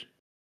weird.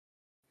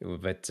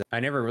 But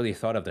I never really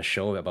thought of the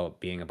show about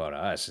being about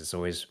us. It's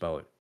always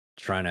about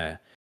trying to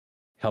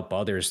help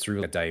others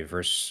through a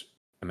diverse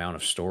amount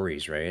of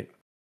stories, right?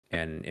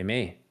 And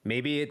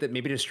maybe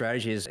the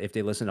strategy is if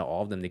they listen to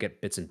all of them, they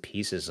get bits and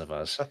pieces of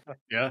us.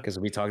 Yeah. Because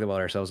we talked about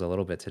ourselves a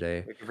little bit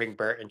today. We can bring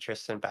Bert and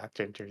Tristan back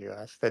to interview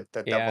us. The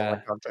double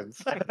Yeah.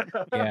 accountants.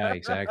 Yeah,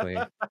 exactly.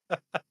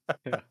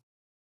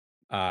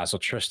 Yeah. So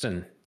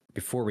Tristan,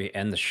 before we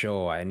end the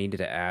show, I needed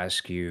to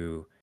ask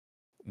you.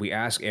 We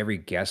ask every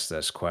guest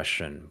this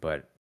question,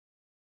 but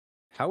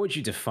how would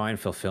you define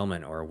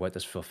fulfillment, or what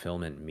does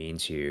fulfillment mean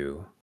to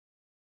you?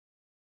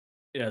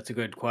 Yeah, it's a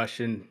good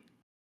question.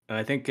 And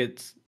I think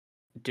it's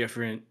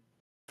different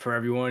for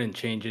everyone and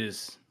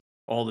changes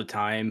all the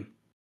time.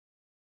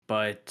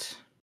 But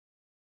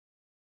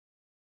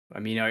I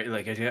mean,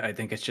 I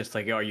think it's just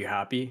like, are you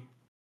happy?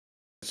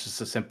 It's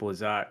just as simple as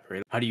that,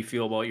 right? How do you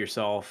feel about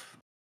yourself?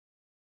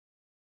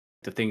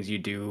 The things you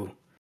do,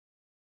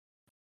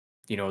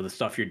 the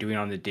stuff you're doing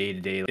on the day to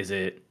day, is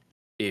it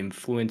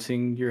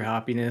influencing your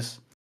happiness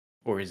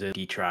or is it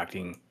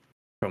detracting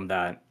from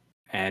that?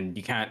 And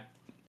you can't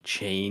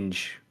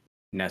change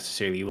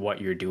necessarily what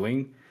you're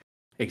doing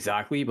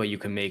exactly, but you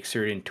can make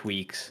certain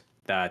tweaks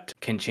that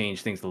can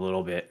change things a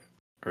little bit.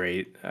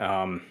 right?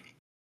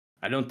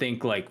 I don't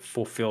think like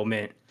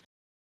fulfillment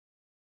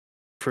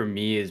for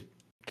me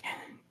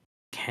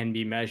can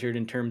be measured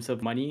in terms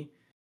of money.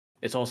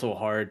 It's also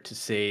hard to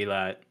say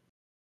that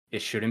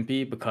it shouldn't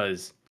be,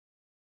 because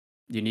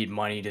you need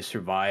money to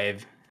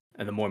survive,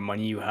 and the more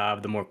money you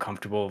have, the more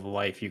comfortable of a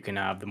life you can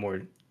have,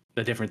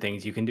 the different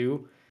things you can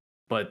do.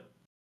 But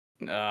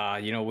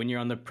when you're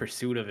on the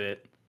pursuit of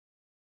it,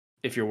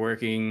 if you're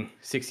working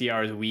 60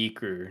 hours a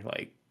week or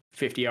like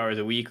 50 hours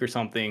a week or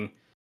something,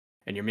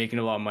 and you're making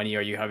a lot of money,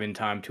 are you having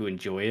time to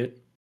enjoy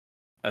it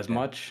as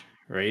much,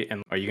 right?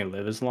 And are you going to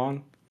live as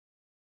long?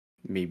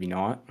 Maybe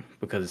not,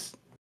 because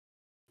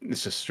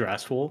it's just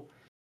stressful.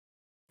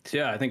 So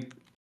yeah, I think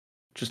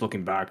just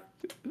looking back,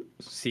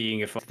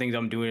 seeing if things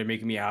I'm doing are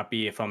making me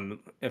happy, if I'm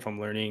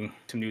learning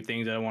some new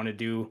things that I want to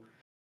do,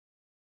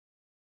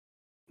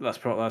 that's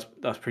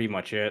pretty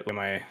much it. Am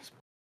I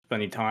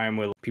spending time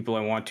with people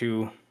I want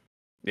to?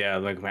 Yeah,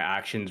 like my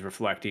actions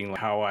reflecting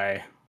how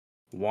I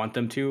want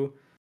them to.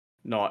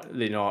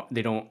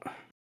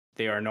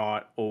 They are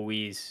not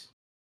always.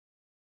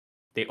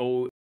 I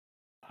don't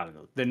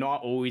know. They're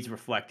not always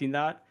reflecting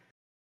that,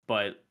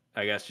 but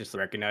I guess just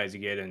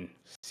recognizing it and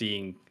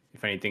seeing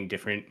if anything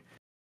different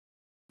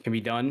can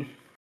be done.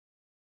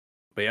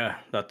 But yeah,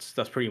 that's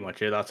pretty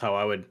much it. That's how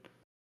I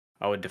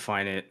would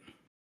define it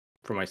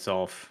for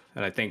myself.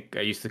 And I think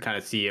I used to kind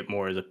of see it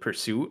more as a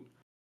pursuit,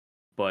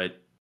 but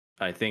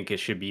I think it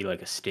should be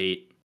like a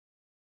state.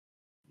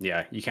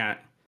 Yeah, you can't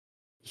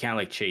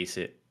like chase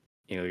it.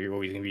 You're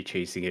always gonna be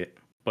chasing it,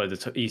 but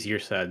it's easier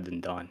said than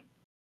done.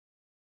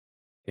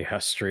 Yeah,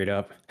 straight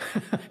up.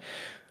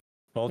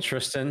 Well,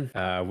 Tristan,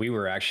 we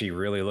were actually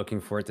really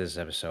looking forward to this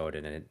episode,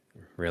 and it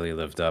really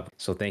lived up.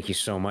 So thank you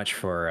so much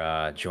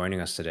for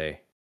joining us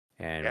today,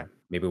 and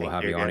maybe we'll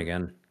have you on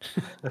again.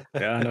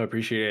 Yeah, no,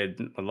 appreciate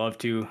it. I'd love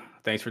to.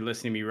 Thanks for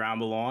listening to me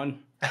ramble on.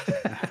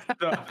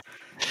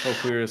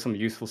 Hopefully there's some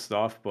useful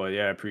stuff, but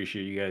yeah, I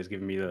appreciate you guys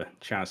giving me the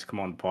chance to come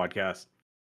on the podcast.